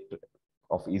the state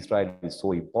of Israel is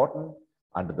so important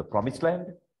under the Promised Land.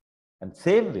 And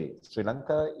same way, Sri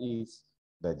Lanka is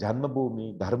the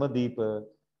Janmabhoomi, Dharmadeepa,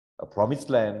 Promised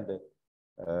Land,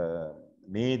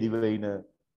 මේ දිවයින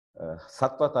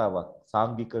සත්වතාවක්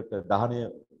සාංගිකට දානය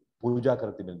පූජා කර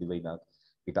තිබෙන දිවයිනක්.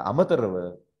 ඊට අමතරව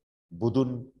බුදුන්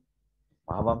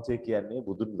මහවංශය කියන්නේ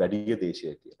බුදුන් වැඩිය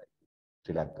දේශය කියලායි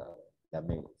ශ්‍රී ලංකාව. දැන්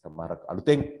මේ සමහරක්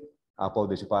අලුතෙන් ආපහු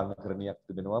දේශපාලන ක්‍රමයක්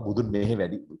තිබෙනවා බුදුන් මෙහි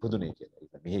වැඩි ඉපදුනේ කියලා.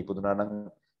 ඒක මෙහි ඉපදුනා නම්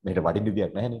මෙහෙට වඩින්න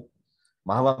විදියක් නැහැනේ.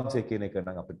 මහවංශය කියන එක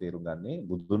නම් අපිට තේරුම් ගන්නේ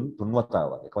බුදුන්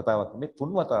තුන්වතාවක්. එක වතාවක් නෙමෙයි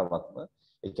තුන්වතාවක්ම.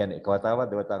 ඒ කියන්නේ එක වතාවක්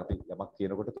දෙවතාවක් අපි යමක්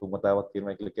කියනකොට තුන්වතාවක්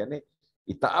කියනවා කියලා කියන්නේ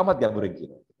ඉතාමත් ගැඹුරින්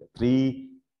කියනවා. 3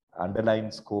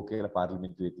 underlines කෝ කියලා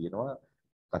පාර්ලිමේන්තුවේ තියෙනවා.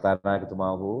 කතානායකතුමා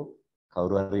හෝ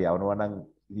කවුරු හරි යවනවා නම්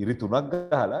ඉරි තුනක්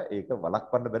ගහලා ඒක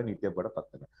වළක්වන්න බැරි නීතියක් බවට පත්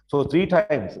වෙනවා. So 3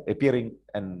 times appearing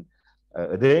and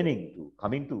adjourning to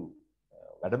coming to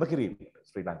වැඩම කිරීම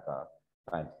Sri Lanka,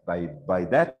 and by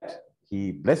that he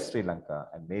blessed Sri Lanka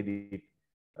and made it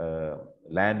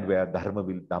land where Dhamma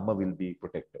will be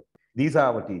protected. These are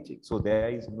our teachings. So there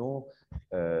is no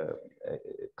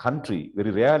country,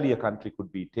 very rarely a country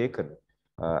could be taken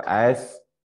as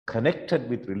connected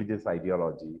with religious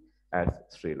ideology as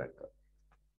Sri Lanka.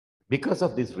 Because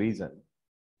of this reason,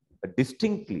 a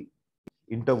distinctly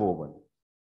interwoven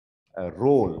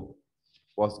role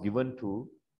was given to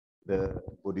the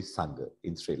Buddhist Sangha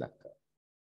in Sri Lanka.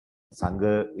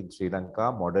 Sangha in Sri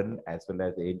Lanka, modern as well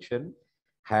as ancient,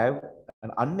 have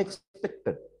an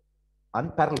unexpected,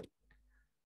 unparalleled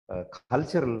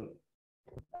cultural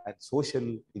and social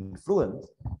influence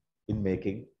in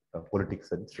making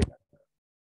politics in Sri Lanka.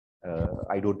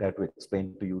 I don't have to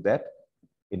explain to you that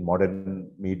in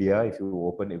modern media, if you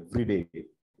open every day,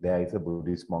 there is a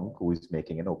Buddhist monk who is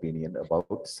making an opinion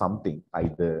about something,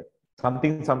 either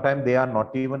something sometimes they are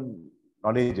not even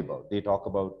knowledgeable. They talk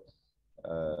about,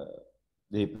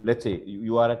 let's say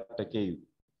you are at a cave.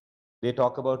 They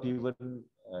talk about even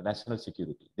national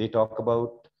security. They talk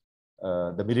about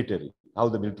the military, how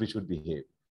the military should behave.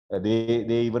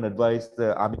 They even advise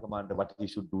the army commander what he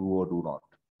should do or do not.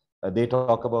 They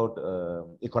talk about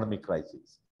economic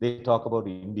crisis. They talk about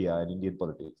India and Indian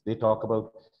politics. They talk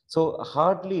about, so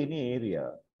hardly any area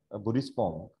a Buddhist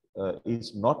monk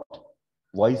is not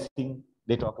voicing.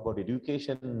 They talk about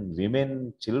education,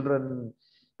 women, children,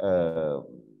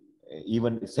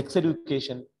 even sex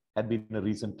education had been a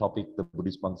recent topic the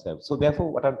Buddhist monks have. So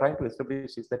therefore, what I'm trying to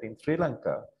establish is that in Sri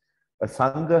Lanka, a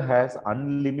Sangha has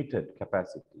unlimited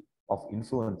capacity of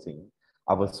influencing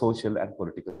our social and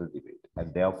political debate.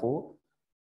 And therefore,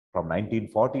 from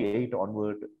 1948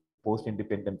 onward,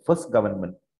 post-independent first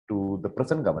government to the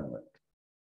present government,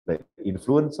 the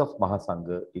influence of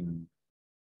Mahasangha in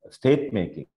state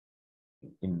making,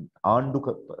 in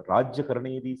Rajya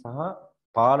Karanedi Saha,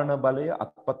 Palana Balaya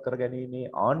Atpat Karganini,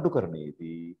 Andu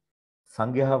Karnedi,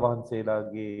 Sangha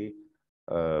Vahanselage,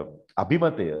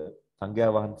 Abhimataya,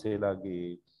 Sangha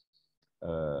Vahanselage,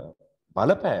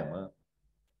 Balapama,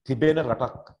 Tibena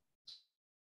Ratak.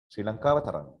 ශ්‍රී ලංකාව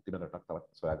තරම් තිබෙන රටක් තවත්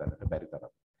සොයා ගන්නට බැරි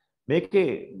තරම් මේකේ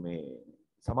මේ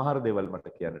සමහර දේවල්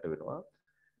මට කියන්නට වෙනවා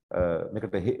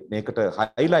මේකට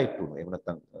highlight වුණා එහෙම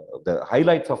නැත්නම් the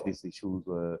highlights of these issues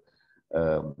were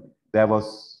there was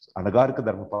Anagarika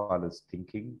Dharmapala's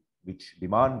thinking which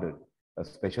demanded a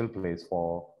special place for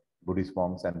Buddhist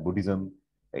monks and Buddhism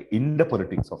in the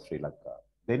politics of Sri Lanka.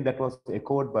 Then that was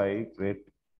echoed by great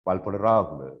Valpada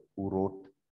Raghavan, who wrote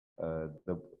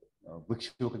the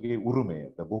Bhikshukage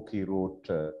Urume, the book he wrote,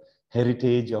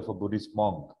 Heritage of a Buddhist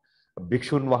Monk.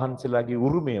 Bhikshun Vahanselage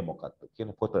Urume මොකක්ද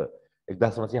කියන පොත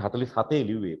 1947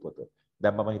 ලියුවේ පොත.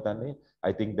 දැන් මම හිතන්නේ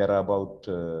I think there are about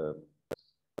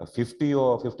 50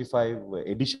 or 55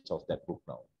 editions of that book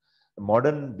now.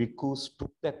 Modern bhikkhus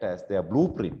took that as their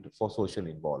blueprint for social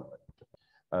involvement.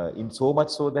 In so much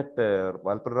so that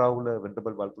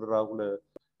Venerable Valpada Raghavan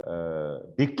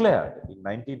declared in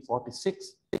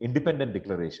 1946 independent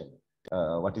declaration,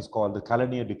 what is called the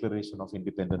Colonial Declaration of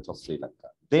Independence of Sri Lanka.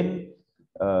 Then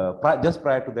just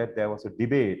prior to that, there was a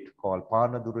debate called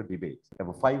Panadura debates. There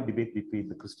were 5 debates between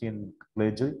the Christian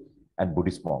clergy and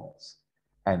Buddhist monks.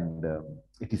 And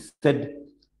it is said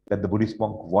that the Buddhist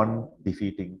monk won,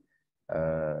 defeating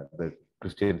the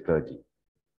Christian clergy,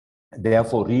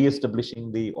 therefore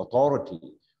re-establishing the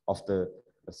authority of the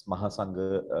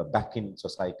Mahasangha back in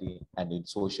society and in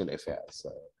social affairs.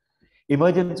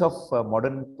 Emergence of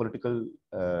modern political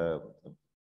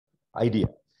idea.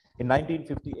 In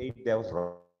 1958, there was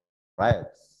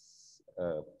riots.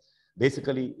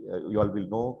 Basically, you all will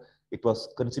know, it was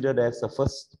considered as the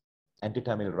first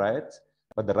anti-Tamil riots,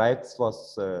 but the riots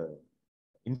was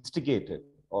instigated,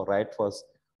 or riot was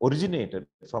originated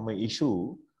from an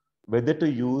issue whether to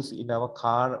use in our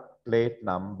car plate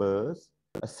numbers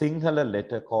a Sinhala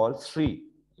letter called Sri.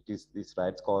 It is this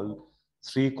riots called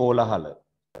Sri Kolahala.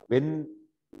 When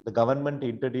the government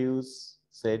introduced,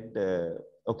 said,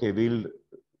 okay, we'll,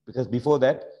 because before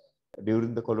that,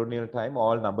 during the colonial time,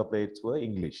 all number plates were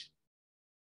English.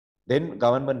 Then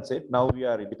government said, now we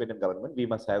are independent government, we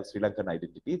must have Sri Lankan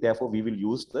identity. Therefore, we will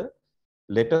use the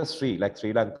letter Sri, like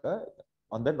Sri Lanka,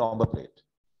 on the number plate.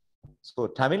 So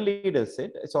Tamil leaders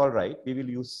said, it's all right, we will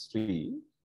use Sri,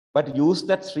 but use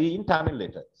that Sri in Tamil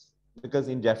letters. Because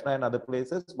in Jaffna and other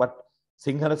places, what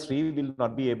Sinhala Sri will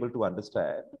not be able to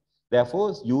understand.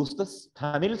 Therefore, use the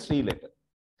Tamil Sri letter.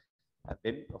 And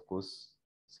then, of course,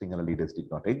 Sinhala leaders did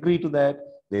not agree to that.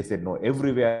 They said, no,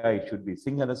 everywhere it should be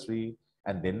Sinhala Sri.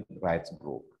 And then riots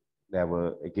broke. There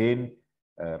were again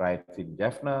riots in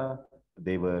Jaffna.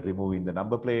 They were removing the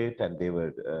number plate and they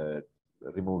were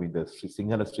removing the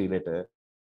Sinhala Sri letter.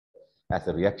 As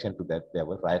a reaction to that, there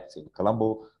were riots in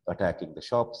Colombo, attacking the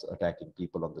shops, attacking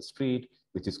people on the street,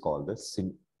 which is called the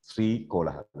Sri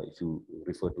Kolahala. If you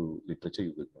refer to literature,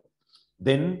 you will know.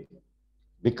 Then,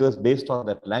 because based on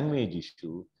that language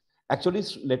issue, actually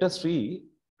letter Sri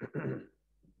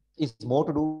is more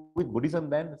to do with Buddhism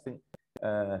than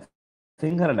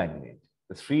Sinhala language.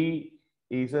 The Sri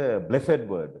is a blessed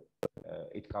word.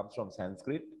 It comes from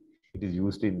Sanskrit. It is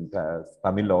used in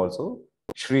Tamil also.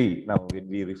 Shri. Now, when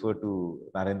we refer to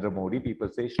Narendra Modi, people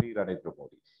say Shri Narendra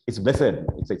Modi. It's blessed.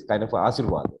 It's kind of an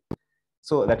Asirvad.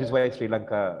 So that is why Sri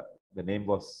Lanka, the name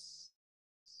was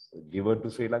given to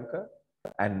Sri Lanka.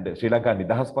 And Sri Lanka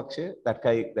Nidahas Paksha,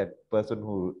 that person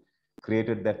who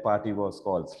created that party was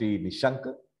called Sri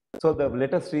Nishanka. So the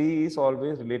letter Sri is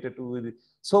always related to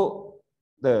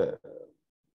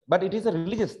but it is a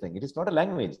religious thing. It is not a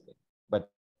language thing. But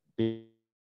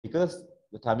because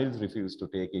the Tamils refused to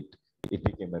take it, it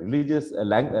became a religious, a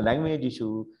language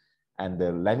issue, and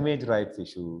the language rights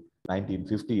issue.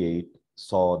 1958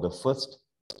 saw the first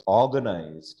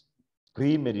organized,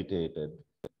 premeditated,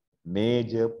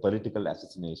 major political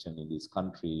assassination in this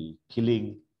country,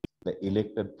 killing the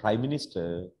elected Prime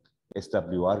Minister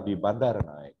SWRD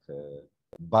Bandaranaike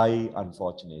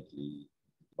unfortunately,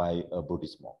 by a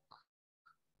Buddhist monk.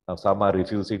 Now, some are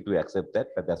refusing to accept that,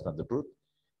 but that's not the truth.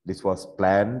 This was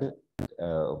planned.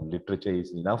 Literature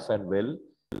is enough and well.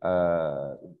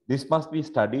 This must be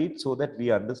studied so that we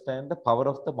understand the power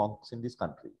of the monks in this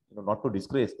country. Not to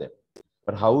disgrace them,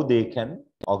 but how they can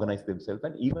organize themselves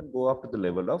and even go up to the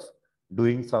level of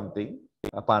doing something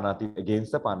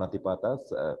against the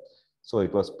Panatipatas. So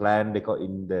it was planned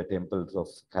in the temples of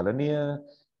Kalaniya.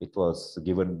 It was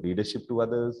given leadership to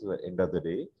others. At the end of the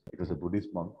day, it was a Buddhist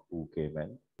monk who came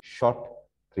and shot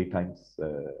 3 times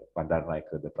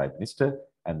Bandaranaike, the Prime Minister,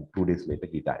 and 2 days later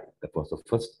he died. That was the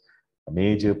first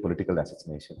major political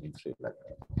assassination in Sri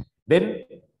Lanka. Then,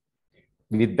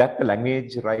 with that, the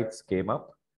language rights came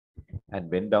up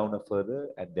and went down further,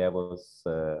 and there was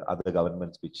other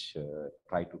governments which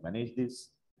tried to manage this.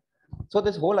 So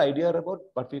this whole idea about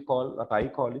what I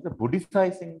call is the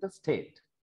Buddhistizing the state.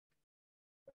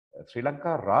 Sri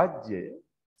Lanka Rajya,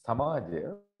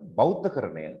 Samajya,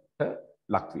 Bauddhakarnayata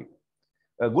lakvi.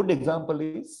 A good example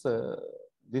is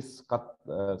this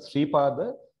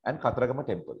Sripada and Kataragama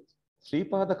temples.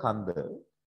 Sripada Kanda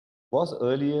was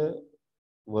earlier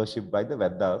worshipped by the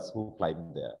Vedas who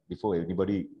climbed there. Before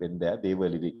anybody went there, they were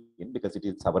living begin because it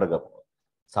is Sabaragamu.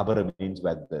 Sabara means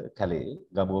Vedda, Kale,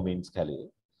 Gamu means Kale.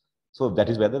 So that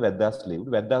is where the Vedas lived.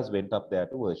 Vedas went up there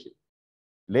to worship.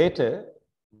 Later,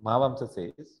 Mahavamsa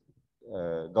says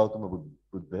Gautama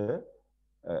Buddha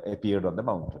appeared on the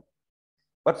mountain.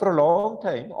 But for a long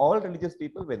time, all religious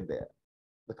people went there.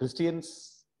 The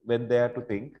Christians went there to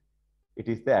think it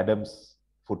is the Adam's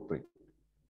footprint.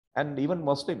 And even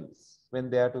Muslims, when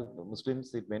they are to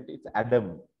Muslims, it meant it's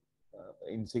Adam.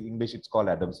 In English, it's called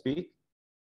Adam speak.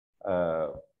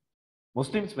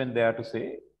 Muslims, when they are to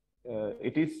say,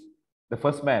 it is the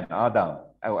first man, Adam.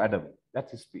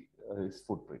 That's his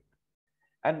footprint.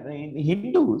 And in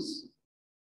Hindus,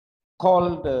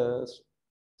 called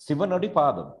Sivanodi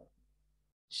Padam,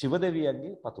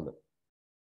 Shivadeviyangi Patula.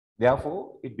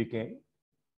 Therefore, it became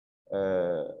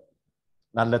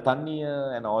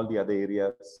Nallathaniya and all the other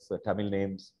areas, Tamil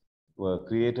names were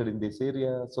created in this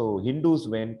area. So Hindus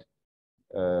went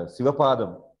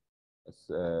Sivapadam,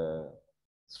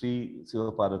 Sri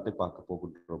Sivapadate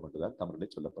Pakapokutromatala, Tamil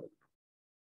Cholaparadu.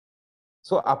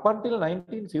 So up until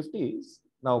 1950s,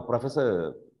 now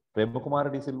Professor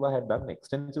Premakumara De Silva had done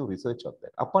extensive research on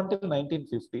that. Up until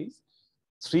 1950s,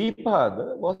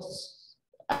 Sripada was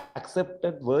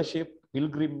accepted, worshipped,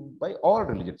 pilgrim by all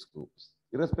religious groups,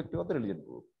 irrespective of the religion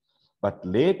group. But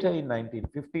later in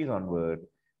 1950s onward,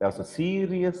 there was a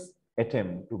serious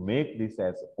attempt to make this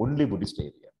as only Buddhist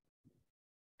area.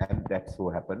 And that's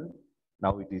what happened.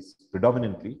 Now it is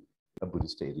predominantly a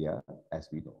Buddhist area, as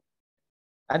we know.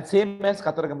 And same as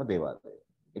Kataragama Devalaya.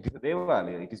 It is a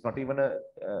Devalaya. It is not even a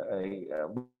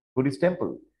Buddhist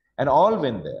temple. And all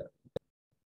went there.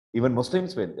 Even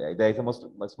Muslims went there. There is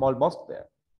a small mosque there.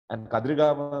 And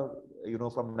Kadrigama,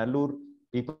 from Nallur,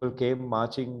 people came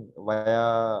marching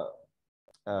via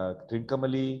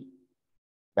Trincomalee,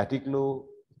 Batiklu,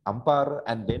 Ampar,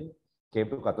 and then came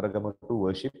to Kataragama to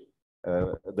worship.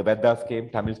 The Vedas came,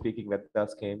 Tamil-speaking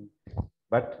Vedas came.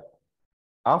 But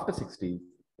after 60s,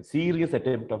 a serious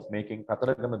attempt of making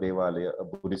Kataragama Devalaya a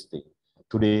Buddhist thing.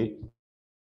 Today,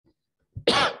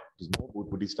 more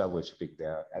Buddhists are worshipping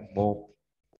there, and more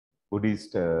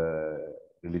Buddhist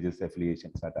religious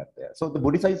affiliations are done there. So the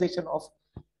Buddhization of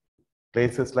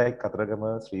places like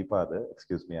Kataragama, Sripada,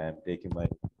 excuse me, I am taking my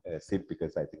sip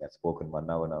because I think I've spoken 1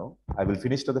 hour now. I will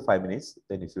finish to the 5 minutes.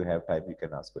 Then if you have time, you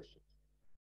can ask questions.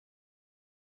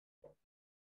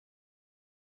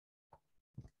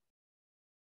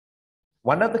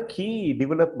 One of the key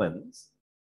developments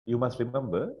you must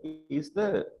remember is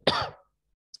the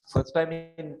first time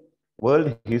in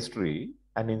world history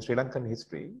and in Sri Lankan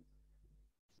history,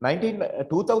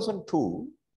 2002,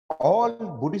 all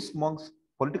Buddhist monks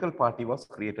political party was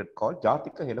created called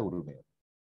Jatika Hela Urumaya.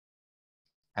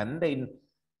 And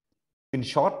in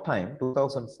short time,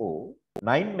 2004,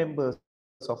 9 members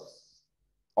of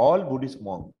all Buddhist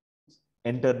monks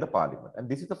entered the parliament. And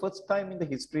this is the first time in the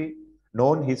history,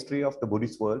 known history of the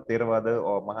Buddhist world, Theravada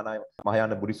or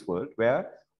Mahayana Buddhist world,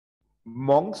 where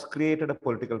monks created a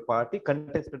political party,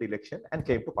 contested election, and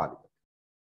came to parliament.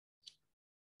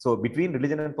 So between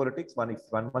religion and politics,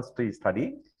 one must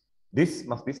study. This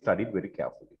must be studied very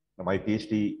carefully. Now, my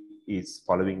PhD is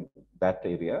following that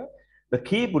area. The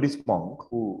key Buddhist monk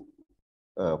who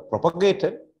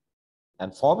propagated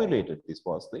and formulated this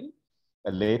was the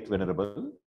late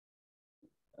Venerable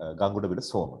Gangudavila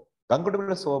Soma.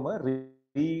 Gangudavila Soma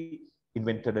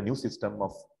reinvented a new system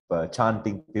of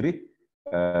chanting Tirit,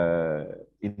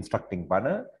 instructing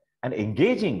Bana, and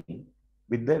engaging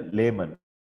with the layman.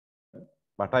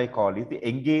 What I call is the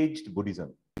engaged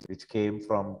Buddhism, which came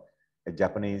from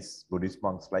Japanese Buddhist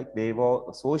monks. Like they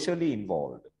were socially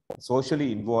involved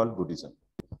Buddhism,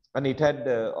 and it had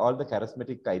all the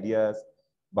charismatic ideas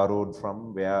borrowed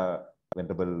from where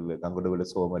Venerable Gangudavila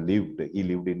Soma lived. He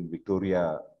lived in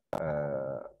Victoria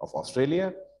of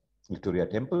Australia, Victoria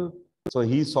Temple. So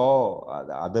he saw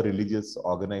the other religious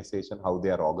organization, how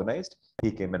they are organized. He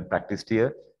came and practiced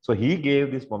here. So he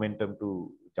gave this momentum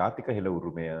to Jatika Hela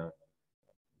Urumaya.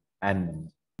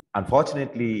 And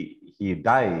unfortunately, he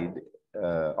died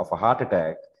of a heart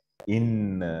attack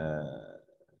in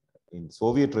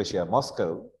Soviet Russia,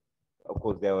 Moscow. Of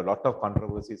course, there were a lot of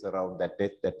controversies around that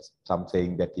death, that some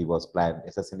saying that he was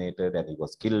assassinated and he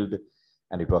was killed,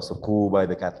 and it was a coup by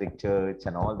the Catholic Church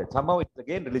and all that. Somehow it's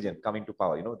again religion coming to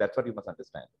power. That's what you must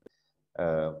understand.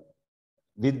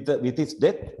 With his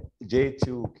death,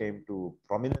 JHU came to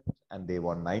prominence and they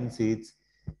won 9 seats.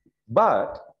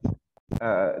 But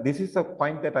this is a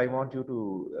point that I want you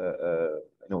to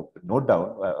note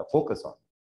down, focus on.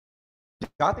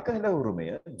 Jatika Hela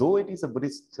Urumaya, though it is a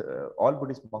Buddhist, all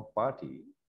Buddhist monk party,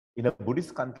 in a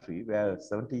Buddhist country where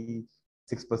 76%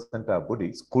 are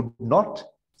Buddhists, could not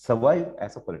survive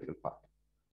as a political party?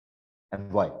 And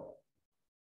why?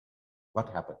 What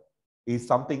happened? Is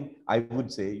something I would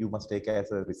say you must take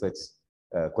as a research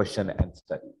question and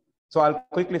study. So I'll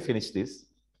quickly finish this.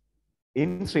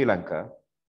 In Sri Lanka,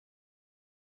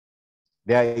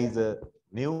 there is a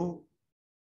new,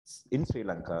 in Sri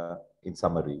Lanka, in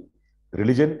summary,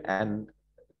 religion and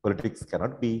politics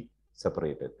cannot be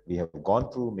separated. We have gone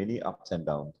through many ups and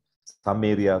downs. Some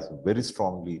areas very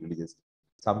strongly religious.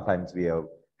 Sometimes we have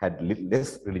had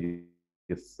less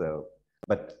religious.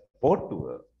 But Port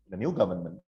Tour, the new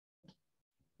government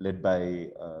led by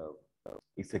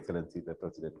His Excellency the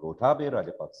President Gotabaya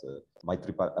Rajapaksa,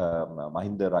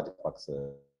 Mahinda Rajapaksa,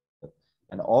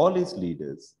 and all his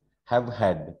leaders have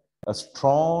had a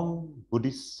strong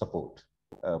Buddhist support.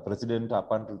 President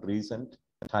up until recent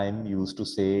time used to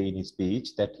say in his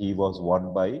speech that he was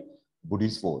won by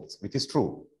Buddhist votes, which is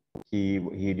true. He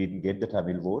didn't get the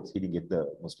Tamil votes, he didn't get the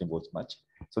Muslim votes much.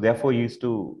 So therefore he used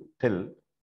to tell,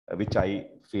 which I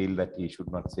feel that he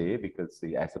should not say, because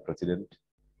as a president,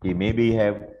 he maybe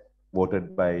have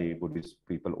voted by Buddhist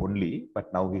people only,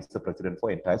 but now he's the president for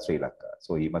entire Sri Lanka.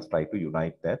 So he must try to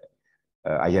unite that.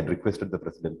 I had requested the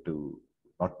president to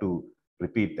not to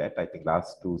repeat that. I think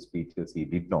last two speeches he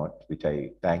did not, which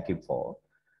I thank him for.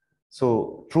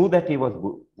 So true that he was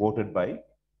voted by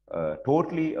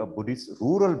totally a Buddhist,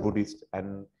 rural Buddhist,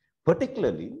 and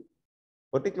particularly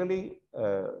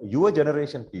your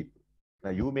generation people. Now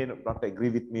you may not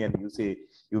agree with me, and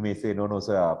you may say no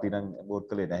sir, අපි නම් vote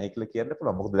කළේ නැහැ කියලා කියන්න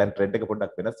පුළුවන්. මොකද දැන් trend එක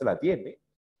පොඩ්ඩක් වෙනස් වෙලා තියෙන්නේ.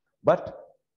 But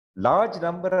large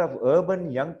number of urban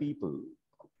young people,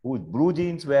 who blue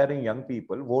jeans wearing young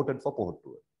people, voted for Port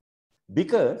Tour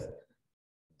because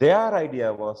their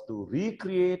idea was to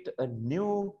recreate a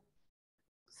new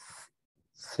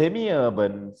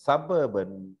semi-urban,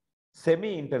 suburban,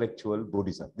 semi-intellectual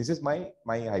Buddhism. This is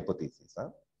my hypothesis.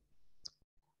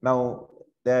 Now,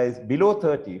 there is below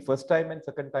 30 first time and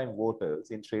second time voters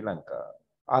in Sri Lanka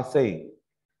are saying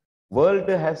world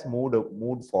has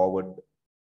moved forward.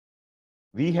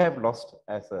 We have lost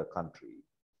as a country.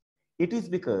 It is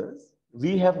because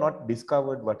we have not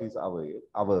discovered what is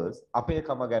ours. අපේ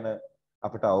කම ගැන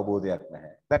අපට අවබෝධයක්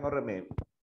නැහැ. දැන් ඔර මේ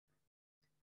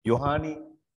යොහානි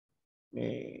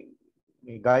මේ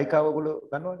ගායිකාවගොල්ලෝ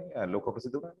දන්නවනේ ලෝක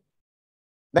ප්‍රසිද්ධ වුණානේ.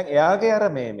 දැන් එයාගේ අර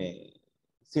මේ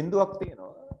සින්දුවක්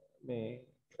තියෙනවා මේ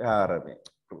අර මේ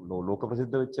ලෝක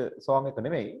ප්‍රසිද්ධ වෙච්ච song එක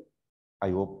නෙමෙයි.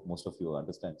 I hope most of you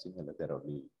understand Sinhala. There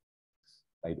only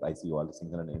I see all the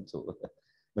Sinhala names, so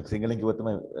මම සිංහලෙන් කිව්වොත්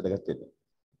තමයි වැදගත් වෙන්නේ.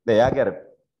 දැන් එයාගේ අර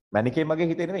මැනිකේ මගේ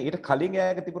හිතේ නෙමෙයි, ඊට කලින්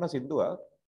එයාගේ තිබුණ සින්දුවක්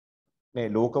මේ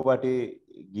ලෝක වටේ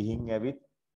ගිහින් ඇවිත්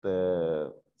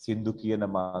සින්දු කියන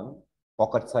මං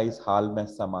pocket size හාල්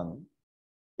මැස්ස මං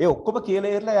ඒ ඔක්කොම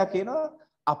කියලා ඉරලා එයා කියනවා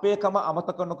අපේ කම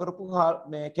අමතක නොකරපු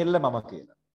මේ කෙල්ල මම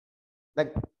කියලා. දැන්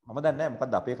මම දන්නේ නැහැ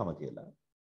මොකද්ද අපේ කම කියලා.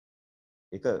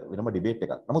 ඒක වෙනම ඩිබේට්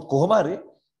එකක්. නමුත් කොහොම හරි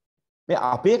මේ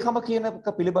අපේ කම කියන එක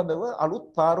පිළිබඳව අලුත්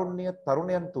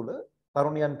තරුණයන්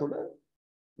තුල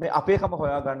මේ අපේ කම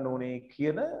හොයා ගන්න ඕනේ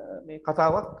කියන මේ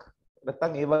කතාවක්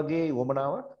නැත්තම් ඒ වගේ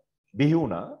වමනාවක් බිහි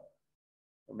වුණා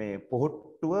මේ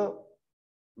පොහොට්ටුව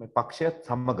මේ පක්ෂය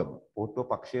සමගම. පොහොට්ටුව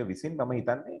පක්ෂය විසින් මම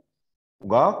හිතන්නේ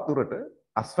උගාක් දුරට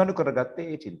අස්වැනු කරගත්තේ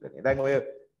ඒ චින්තනය. දැන් ඔය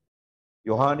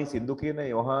යොහානි සින්දු කියන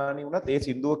යොහානි වුණත් ඒ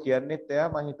සින්දුව කියන්නේත් එයා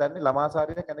මම හිතන්නේ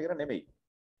ළමාසාරියක් ඇඳගෙන නෙමෙයි.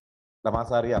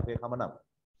 ළමාසාරිය අපේ කම නම්.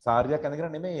 සාරියක්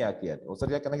ඇඳගෙන නෙමෙයි එයා කියන්නේ.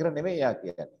 ඔසරියක් ඇඳගෙන නෙමෙයි එයා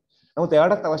කියන්නේ. නමුත්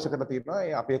එයාටත් අවශ්‍ය කරලා තියෙනවා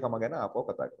මේ අපේ කම ගැන ආපහු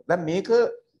කතා කරන්න. දැන් මේක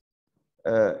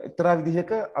එක්තරා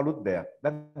විදිහක අලුත් දෙයක්.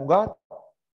 දැන් උගා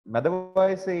මැද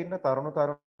වයසේ ඉන්න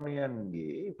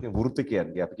තරුණියන්ගේ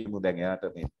වෘත්තිකයන්ගේ අපි කියමු දැන් එයාට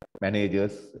මේ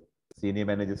මැනේජර්ස්, සීනියර්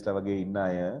මැනේජර්ස්ලා වගේ ඉන්න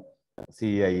අය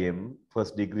CIM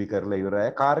ෆස්ට් ඩිග්‍රී කරලා ඉවරයි.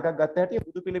 කාර් එකක් ගත්ත හැටි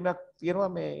බුදු පිළිමයක් තියෙනවා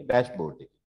මේ ඩෑෂ්බෝඩ්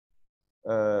එකේ.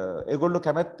 ඒගොල්ලෝ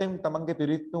කැමැත්තෙන් තමන්ගේ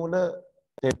පිරිත් නූල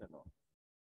තෙන්නනවා.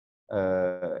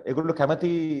 ඒගොල්ලෝ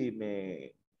කැමති මේ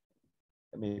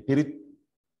පිරිත්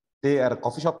අර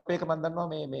කොෆි ෂොප් එක මම දන්නවා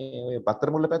මේ ඔය බත්තර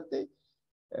මුල්ල පැත්තේ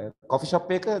කොෆි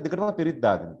ෂොප් එක දිගටම පිරිත්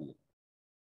දාගෙන තියෙනවා.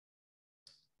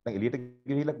 දැන් එළියට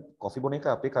ගිහිල්ලා කොෆි බොන එක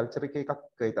අපේ කල්චර් එකේ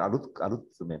එකක් ඒක අලුත්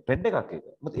මේ ට්‍රෙන්ඩ් එකක් ඒක.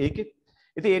 මොකද ඒකේ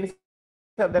ඉතින් ඒ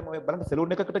නිසා දැන් ඔය බලන්න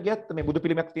සැලූන් එකකට ගියත් මේ බුදු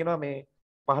පිළිමයක් තියෙනවා මේ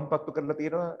පහන් පත්තු කරලා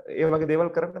තියෙනවා ඒ වගේ දේවල්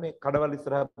කරන්න මේ කඩවල්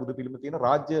ඉස්සරහා බුදු පිළිම තියෙනවා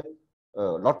රාජ්‍ය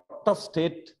lot of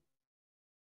state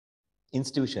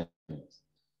institutions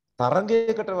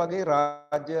තරංගයකට වගේ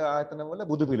රාජ්‍ය ආයතනවල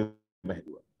බුදු පිළිම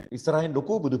හැදුවා. ඉස්සරහින්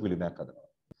ලොකු බුදු පිළිමයක් හදනවා.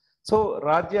 So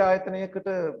රාජ්‍ය ආයතනයකට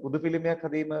බුදු පිළිමයක්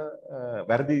හැදීම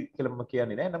වැරදි කියලා මම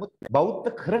කියන්නේ නැහැ. නමුත්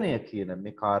බෞද්ධකරණය කියන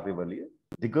මේ කාර්යවලිය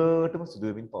දිගටම සිදු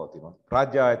වෙමින් පවතිනවා.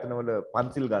 රාජ්‍ය ආයතනවල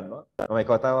පන්සිල් ගන්නවා. මම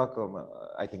එක වතාවක්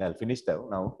I think I'll finish that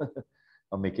now.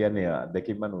 මම කියන්නේ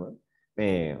දෙකින්ම නුව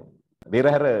මේ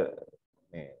වේරහැර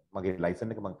මේ මගේ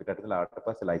ලයිසන් එක මම පිටට දාලා ආවට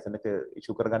පස්සේ ලයිසන් එක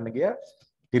ඉෂුව කරගන්න ගියා.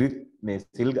 පිරිත් මේ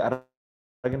සිල්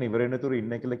අරගෙන ඉවර වෙනතුරු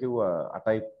ඉන්න කියලා කිව්වා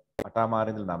 8යි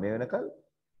 8:00 ඉඳලා 9 වෙනකල්.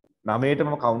 9ට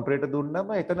මම කවුන්ටරේට දුන්නම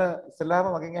එතන ඉස්සලාම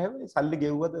මගෙන් ඇහුවේ සල්ලි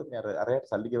ගෙව්වද මේ අරයට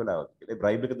සල්ලි ගෙවලා ආවා කියලා. ඒ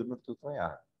බ්‍රයිබ් එක දුන්නොත් තමයි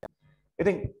ආන්නේ.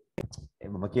 ඉතින්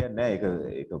මම කියන්නේ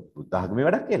ඒක බුද්ධ ආගමේ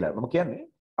වැඩක් කියලා. මම කියන්නේ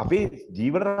අපේ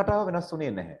ජීවන රටාව වෙනස්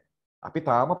වුණේ නැහැ. අපි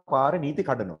තාම පාරේ නීති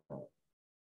කඩනවා.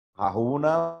 අහු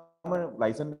වුණාම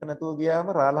ලයිසන් එක නැතුව ගියාම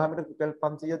රාලහාමිට රුපියල්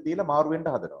 500ක් දීලා මාරු වෙන්න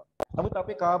හදනවා. නමුත්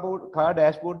අපේ කාර්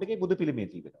ඩෑෂ්බෝඩ් එකේ බුදු පිළිමේ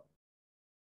තියෙනවා.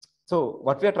 So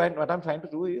what I'm trying to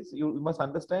do is you must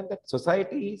understand that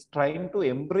society is trying to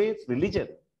embrace religion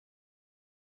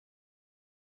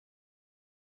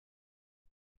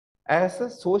as a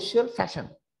social fashion,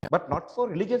 but not for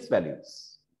religious values.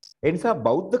 එනිසා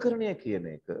බෞද්ධකරණය කියන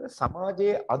එක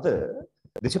සමාජයේ අද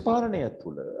දේශපාලනය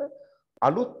තුළ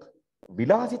අලුත්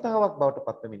විලාසිතාවක් බවට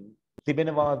පත්වමින්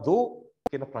තිබෙනවා දෝ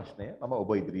කියන ප්‍රශ්නය මම ඔබ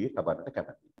ඉදිරියේ තබන්නට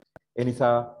කැමතියි. ඒ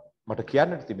නිසා මට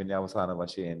කියන්නට තිබෙන්නේ අවසාන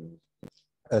වශයෙන්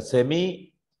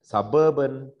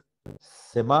semi-suburban,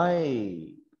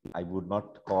 I would not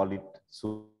call it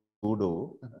pseudo,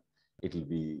 it will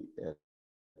be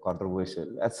controversial.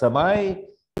 A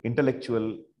semi-intellectual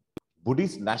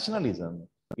Buddhist nationalism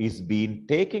is being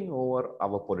taking over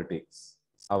our politics,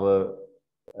 our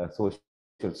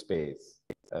social space,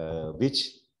 which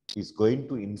is going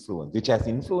to influence, which has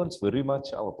influenced very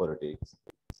much our politics,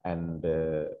 and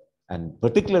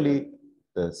particularly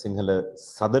the Sinhala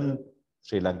southern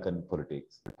Sri Lankan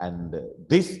politics. And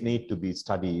this need to be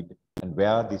studied and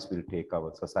where this will take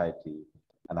our society.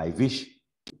 And I wish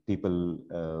people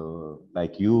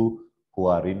like you who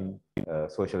are in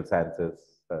social sciences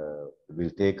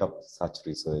will take up such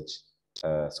research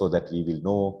so that we will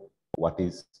know what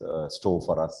is store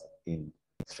for us in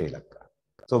Sri Lanka.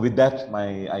 So with that,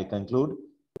 I conclude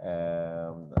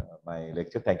my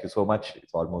lecture. Thank you so much.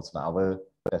 It's almost an hour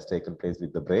has taken place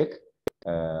with the break.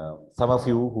 Some of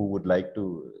you who would like to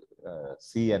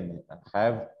see and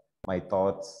have my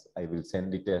thoughts, I will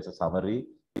send it as a summary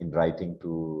in writing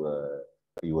to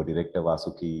your director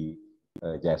Vasuki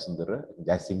Jayasundara.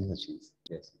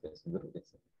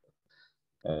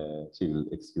 She will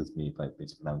excuse me if I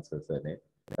mispronounce her surname.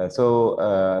 So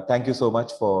thank you so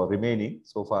much for remaining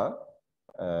so far.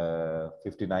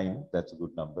 59, that's a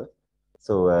good number.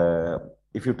 So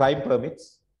if your time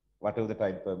permits, whatever the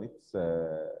time permits,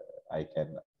 I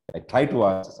try to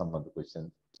answer some of the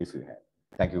questions if you have.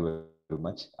 Thank you very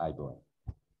much. I go on.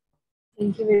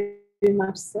 Thank you very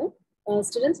much, sir.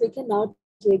 Students, we can now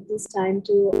take this time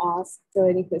to ask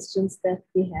any questions that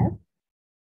we have.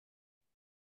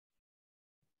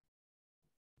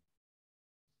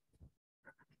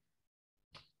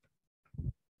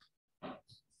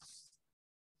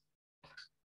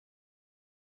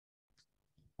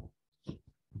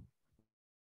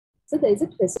 So there is a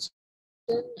question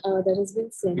that has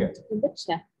been sent in the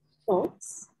chat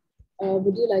box.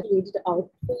 Would you like to read it out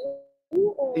for you?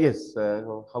 Or? Yes.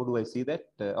 How do I see that?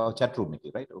 Chat room,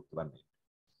 right? Okay, 1 minute.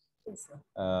 Yes, sir.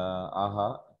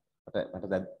 මට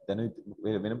දැන්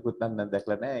වෙනම කුත්තන් නම්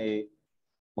දැක්ලා නැහැ.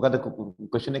 මොකද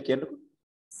question එක කියන්නකෝ.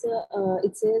 So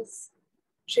it says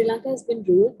Sri Lanka has been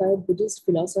ruled by a Buddhist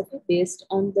philosophy based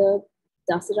on the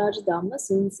Dasaraja Dhamma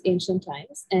since ancient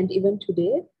times, and even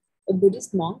today a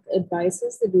Buddhist monk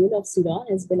advises the rule of Suren,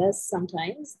 as well as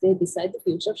sometimes they decide the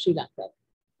future of Sri Lanka.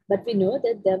 But we know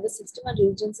that there were 61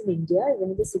 religions in India even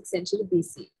in the 6th century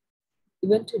BC.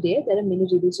 Even today, there are many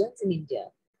religions in India.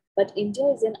 But India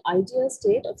is an ideal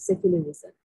state of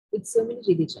secularism with so many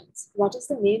religions. What is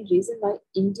the main reason why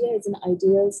India is an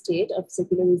ideal state of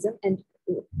secularism and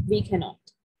we cannot?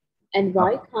 And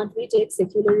why can't we take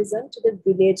secularism to the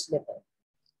village level?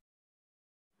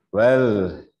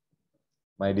 Well,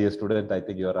 my dear student, I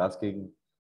think you are asking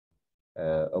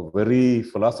a very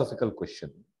philosophical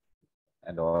question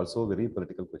and also very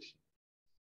political question.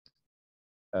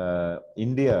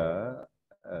 India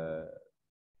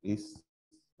is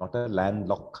not a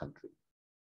landlocked country.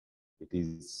 It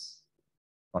is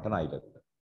not an island.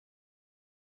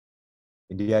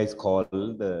 India is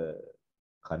called the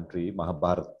country,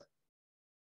 Mahabharata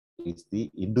is the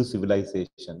Hindu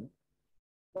civilization,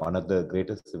 one of the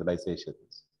greatest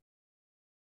civilizations,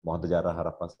 Mohenjo-daro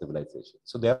Harappa civilization.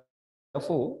 So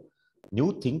therefore,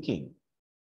 new thinking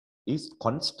is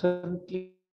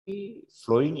constantly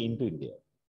flowing into India.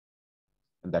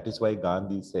 And that is why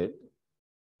Gandhi said,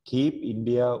 keep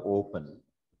India open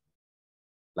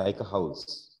like a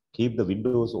house. Keep the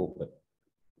windows open.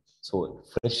 So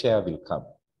fresh air will come.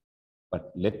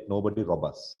 But let nobody rob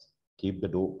us. Keep the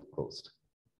door closed.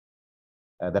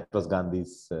 That was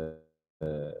Gandhi's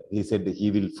he said he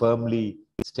will firmly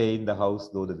stay in the house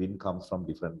though the wind comes from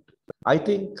different. I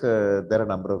think there are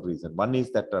a number of reasons. One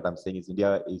is that what I'm saying is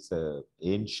India is an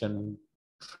ancient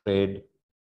trade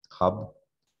hub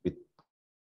with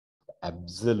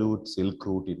absolute Silk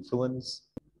Route influence,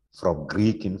 from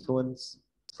Greek influence,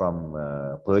 from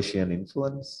Persian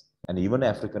influence, and even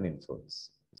African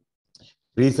influence.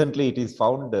 Recently, it is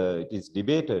found, it is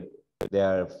debated, they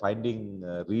are finding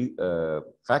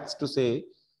facts to say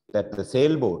that the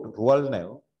sailboat, Rual now,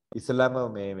 ඉස්ලාම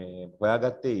මේ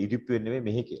හොයාගත්තේ ඉජිප්තුවෙන් නෙවෙයි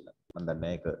මෙහි කියලා. මම දන්නේ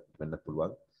නැහැ ඒක වෙන්න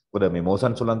පුළුවන්. මොකද මේ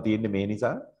මෝසන් සුළං තියෙන්නේ මේ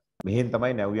නිසා මෙහෙන්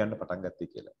තමයි නැව් යන්න පටන් ගත්තේ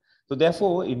කියලා. So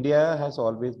therefore, India has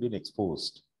always been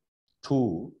exposed to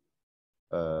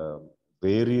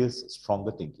various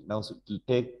stronger thinking. Now, so to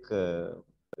take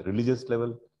religious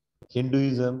level,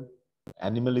 Hinduism,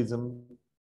 animalism,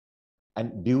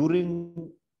 and during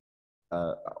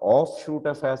offshoot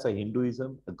of as a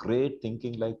Hinduism, a great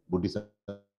thinking like Buddhism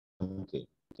came.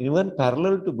 Even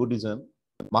parallel to Buddhism,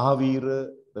 Mahavira,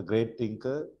 the great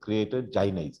thinker, created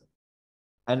Jainism.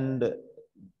 And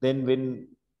then when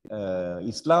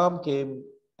Islam came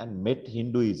and met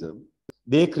Hinduism,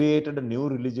 they created a new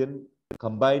religion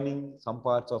combining some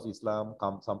parts of Islam,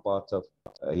 some parts of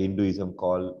Hinduism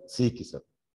called Sikhism.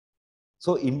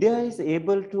 So India is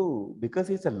able to, because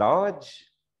it's a large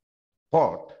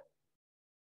pot,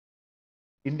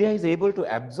 India is able to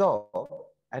absorb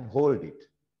and hold it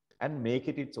and make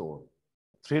it its own.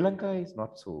 Sri Lanka is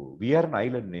not so. We are an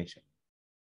island nation.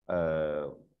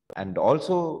 And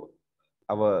also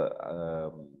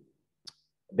our,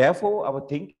 therefore our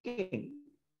thinking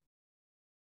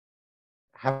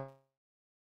happens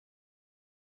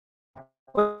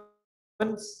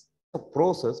a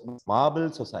process, marble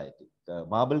society,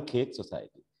 marble cake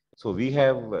society. So we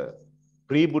have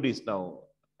pre-Buddhist now.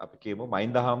 අපි කියමු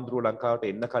මහින්ද හාමුදුරුවෝ ලංකාවට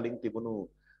එන්න කලින් තිබුණු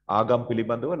ආගම්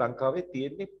පිළිබඳව ලංකාවේ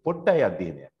තියෙන්නේ පොඩ්ඩයි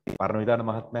අධ්‍යයනයක්. පරණ විධාන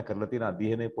මහත්මයා කරලා තියෙන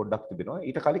අධ්‍යයනය පොඩ්ඩක් තිබෙනවා.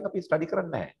 ඊට කලින් අපි ස්ටඩි කරන්නේ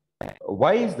නැහැ.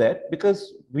 Why is that? Because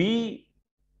we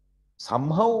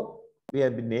somehow we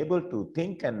have been able to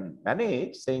think and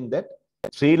manage saying that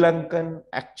Sri Lankan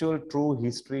actual true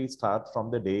history starts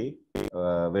from the day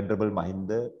Venerable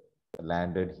Mahinda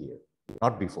landed here,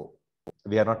 not before.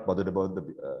 We are not bothered about the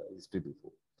history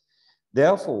before.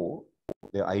 Therefore,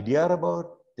 the idea about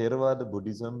Theravada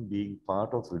Buddhism being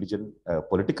part of religion,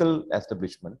 political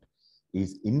establishment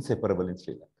is inseparable in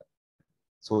Sri Lanka.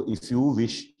 So if you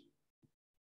wish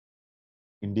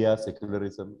India's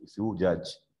secularism, if you judge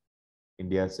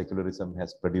India's secularism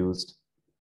has produced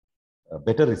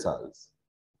better results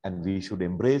and we should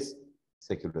embrace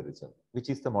secularism, which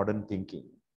is the modern thinking,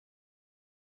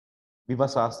 we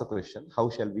must ask the question, how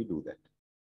shall we do that?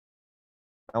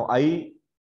 Now, I,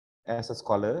 as a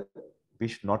scholar,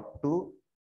 wish not to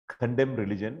condemn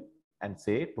religion and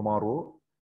say tomorrow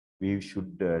we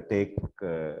should take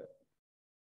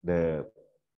the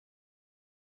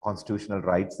constitutional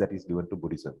rights that is given to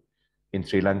Buddhism. In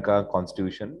Sri Lanka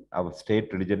constitution, our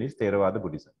state religion is Theravada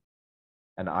Buddhism.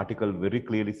 An article very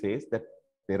clearly says that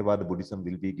Theravada Buddhism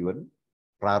will be given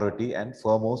priority and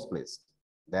foremost place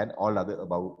than all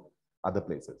other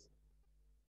places.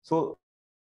 So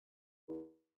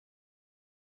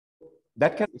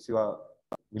that can, if you are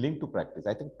willing to practice,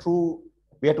 I think true,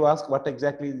 we have to ask what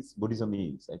exactly this Buddhism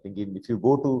is. I think if you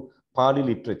go to Pali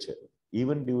literature,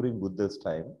 even during Buddha's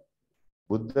time,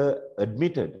 Buddha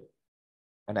admitted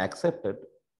and accepted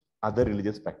other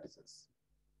religious practices.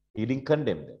 He didn't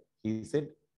condemn them. He said,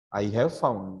 I have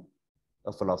found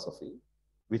a philosophy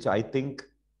which I think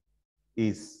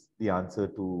is the answer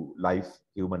to life,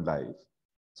 human life.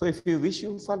 So if you wish,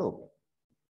 you follow me.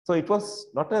 So it was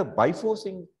not a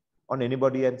by-forcing on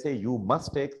anybody and say, you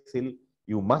must take sil,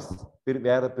 you must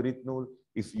wear a piritnul,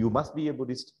 if you must be a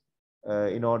Buddhist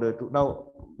in order to. Now,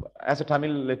 as a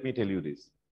Tamil, let me tell you this.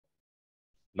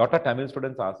 A lot of Tamil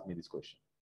students ask me this question.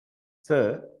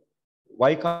 Sir,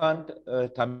 why can't a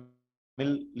Tamil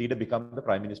leader become the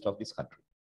Prime Minister of this country?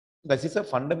 This is a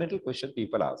fundamental question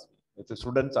people ask me. It's the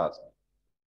students ask me.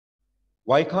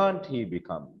 Why can't he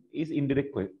become? Is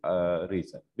indirect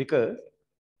reason. Because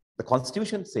the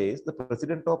Constitution says the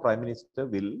President or Prime Minister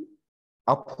will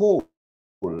uphold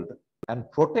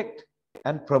and protect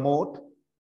and promote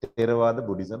Theravada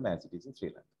Buddhism as it is in Sri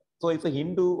Lanka. So if a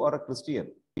Hindu or a Christian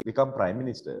become Prime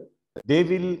Minister, they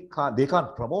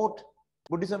can't promote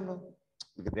Buddhism, no?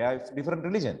 Because they are different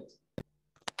religions.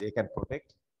 They can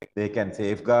protect, they can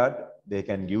safeguard, they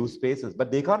can use spaces,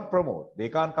 but they can't promote. They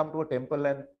can't come to a temple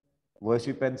and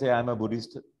worship and say, I'm a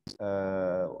Buddhist,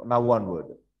 now onward.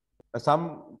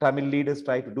 Some Tamil leaders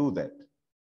try to do that.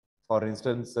 For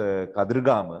instance,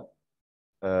 Kadirgama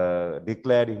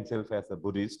declared himself as a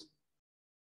Buddhist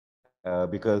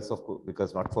because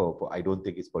not for I don't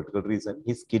think it's political reason.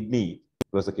 His kidney,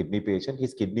 he was a kidney patient.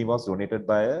 His kidney was donated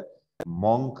by a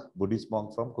monk, Buddhist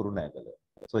monk from Kurunagala.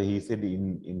 So he said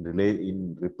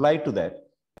in reply to that,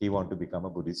 he wanted to become a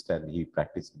Buddhist and he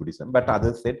practiced Buddhism. But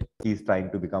others said he's trying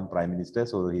to become prime minister,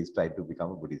 so he's trying to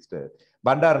become a Buddhist.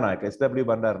 Bandaranaike, S.W.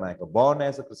 Bandaranaike, born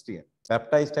as a Christian,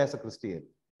 baptized as a Christian,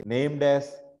 named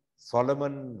as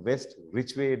Solomon West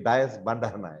Ridgeway Dias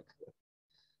Bandaranaike.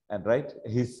 And right,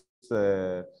 his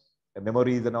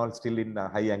memories and all still in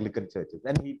high Anglican churches.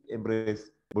 And he embraced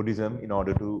Buddhism in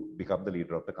order to become the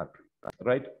leader of the country,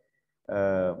 right?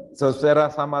 So there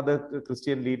are some other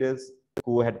Christian leaders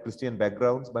who had Christian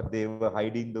backgrounds, but they were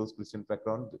hiding those Christian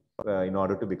backgrounds in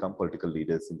order to become political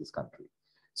leaders in this country.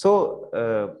 So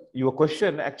your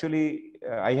question, actually,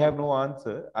 I have no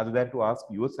answer other than to ask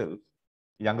yourself,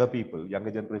 younger people,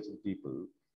 younger generation people,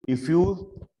 if you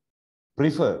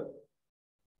prefer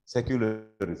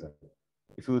secularism,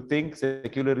 if you think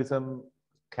secularism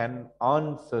can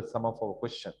answer some of our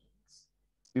questions,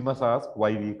 we must ask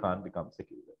why we can't become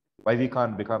secular. Why we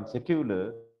can't become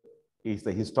secular is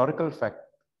the historical fact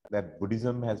that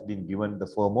Buddhism has been given the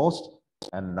foremost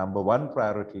and number one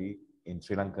priority in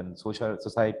Sri Lankan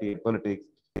society and politics,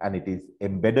 and it is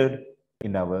embedded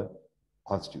in our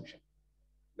constitution.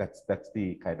 That's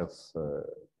the kind of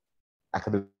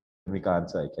academic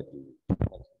answer I can give.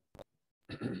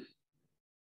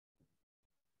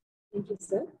 Thank you,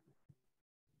 sir.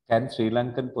 Can Sri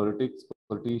Lankan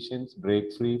politicians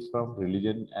break free from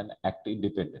religion and act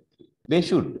independently? They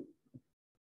should,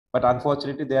 but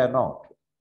unfortunately they are not.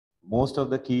 Most of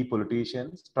the key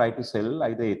politicians try to sell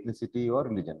either ethnicity or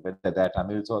religion, whether they are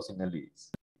Tamils or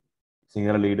Sinhalese.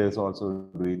 Sinhala leaders also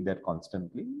doing that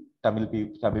constantly.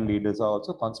 Tamil leaders are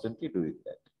also constantly doing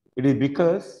that. It is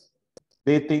because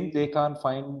they think they can't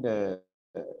find,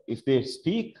 if they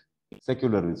speak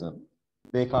secularism,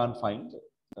 they can't find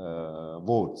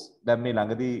votes. දැන් මේ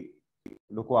ළඟදී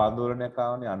ලොකු ආందోලනයක්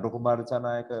ආවනේ අනුර කුමාර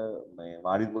දිසානායක මේ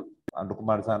අනුර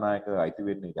කුමාර දිසානායක අයිති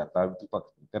වෙන්නේ ජනතා විමුක්ති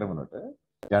පෙරමුණට.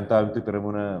 ජනතා විමුක්ති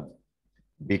පෙරමුණ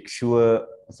භික්ෂුව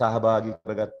සහභාගී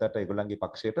කරගත්තට ඒගොල්ලන්ගේ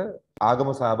පක්ෂයට ආගම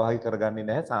සහභාගී කරගන්නේ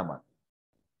නැහැ සාමාන්‍යයෙන්.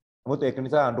 මොකද ඒක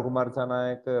නිසා අනුර කුමාර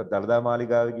දිසානායක දළදා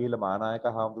මාලිගාවේ ගිහිල්ලා මානායක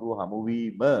හාමුදුරුවෝ හමු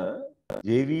වීම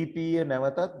JVP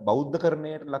නැවතත්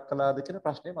බෞද්ධකරණයට ලක් කළාද කියන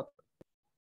ප්‍රශ්නේ මතුවෙනවා.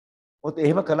 මොකද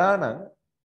එහෙම කළා නම්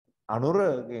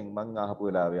අනුරගෙන් මං අහපු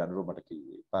වෙලාවේ අනුර මට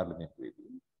කිව්වේ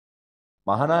පාර්ලිමේන්තුවේදී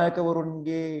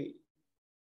මහානායකවරුන්ගේ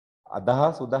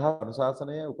අදහස්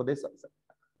අනුශාසනය උපදෙස්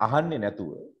අහන්නේ නැතුව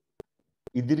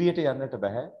ඉදිරියට යන්නට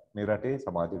බෑ මේ රටේ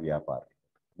සමාජ ව්‍යාපාරය.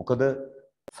 මොකද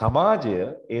සමාජය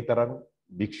ඒ තරම්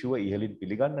භික්ෂුව ඉහළින්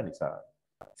පිළිගන්න නිසා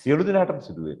සියලු දෙනාටම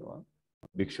සිදු වෙනවා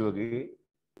භික්ෂුවගේ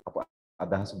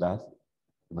අදහස්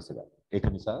විමස ගන්න. ඒක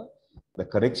නිසා the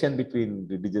correction between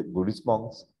Buddhist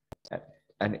monks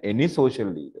and any social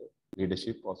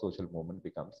leadership or social movement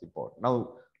becomes important. Now,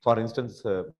 for instance,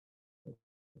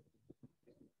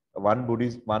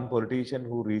 one politician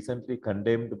who recently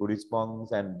condemned Buddhist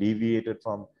monks and deviated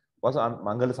from was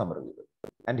Mangala Samaraweera,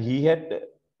 and he had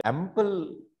ample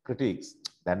critiques.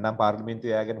 දැන් නම්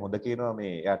පාර්ලිමේන්තුවේ යාගෙන හොඳ කියනවා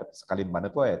මේ යාට කලින්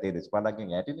බනපුවා ඇතේ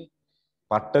දේශපාලනඥයන් ඇටිනේ.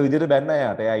 පට්ට විදිහට බැන්න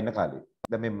යාට එයා ඉන්න කාලේ.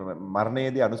 දැන් මේ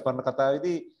මරණයේදී අනුස්මරණ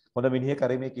කතාවේදී හොඳ මිනිහෙක්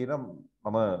කරේ මේ කියනවා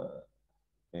මම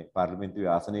මේ පාර්ලිමේන්තුවේ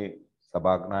ආසනේ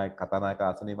සභානායක කතානායක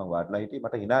ආසනේ මම වාඩිලා හිටියේ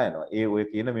මට hina යනවා. ඒ ඔය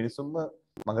කියන මිනිස්සුන්ම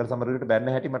මංගල සමරවීරට බැන්න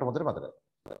හැටි මට හොඳට මතකයි.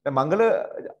 දැන් මංගල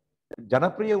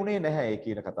ජනප්‍රිය වුණේ නැහැ ඒ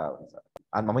කියන කතාව නිසා.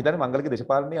 මම හිතන්නේ මංගලගේ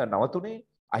දේශපාලනය නවතුනේ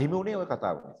අහිමි වුණේ ඔය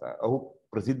කතාව නිසා. ඔහු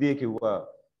ප්‍රසිද්ධියේ කිව්වා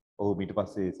ඔහු ඊට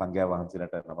පස්සේ සංඝයා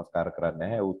වහන්සේලාට නමස්කාර කරන්නේ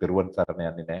නැහැ. ඔහු පෙරුවන් සරණ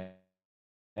යන්නේ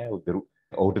නැහැ.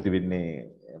 ඔහුට තිබෙන්නේ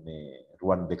මේ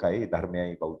රුවන් දෙකයි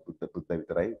ධර්මයයි බුද්ධ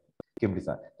විතරයි කියන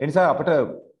නිසා. ඒ නිසා අපිට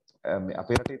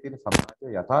අපේ රටේ තියෙන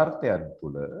සමාජ යථාර්ථයන්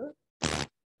තුළ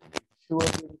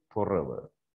විශ්වයෙන් තොරව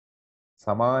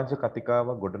සමාජ කතිකාව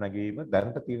ගොඩනැගීම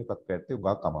දැනට තියෙන තත්ත්වයට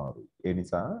උගක් අමාරුයි. ඒ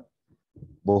නිසා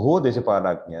බොහෝ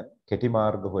දේශපාලඥයන් කෙටි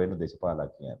මාර්ග හොයන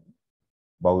දේශපාලඥයන්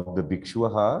බෞද්ධ භික්ෂුව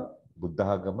හා බුද්ධ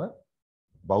ආගම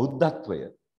බෞද්ධත්වය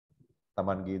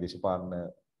Tamanගේ දේශපාලන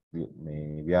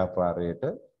මේ ව්‍යාපාරයට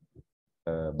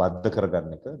බද්ධ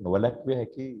කරගන්න එක නොවැළැක්විය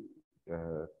හැකි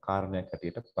කාරණයක්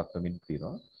හැටියට පත්වමින්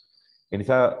තියෙනවා. ඒ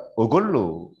නිසා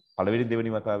ඔයගොල්ලෝ පළවෙනි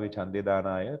දෙවෙනි වතාවේ ඡන්දය දාන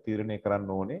අය තීරණය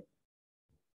කරන්න ඕනේ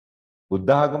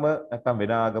බුද්ධ ආගම නැත්නම්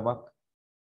වෙන ආගමක්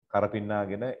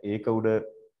කරපින්නාගෙන ඒක උඩ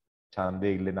ඡන්දය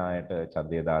ඉල්ලන අයට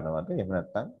ඡන්දය දානවද එහෙම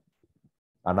නැත්නම්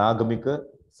අනාගමික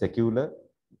සෙකියුලර්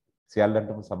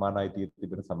සියල්ලන්ටම සමාන අයිතිය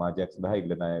තිබෙන සමාජයක් සඳහා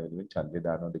ඉල්ලන අය වෙනුවෙන් ඡන්දය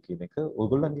දානවද කියන එක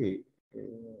ඔයගොල්ලන්ගේ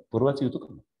පුරවැසි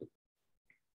යුතුකම.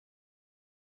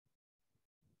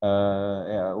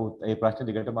 as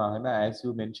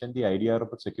you mentioned, the idea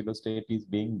of a secular state is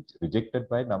being rejected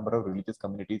by a number of religious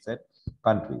communities and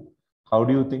countries. How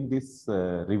do you think this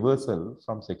reversal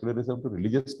from secularism to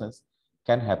religiousness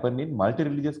can happen in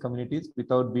multi-religious communities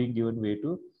without being given way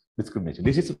to discrimination?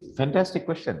 This is a fantastic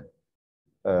question,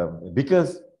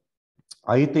 because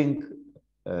I think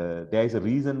there is a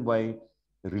reason why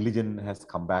religion has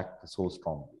come back so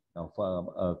strongly. Now,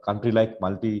 for a country like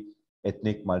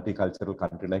multi-ethnic, multicultural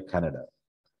country like Canada,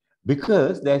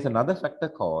 because there is another factor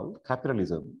called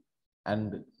capitalism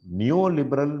and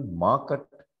neoliberal market,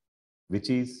 which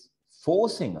is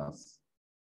forcing us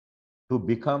to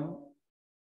become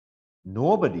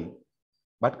nobody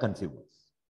but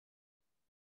consumers.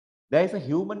 There is a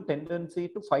human tendency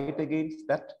to fight against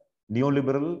that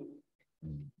neoliberal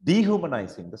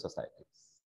dehumanizing the societies.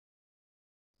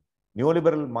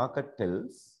 Neoliberal market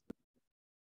tells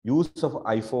use of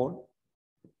iPhone,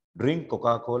 drink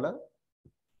Coca-Cola,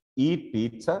 eat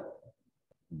pizza,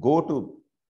 go to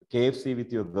KFC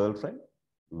with your girlfriend,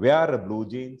 wear a blue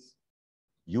jeans,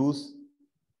 use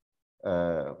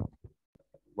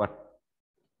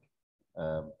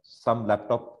some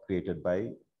laptop created by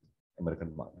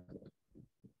American market.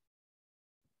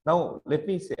 Now, let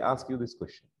me ask you this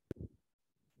question.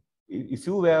 If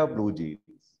you wear blue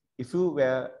jeans, if you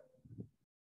wear,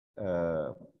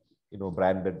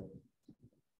 branded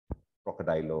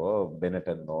Crocodile or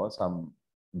Benetton or some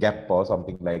Gap or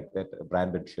something like that, a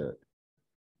branded shirt.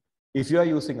 If you are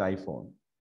using iPhone,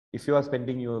 if you are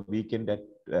spending your weekend at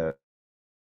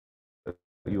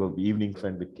your evening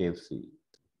friend with KFC,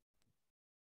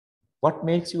 what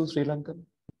makes you Sri Lankan?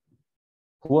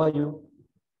 Who are you?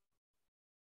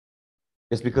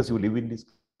 Just because you live in this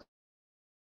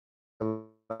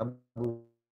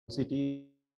city?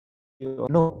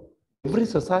 No, every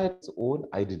society's own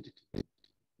identity.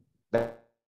 That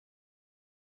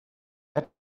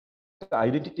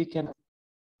identity can,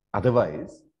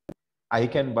 otherwise, I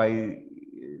can buy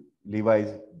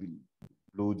Levi's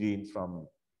blue jeans from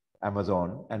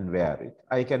Amazon and wear it.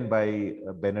 I can buy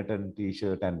a Benetton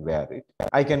t-shirt and wear it.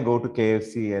 I can go to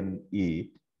KFC and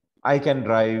eat. I can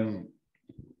drive,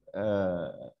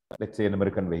 let's say, an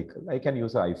American vehicle. I can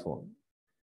use an iPhone.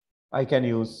 I can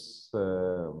use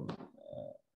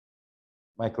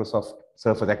Microsoft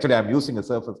Surface. Actually, I'm using a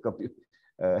Surface computer,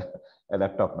 a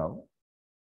laptop now.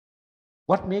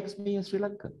 What makes me a Sri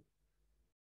Lankan?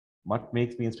 What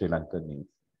makes me a Sri Lankan is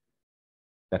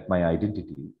that my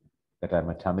identity, that I'm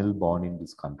a Tamil born in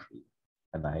this country,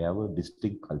 and I have a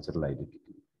distinct cultural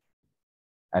identity.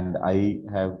 And I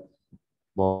am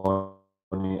born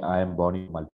in a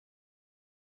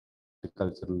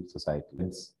multicultural society.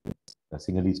 It's a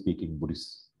Sinhalese speaking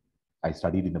Buddhist. I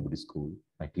studied in a Buddhist school.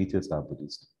 My teachers are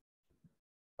Buddhist.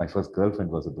 My first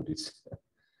girlfriend was a Buddhist.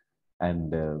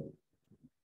 And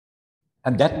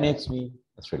that makes me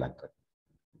a Sri Lankan.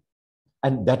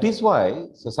 And that is why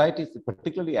societies,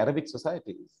 particularly Arabic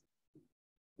societies,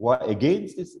 were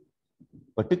against this,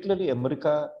 particularly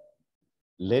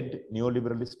America-led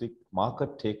neoliberalistic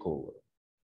market takeover,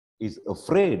 is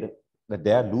afraid that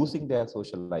they are losing their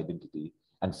social identity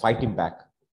and fighting back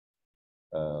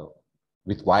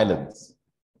with violence,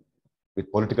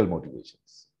 with political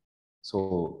motivations.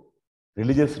 So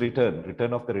religious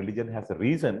return of the religion has a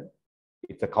reason.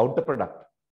 It's a counterproduct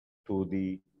to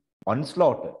the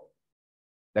onslaught.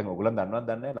 දැන් ඔයගොල්ලන් දන්නවද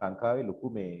දන්නේ ලංකාවේ ලොකු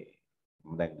මේ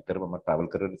දැන් විතරම මම travel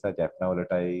කරන නිසා ජැප්නා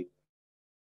වලටයි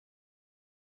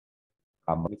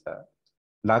අම්ම නිසා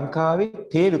ලංකාවේ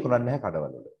තේ විකුණන්නේ නැහැ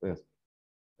කඩවල වල.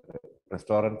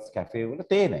 රෙස්ටෝරන්ට්ස් කැෆේ වල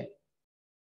තේ නැහැ.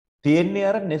 තියෙන්නේ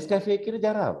අර Nescafe කියන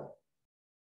ජරාව.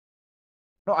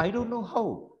 No, I don't know how.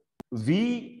 We,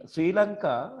 Sri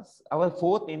Lanka, our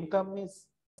fourth income is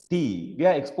tea. We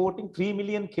are exporting 3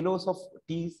 million kilos of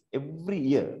teas every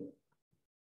year.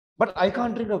 But I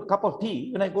can't drink a cup of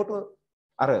tea when I go to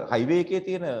අර highway එකේ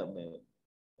තියෙන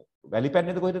වැලි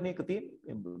පැන්නේද කොහෙද මේක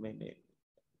තියෙන්නේ මේ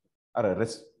අර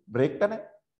rest break තැන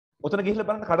ඔතන ගිහිල්ලා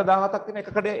බලන්න කඩ 17ක් තියෙන එක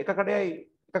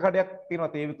කඩයක් තියෙනවා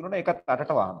තේ විකුණන එකත්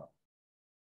අටට වහනවා.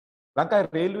 ලංකාවේ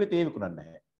රේල්වේ තේ විකුණන්නේ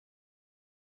නැහැ.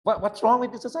 What's wrong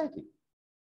with the society?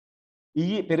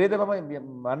 ඊයේ පෙරේද මම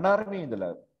මන්නාරමේ ඉඳලා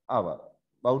ආවා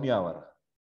වවුනියාවර.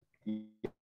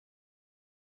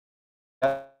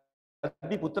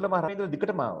 අදි පුත්තල මහරමේ ඉඳලා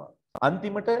දිගටම ආවා.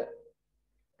 අන්තිමට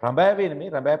රඹෑවේ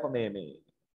මේ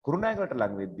කුරුණෑගලට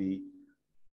ලඟ වෙද්දී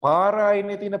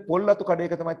පාරායිනේ තියෙන පොල්ලතු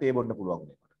කඩේක තමයි තේ බොන්න පුළුවන්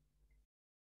වෙන්නේ.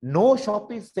 No shop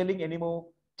is selling anymore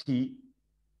tea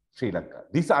Sri Lanka.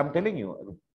 This I'm telling you,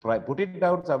 put it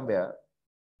down somewhere.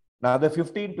 Another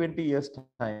 15-20 years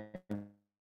time,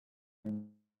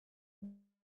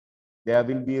 there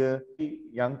will be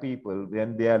young people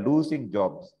when they are losing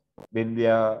jobs, when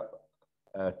their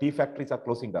tea factories are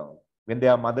closing down, when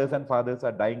their mothers and fathers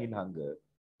are dying in hunger.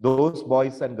 Those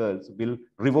boys and girls will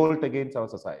revolt against our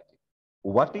society.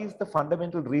 What is the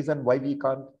fundamental reason why we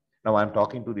can't? Now I'm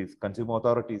talking to these consumer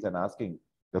authorities and asking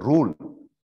the rule.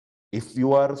 If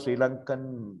you are a Sri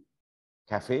Lankan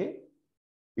cafe,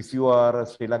 if you are a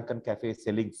Sri Lankan cafe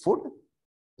selling food,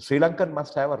 Sri Lankan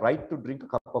must have a right to drink a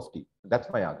cup of tea. That's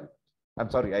my argument. I'm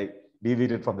sorry, I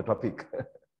deviated from the topic.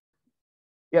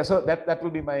 Yeah, so that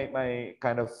will be my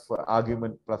kind of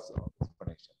argument plus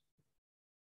explanation.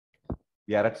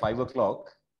 We are at 5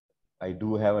 o'clock. I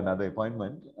do have another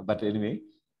appointment, but anyway,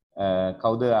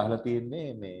 කවුද අහලා තියෙන්නේ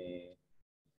මේ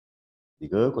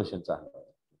bigger questions අහනවා.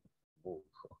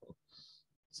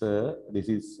 Sir, this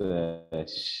is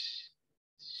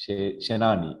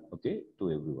Shenani, okay,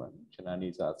 to everyone. Shenani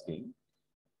is asking,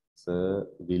 sir,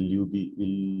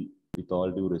 with all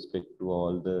due respect to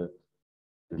all the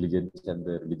religions and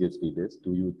the religious leaders,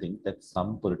 do you think that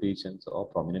some politicians or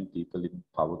prominent people in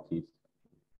power keep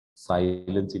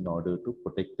silence in order to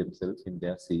protect themselves in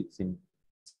their seats in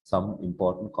some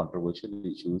important controversial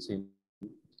issues in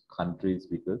countries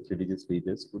because religious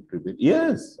leaders could rebel?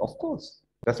 Yes, of course.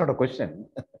 That's not a question.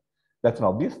 That's an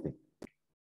obvious thing.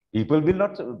 People will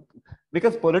not,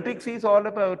 because politics is all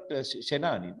about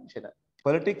Shenani.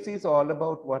 Politics is all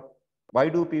about what? Why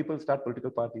do people start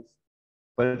political parties?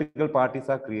 Political parties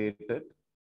are created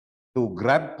to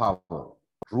grab power,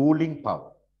 ruling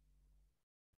power.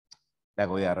 දැන්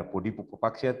ඔය අර පොඩි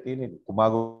පක්ෂයක් තියෙන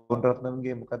කුමාරගොන්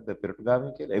රත්නම්ගේ මොකද්ද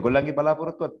පෙරටුගාමී කියලා. ඒගොල්ලන්ගේ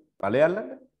බලාපොරොත්තුව බලය අල්ලන්න.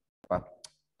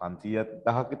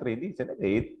 500,000ක් විතර ඉදී ඉතින්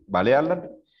ඒ බලය අල්ලන්න.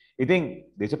 ඉතින්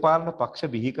දේශපාලන පක්ෂ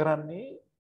බිහි කරන්නේ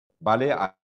බලය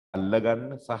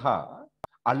අල්ලගන්න සහ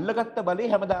අල්ලගත්ත බලය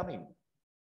හැමදාම ඉන්නේ.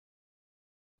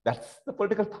 That's the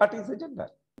political party's agenda.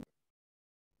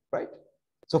 Right?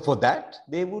 So for that,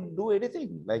 they would do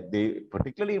anything. Like they,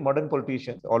 particularly modern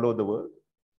politicians all over the world,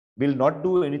 will not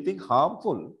do anything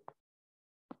harmful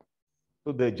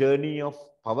to the journey of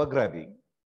power grabbing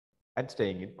and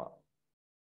staying in power.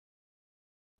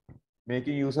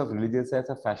 Making use of religious as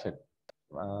a fashion.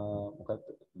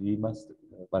 We must,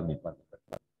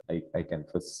 I can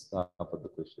first put the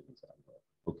question.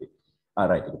 Okay. All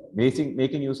right.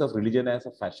 Making use of religion as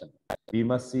a fashion. We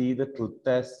must see the truth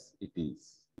as it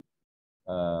is.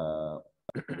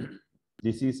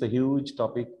 This is a huge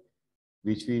topic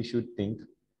which we should think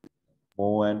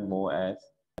more and more as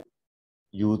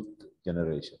youth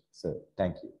generation. So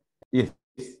thank you. Yes,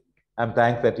 I'm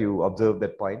thankful that you observed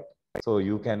that point. So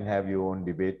you can have your own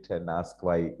debate and ask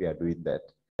why we are doing that.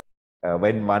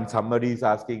 When somebody is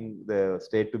asking the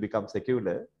state to become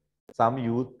secular, some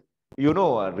youth, you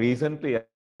know, recently,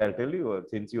 I'll tell you,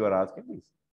 since you are asking this,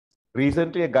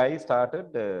 recently a guy started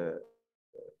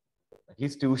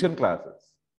his tuition classes,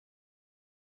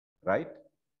 right?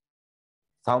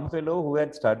 Some fellow who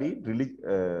had studied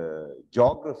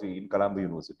geography in Colombo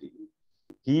University,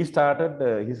 he started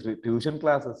his tuition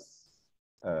classes,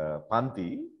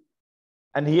 Panti,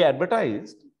 and he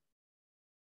advertised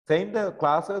saying the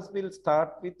classes will start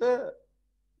with a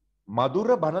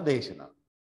Madhura Banadeshana.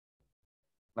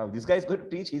 Now this guy is going to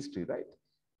teach history, right?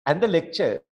 And the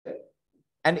lecture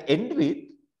and end with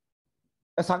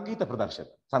a Sangeeta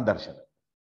Sandarshana.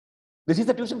 This is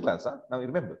a tuition class, huh? Now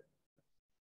remember.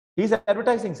 He's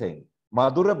advertising saying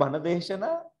Madhura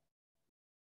Banadeshana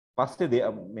පස්සේ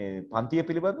මේ පන්තිය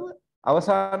පිළිබඳව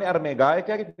අවසානයේ අර මේ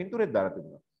ගායකයාගේ පින්තූරෙත් දාලා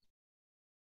තිබුණා.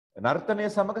 නර්තනය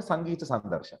සමග සංගීත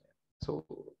සංදර්ශනය. So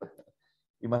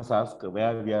you must ask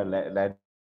where we are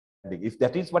landing. If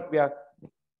that is what we are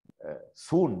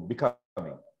soon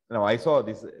becoming. Now I saw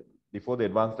this before the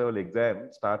advanced level exam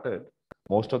started.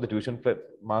 Most of the tuition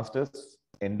masters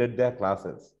ended their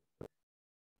classes.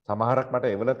 සමහරක් මට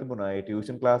එවලා තිබුණා ඒ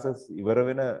tuition classes ඉවර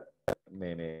වෙන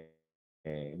මේ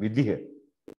විදිහ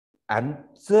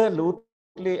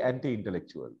absolutely anti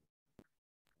intellectual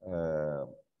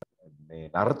මේ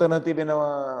නර්තන තිබෙනවා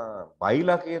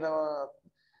බයිලා කියනවා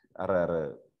අර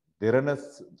දෙරණ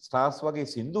ස්ටාර්ස් වගේ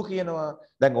සින්දු කියනවා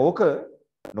දැන් ඕක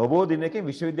නොබෝ දිනකින්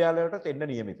විශ්වවිද්‍යාලවලට එන්න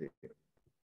නියමිතයි.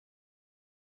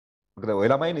 මොකද ඔය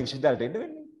ළමයි විශ්වවිද්‍යාලයට එන්න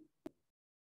වෙන්නේ.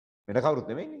 වෙන කවුරුත්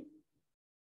නෙමෙයිනේ.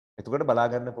 එතකොට බලා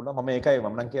ගන්න පුළුවන් මම ඒකයි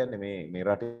මම නම් කියන්නේ මේ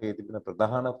රටේ තිබෙන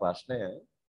ප්‍රධාන ප්‍රශ්නය.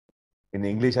 In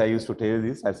English I used to tell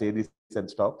this, I say this and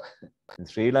stop. In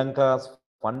Sri Lanka's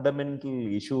fundamental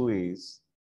issue is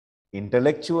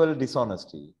intellectual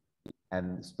dishonesty and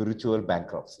spiritual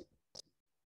bankruptcy.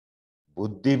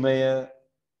 බුද්ධිමය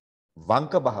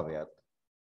වංක භාවයත්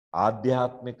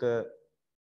ආධ්‍යාත්මික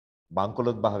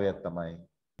බංකොලොත් භාවයත් තමයි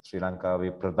ශ්‍රී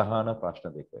ලංකාවේ ප්‍රධාන ප්‍රශ්න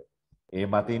දෙක. ඒ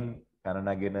මතින්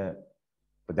පැනනගෙන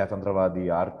ප්‍රජාතන්ත්‍රවාදී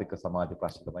ආර්ථික සමාජ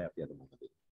ප්‍රශ්න තමයි අපි අද මුහුණ දෙන්නේ.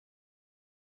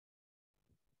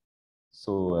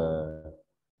 So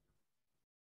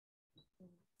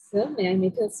Sir, may I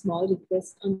make a small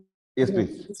request on yes, behalf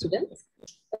please. of the students?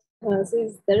 So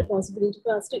is there a possibility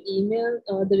for us to email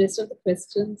the rest of the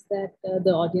questions that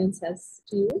the audience has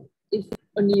to you? If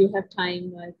only you have time.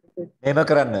 මේම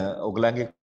කරන්න ඔයගලගේ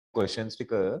questions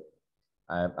ටික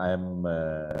I'm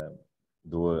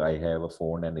though I have a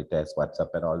phone and it has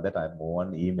WhatsApp and all that, I'm more on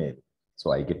email. So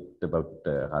I get about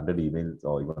 100 emails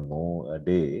or even more a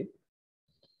day.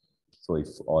 So if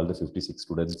all the 56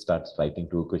 students start writing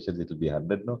 2 questions, it will be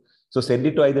 100, no? So send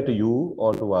it either to you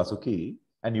or to Vasuki,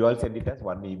 and you all send it as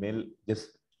one email. Just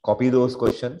copy those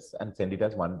questions and send it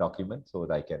as one document so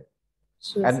that I can.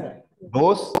 Sure, And sir.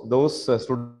 those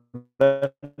students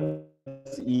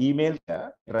email,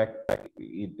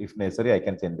 if necessary, I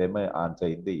can send them an answer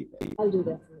in the email. I'll do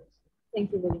that, sir.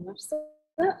 Thank you very much, sir.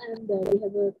 And we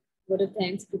have a word of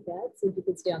thanks prepared. So if you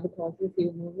could stay on the call for a few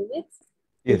more minutes.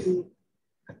 Yes.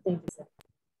 Thank you, sir.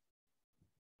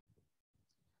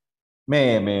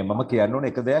 මම කියන්න ඕන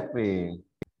එක දෙයක්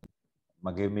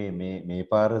මගේ මේ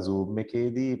පාර Zoom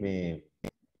එකේදී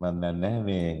මම දන්නේ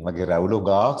මේ මගේ රවුල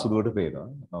ගාක් සුදුවට පේනවා.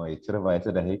 මම එච්චර වයස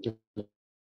නැහැ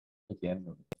කියලා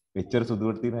කියන්නේ. මෙච්චර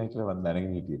සුදුවට තියෙනවා කියලා මම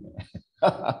දැනගෙන හිටියේ නෑ.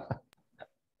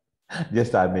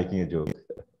 Just I'm making a joke.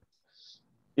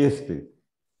 Yes, please.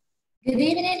 Good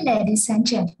evening, ladies and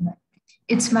gentlemen.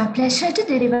 It's my pleasure to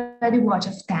deliver the word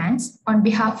of thanks on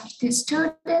behalf of the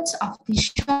students of the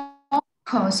short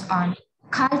course on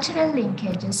cultural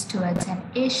linkages towards an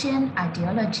Asian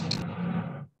ideology.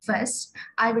 First,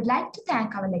 I would like to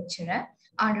thank our lecturer,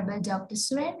 Honorable Dr.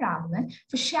 Suren Raghavan,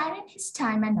 for sharing his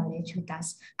time and knowledge with us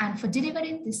and for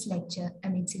delivering this lecture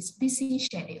amidst his busy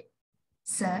schedule.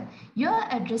 Sir, your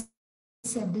address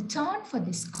set the tone for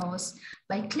this course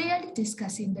by clearly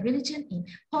discussing the religion in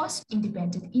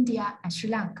post-independent India and Sri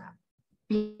Lanka.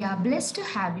 We are blessed to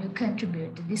have you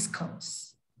contribute to this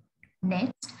course.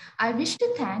 Next, I wish to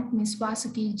thank Ms.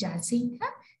 Vasuki Jayasinghe,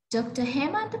 Dr.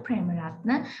 Hemanta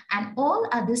Premaratna, and all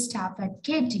other staff at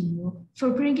KDU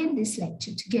for bringing this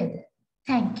lecture together.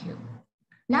 Thank you.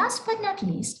 Last but not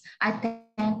least, I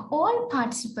thank all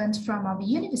participants from our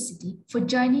university for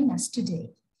joining us today.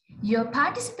 Your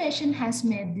participation has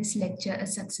made this lecture a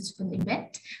successful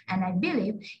event, and I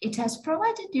believe it has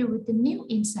provided you with a new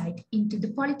insight into the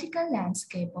political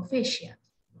landscape of Asia.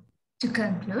 To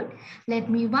conclude, let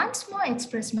me once more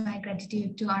express my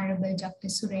gratitude to Honorable Dr.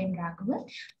 Suren Raghavan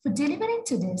for delivering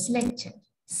today's lecture.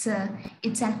 Sir,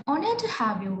 it's an honor to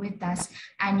have you with us,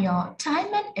 and your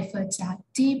time and efforts are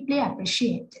deeply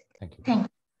appreciated. Thank you. Thank you.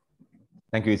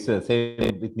 Thank you. It's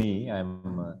same with me. I'm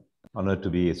honored to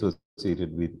be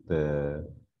associated with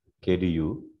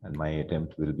KDU, and my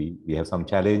attempt will be, we have some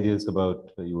challenges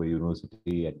about your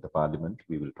university and the parliament.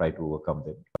 We will try to overcome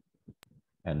them.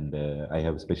 And I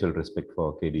have special respect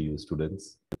for KDU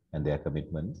students and their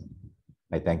commitment.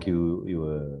 I thank you,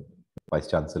 your Vice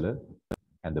Chancellor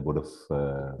and the Board of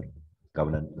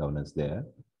Governance there.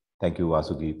 Thank you,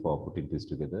 Vasuki, for putting this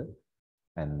together.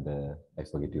 And I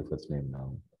forget your first name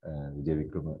now. Vijay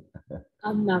Vikrama.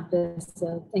 I'm not there,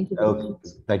 sir. Thank you very much.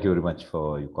 Thank you very much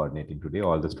for you coordinating today,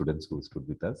 all the students who stood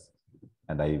with us.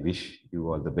 And I wish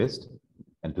you all the best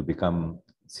and to become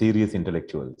serious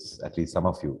intellectuals, at least some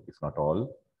of you, if not all,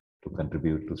 to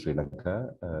contribute to Sri Lanka,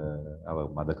 our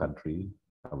mother country,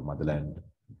 our motherland,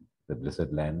 the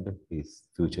blessed land. His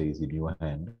future is in your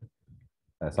hand.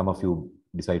 Some of you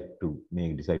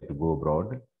may decide to go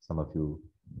abroad. Some of you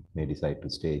may decide to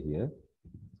stay here.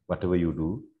 Whatever you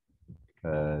do,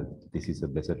 this is a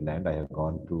blessed land. I have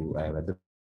had the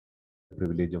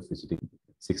privilege of visiting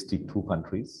 62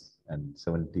 countries and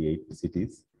 78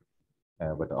 cities.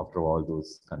 But after all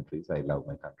those countries, I love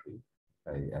my country.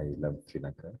 I love Sri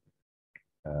Lanka.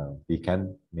 We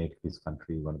can make this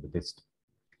country one of the best,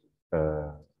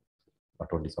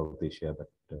 not only South Asia,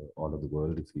 but all of the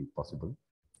world if possible.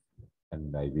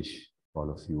 And I wish all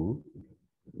of you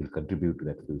will contribute to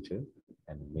that future,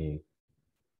 and may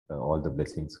all the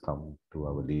blessings come to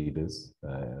our leaders,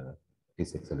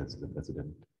 His Excellency the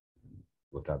President,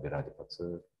 Gotabaya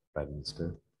Rajapaksa, Prime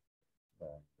Minister,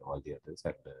 all the others,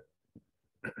 and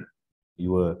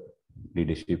your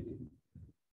leadership,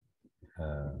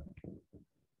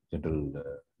 General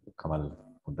Kamal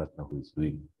Kundatna, who is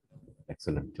doing an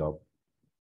excellent job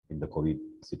in the COVID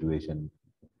situation.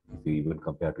 If we even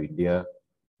compare to India,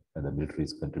 the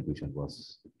military's contribution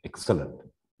was excellent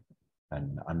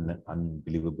and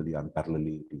unbelievably,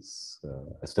 unparalleledly, it is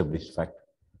established fact.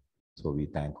 So we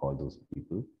thank all those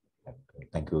people, and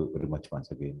thank you very much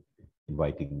once again,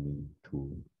 inviting me to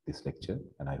this lecture,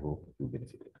 and I hope you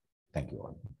benefited. Thank you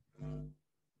all.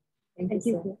 Thank you,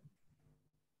 sir.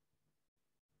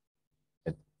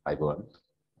 Bye, everyone.